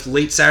also have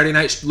late Saturday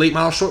night late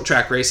model short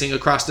track racing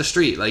across the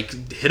street.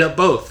 Hit up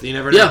both. You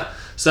never know. Yeah.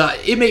 So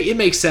it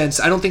makes sense.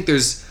 I don't think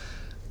there's,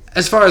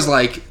 as far as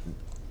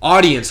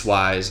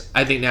audience-wise,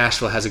 I think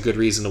Nashville has a good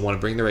reason to want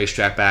to bring the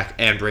racetrack back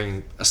and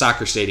bring a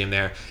soccer stadium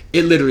there.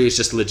 It literally is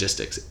just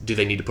logistics. Do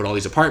they need to put all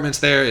these apartments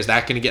there? Is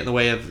that going to get in the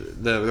way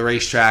of the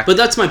racetrack? But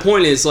that's my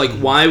point is, like,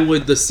 why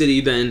would the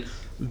city then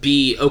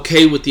be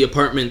okay with the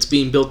apartments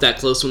being built that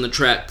close when the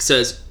track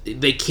says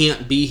they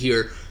can't be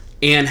here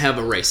and have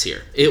a race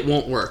here? It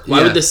won't work.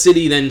 Why would the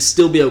city then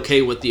still be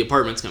okay with the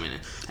apartments coming in?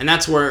 And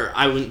that's where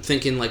I was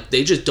thinking, like,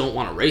 they just don't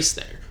want to race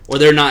there, or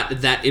they're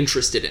not that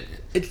interested in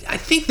it. I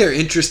think they're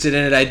interested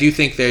in it. I do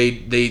think they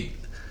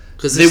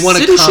because the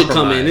city should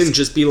come in and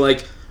just be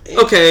like,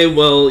 okay,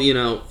 well, you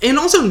know, and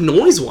also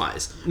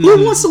noise-wise,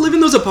 who wants to live in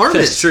those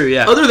apartments? That's true,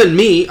 yeah. Other than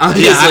me,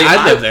 obviously. Yeah,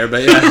 I'd live there,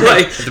 but yeah,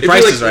 right. the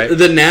price is right.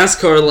 The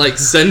NASCAR like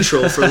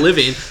central for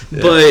living,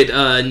 but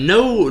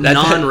no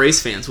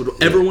non-race fans would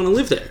ever want to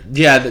live there.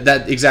 Yeah,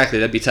 that exactly.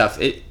 That'd be tough.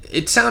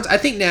 It sounds. I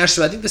think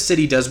Nashville. I think the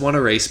city does want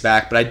to race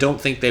back, but I don't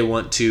think they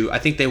want to. I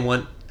think they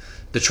want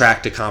the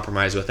track to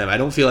compromise with them. I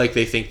don't feel like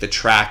they think the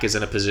track is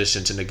in a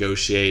position to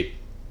negotiate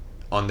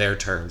on their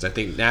terms. I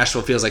think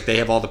Nashville feels like they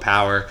have all the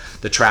power.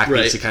 The track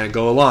needs to kind of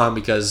go along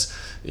because,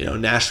 you know,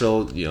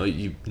 Nashville, you know,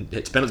 you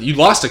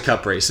lost a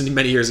cup race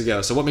many years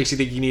ago. So what makes you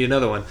think you need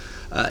another one?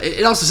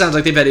 It also sounds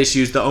like they've had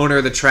issues. The owner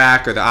of the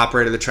track or the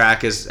operator of the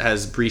track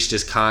has breached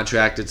his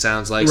contract. It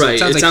sounds like. Right.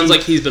 So it sounds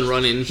like he's been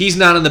running. He's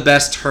not on the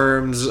best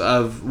terms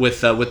with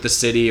the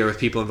city or with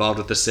people involved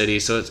with the city.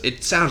 So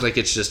it sounds like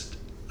it's just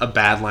a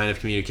bad line of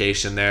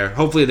communication there.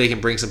 Hopefully they can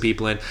bring some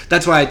people in.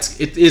 That's why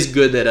it is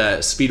good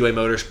that Speedway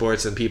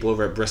Motorsports and people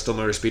over at Bristol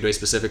Motor Speedway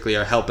specifically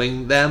are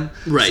helping them.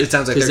 Right. It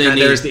sounds like they're kind of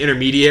there as the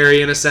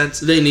intermediary in a sense.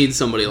 They need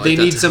somebody like that. They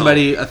need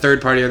somebody, a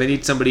third party, or they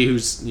need somebody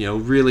who's, you know,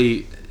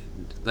 really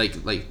like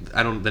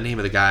the name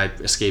of the guy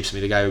escapes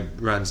me, the guy who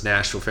runs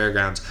Nashville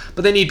Fairgrounds.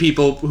 But they need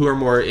people who are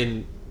more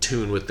in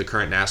tune with the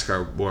current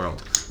NASCAR world,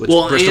 which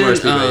Bristol Motor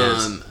Speedway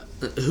is.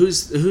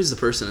 Who's the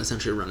person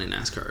essentially running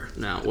NASCAR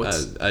now?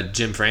 What's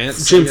Jim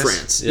France? Jim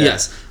France, yeah.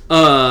 Yes.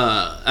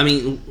 I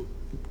mean,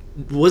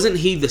 wasn't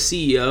he the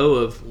CEO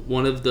of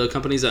one of the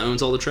companies that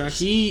owns all the tracks?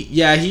 He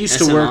used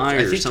to work.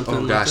 I think. Something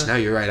Oh gosh, like that? now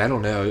you're right. I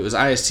don't know. It was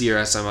ISC or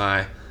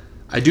SMI.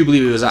 I do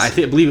believe it was. I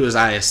believe it was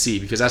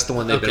ISC because that's the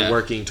one they've been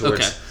working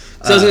towards. Okay.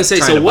 So I was gonna say,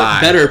 so what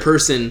better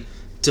person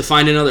to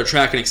find another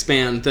track and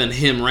expand than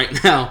him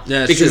right now?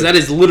 Yeah, because true. that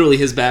is literally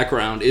his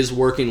background, is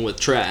working with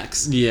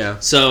tracks. Yeah.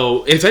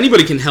 So if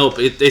anybody can help,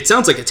 it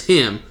sounds like it's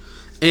him.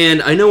 And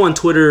I know on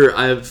Twitter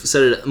I've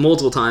said it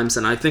multiple times,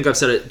 and I think I've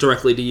said it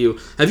directly to you.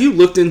 Have you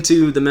looked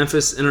into the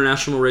Memphis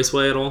International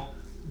Raceway at all?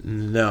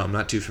 No, I'm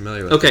not too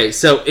familiar with it. Okay,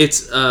 so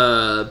it's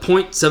a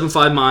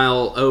 0.75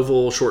 mile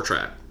oval short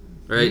track,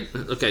 right?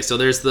 Mm-hmm. Okay, so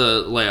there's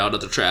the layout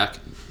of the track.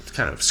 It's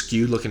kind of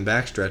skewed looking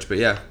backstretch, but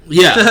yeah.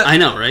 Yeah, I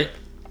know, right?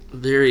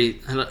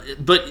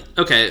 But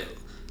okay,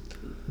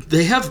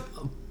 they have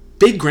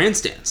big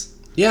grandstands.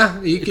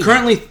 Yeah, it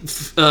currently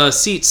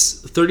seats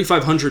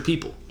 3,500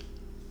 people.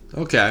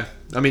 Okay,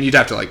 I mean you'd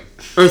have to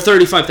or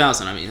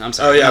 35,000. I mean, I'm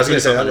sorry. Oh yeah, I was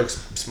gonna say that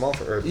looks small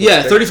for.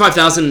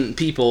 35,000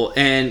 people,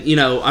 and you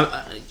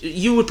know,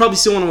 you would probably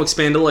still want to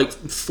expand to like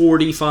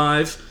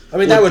 45. I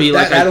mean, that would be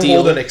that'll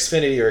hold an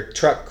Xfinity or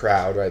truck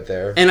crowd right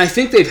there. And I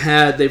think they've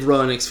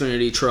run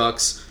Xfinity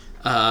trucks.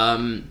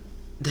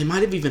 They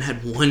might have even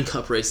had one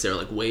cup race there,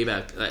 like way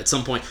back at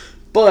some point.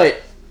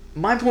 But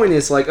my point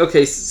is, like,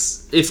 okay,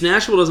 if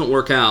Nashville doesn't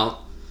work out,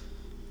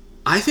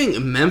 I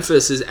think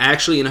Memphis is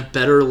actually in a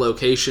better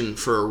location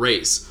for a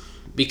race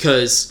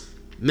because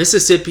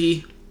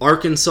Mississippi,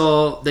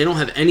 Arkansas, they don't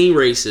have any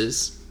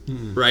races,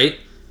 right?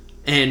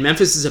 And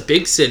Memphis is a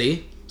big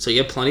city, so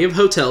you have plenty of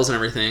hotels and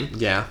everything.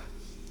 Yeah.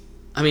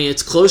 I mean,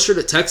 it's closer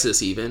to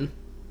Texas even.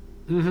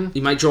 Mm-hmm.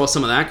 You might draw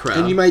some of that crowd.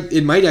 And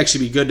it might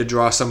actually be good to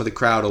draw some of the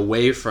crowd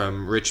away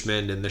from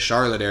Richmond and the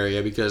Charlotte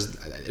area because,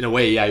 in a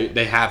way, yeah,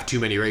 they have too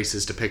many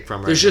races to pick from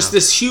right now. There's just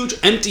this huge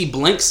empty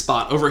blank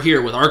spot over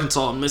here with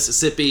Arkansas and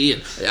Mississippi,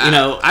 and you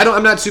know.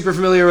 I'm not super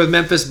familiar with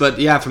Memphis, but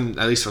yeah,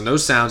 at least from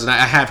those sounds, and I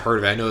have heard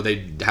of it. I know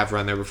they have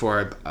run there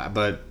before,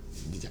 but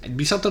it'd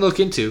be something to look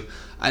into.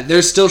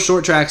 There's still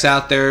short tracks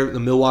out there. The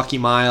Milwaukee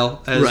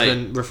Mile has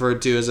been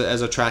referred to as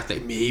a track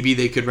that maybe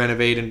they could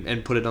renovate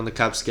and put it on the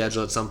Cup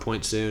schedule at some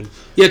point soon.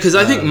 Yeah, because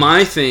I think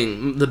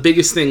the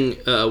biggest thing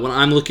when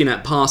I'm looking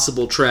at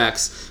possible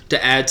tracks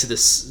to add to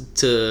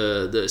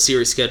the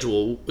series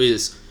schedule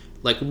is,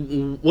 like,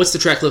 what's the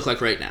track look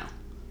like right now?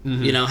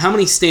 Mm-hmm. You know, how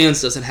many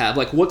stands does it have?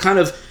 Like, what kind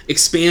of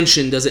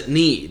expansion does it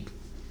need?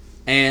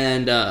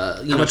 And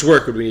how much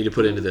work would we need to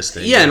put into this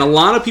thing? Yeah, and a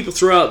lot of people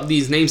throw out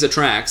these names of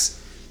tracks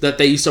that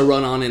they used to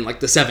run on in like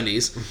the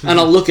 70s, and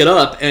I'll look it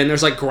up and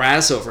there's like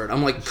grass over it.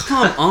 I'm like,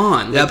 come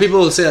on. Yeah, people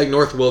will say like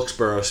North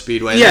Wilkesboro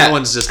Speedway. Yeah, that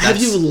one's just. Have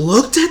you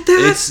looked at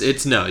that?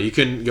 It's no. You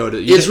can go to.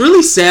 It's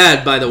really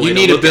sad, by the way. You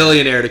need a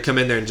billionaire to come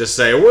in there and just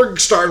say we're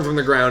starting from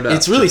the ground up.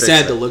 It's really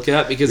sad to look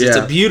at because it's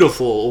a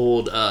beautiful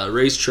old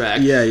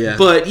racetrack. Yeah, yeah.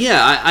 But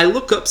yeah, I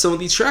look up some of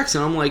these tracks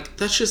and I'm like,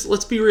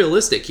 let's be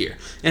realistic here.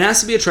 It has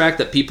to be a track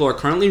that people are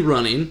currently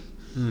running.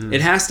 Mm.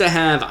 It has to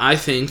have, I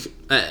think,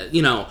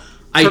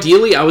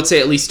 ideally, I would say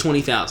at least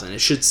 20,000. It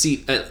should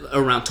seat at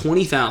around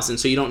 20,000,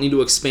 so you don't need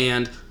to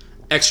expand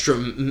extra,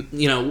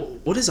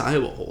 what does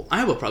Iowa hold?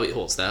 Iowa probably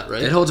holds that,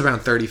 right? It holds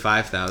around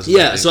 35,000.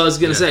 Yeah, so I was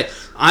going to say,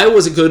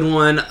 Iowa's a good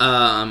one.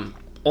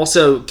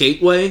 Also,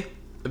 Gateway.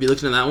 Have you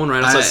looked into that one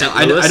right outside St.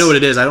 Louis? I know what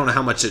it is. I don't know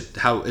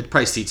how it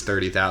probably seats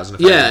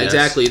 30,000. Yeah,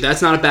 exactly.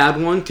 That's not a bad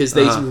one because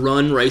they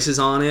run races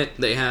on it.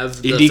 They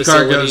have the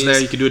IndyCar goes there.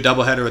 You can do a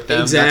doubleheader with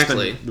them.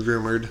 Exactly. That's been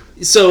rumored.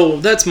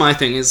 So that's my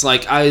thing. Is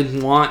like I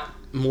want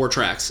more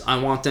tracks.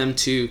 I want them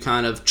to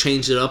kind of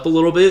change it up a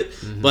little bit,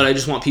 but I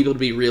just want people to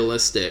be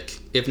realistic.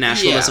 If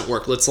Nashville doesn't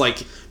work, let's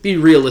be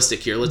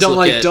realistic here. Let's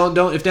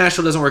don't if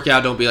Nashville doesn't work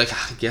out, don't be like,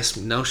 I guess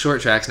no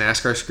short tracks.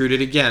 NASCAR screwed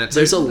it again.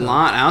 There's a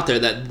lot out there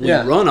that we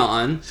run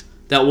on.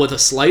 That with a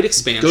slight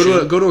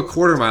expansion. Go to a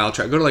quarter mile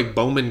track. Go to like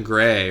Bowman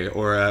Gray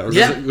or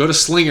go to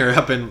Slinger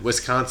up in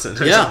Wisconsin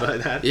or something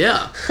like that.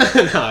 Yeah.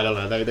 No, I don't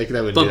know. That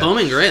would. But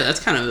Bowman Gray,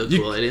 that's kind of a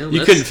cool idea.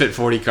 You couldn't fit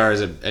 40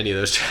 cars at any of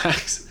those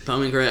tracks.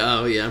 Bowman Gray,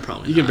 oh yeah,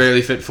 probably. You can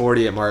barely fit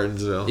 40 at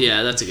Martinsville.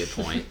 Yeah, that's a good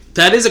point.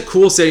 That is a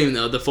cool stadium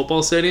though, the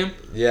football stadium.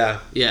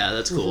 Yeah. Yeah,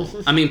 that's cool.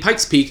 I mean,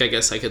 Pikes Peak, I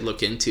guess I could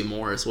look into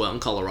more as well in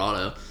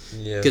Colorado.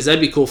 Yeah. Because that'd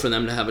be cool for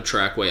them to have a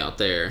track way out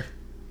there.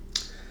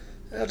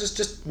 I'll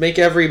just make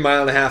every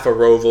mile and a half a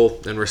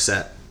roval, and we're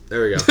set.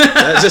 There we go.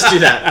 Just do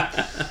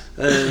that,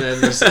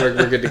 and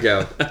we're good to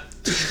go.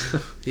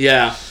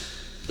 Yeah.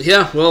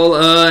 Well,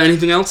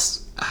 anything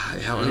else?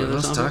 Yeah, what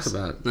else to talk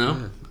about?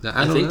 No, yeah.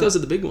 I think those are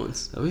the big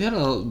ones. We had a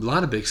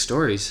lot of big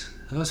stories.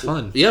 That was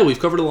fun. Yeah, we've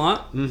covered a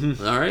lot.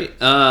 Mm-hmm. All right.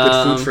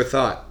 Good food for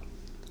thought.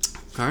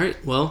 All right.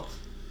 Well,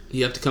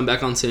 you have to come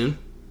back on soon.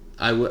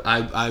 I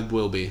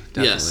will be.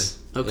 Definitely. Yes.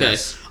 Okay.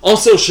 Yes.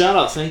 Also, shout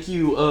out. Thank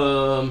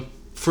you.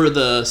 For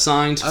the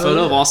signed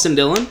photo of Austin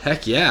Dillon.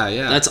 Heck yeah.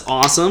 That's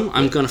awesome.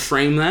 I'm going to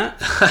frame that.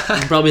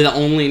 I'm probably the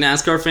only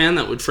NASCAR fan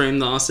that would frame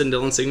the Austin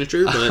Dillon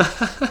signature, but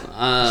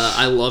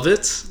I love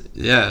it.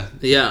 Yeah.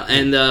 Yeah,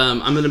 and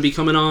I'm going to be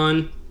coming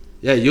on.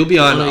 Yeah, you'll be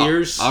on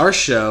our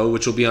show,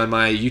 which will be on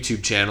my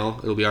YouTube channel.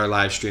 It'll be our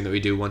live stream that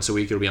we do once a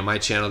week. It'll be on my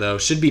channel, though.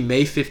 Should be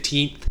May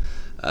 15th.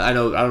 I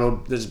don't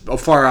know. It's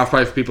far off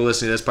probably for people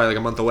listening. That's probably like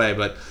a month away,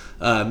 but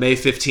May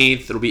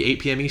 15th, it'll be 8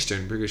 p.m.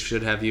 Eastern. Burgers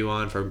should have you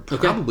on for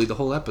probably the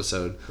whole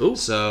episode. Ooh.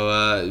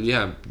 So,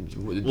 yeah.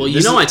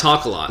 Well, I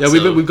talk a lot. Yeah,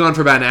 we've gone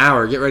for about an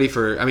hour. Get ready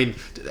for,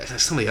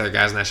 some of the other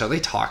guys on that show, they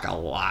talk a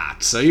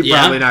lot. So you're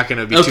probably not going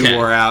to be too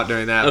wore out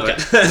during that. Okay.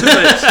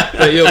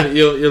 But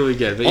you'll be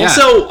good. But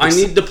also, I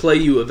need to play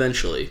you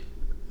eventually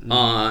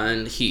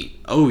on Heat.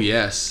 Oh,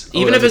 yes.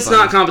 Even if it's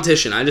not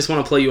competition, I just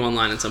want to play you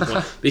online at some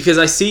point. Because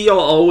I see y'all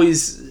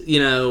always,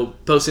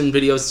 posting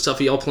videos and stuff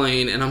of y'all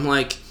playing, and I'm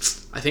like,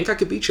 I think I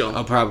could beat y'all.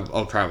 I'll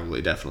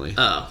probably, definitely.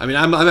 Oh. I mean,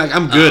 I'm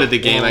good at the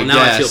game, I guess.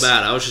 Now I feel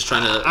bad. I was just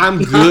trying to... I'm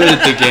good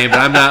at the game, but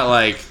I'm not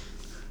like...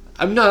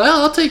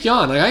 I'll take you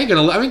on. Like, I ain't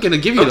gonna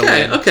give you the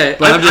win. Okay.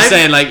 But I'm just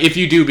saying, like, if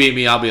you do beat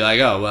me, I'll be like,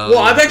 oh, well. Well,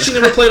 I've actually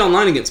never played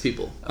online against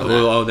people. Never.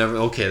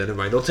 Okay, then never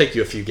mind. They'll take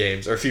you a few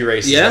games or a few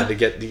races to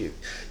get the...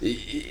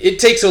 It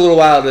takes a little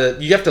while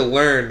you have to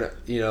learn,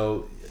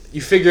 you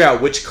figure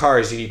out which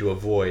cars you need to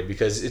avoid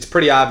because it's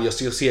pretty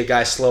obvious. You'll see a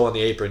guy slow on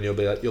the apron, you'll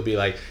be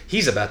like,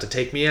 he's about to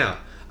take me out.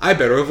 I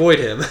better avoid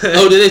him.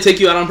 Oh, did they take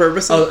you out on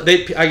purpose? I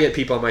get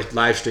people on my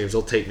live streams.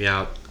 They'll take me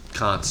out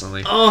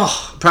constantly.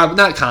 Oh, probably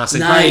not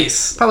constantly.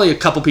 Nice. Probably a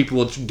couple people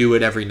will do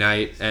it every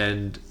night,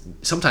 and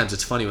sometimes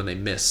it's funny when they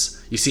miss.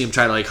 You see them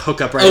try to like hook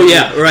up right. Oh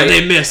yeah, right. And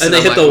they miss, and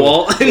they hit the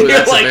wall, and you're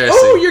like,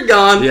 oh, you're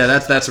gone. Yeah,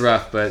 that's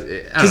rough. But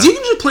because you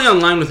can just play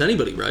online with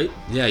anybody, right?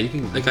 Yeah, you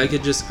can. Like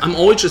I'm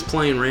always just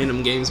playing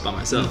random games by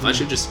myself. Mm-hmm. I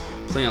should just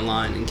play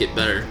online and get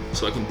better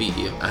so I can beat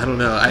you. I don't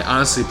know. I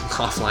honestly,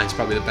 offline is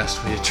probably the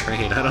best way to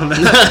train. I don't know.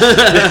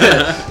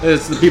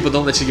 It's the people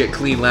don't let you get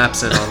clean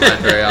laps in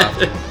online very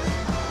often.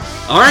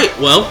 All right,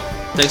 well,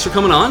 thanks for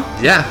coming on.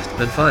 Yeah, it's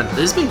been fun.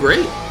 This has been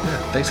great.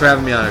 Yeah, thanks for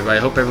having me on, everybody.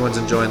 I hope everyone's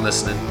enjoying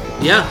listening.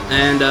 Yeah,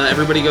 and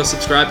everybody go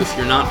subscribe if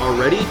you're not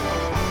already,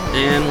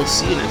 and we'll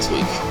see you next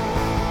week.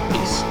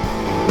 Peace.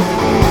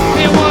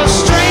 It was a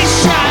straight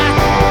shot.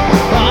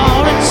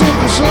 All it took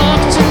was luck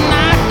to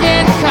not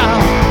get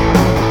caught.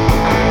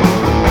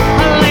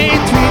 I laid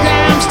 3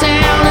 dimes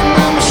down and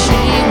the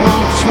machine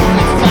won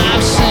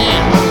 25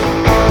 cents.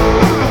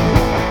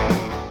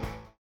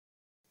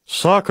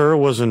 Soccer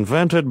was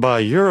invented by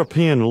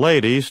European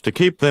ladies to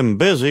keep them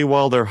busy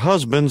while their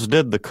husbands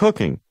did the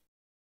cooking.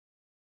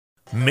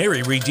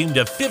 Mary redeemed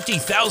a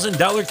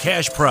 $50,000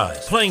 cash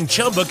prize playing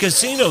Chumba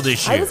Casino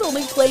this year. I was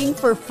only playing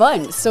for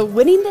fun, so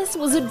winning this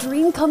was a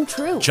dream come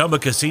true. Chumba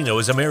Casino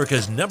is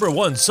America's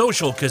 #1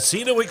 social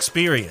casino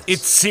experience.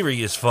 It's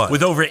serious fun.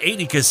 With over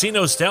 80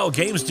 casino-style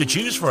games to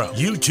choose from,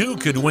 you too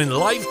could win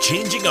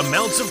life-changing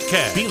amounts of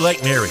cash. Be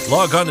like Mary.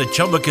 Log on to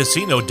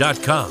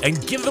ChumbaCasino.com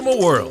and give them a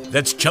whirl.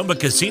 That's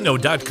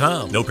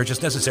ChumbaCasino.com. No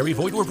purchase necessary.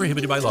 Void where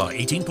prohibited by law.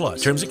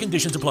 18+. Terms and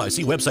conditions apply.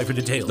 See website for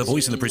details. The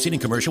voice in the preceding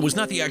commercial was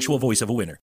not the actual voice of a winner.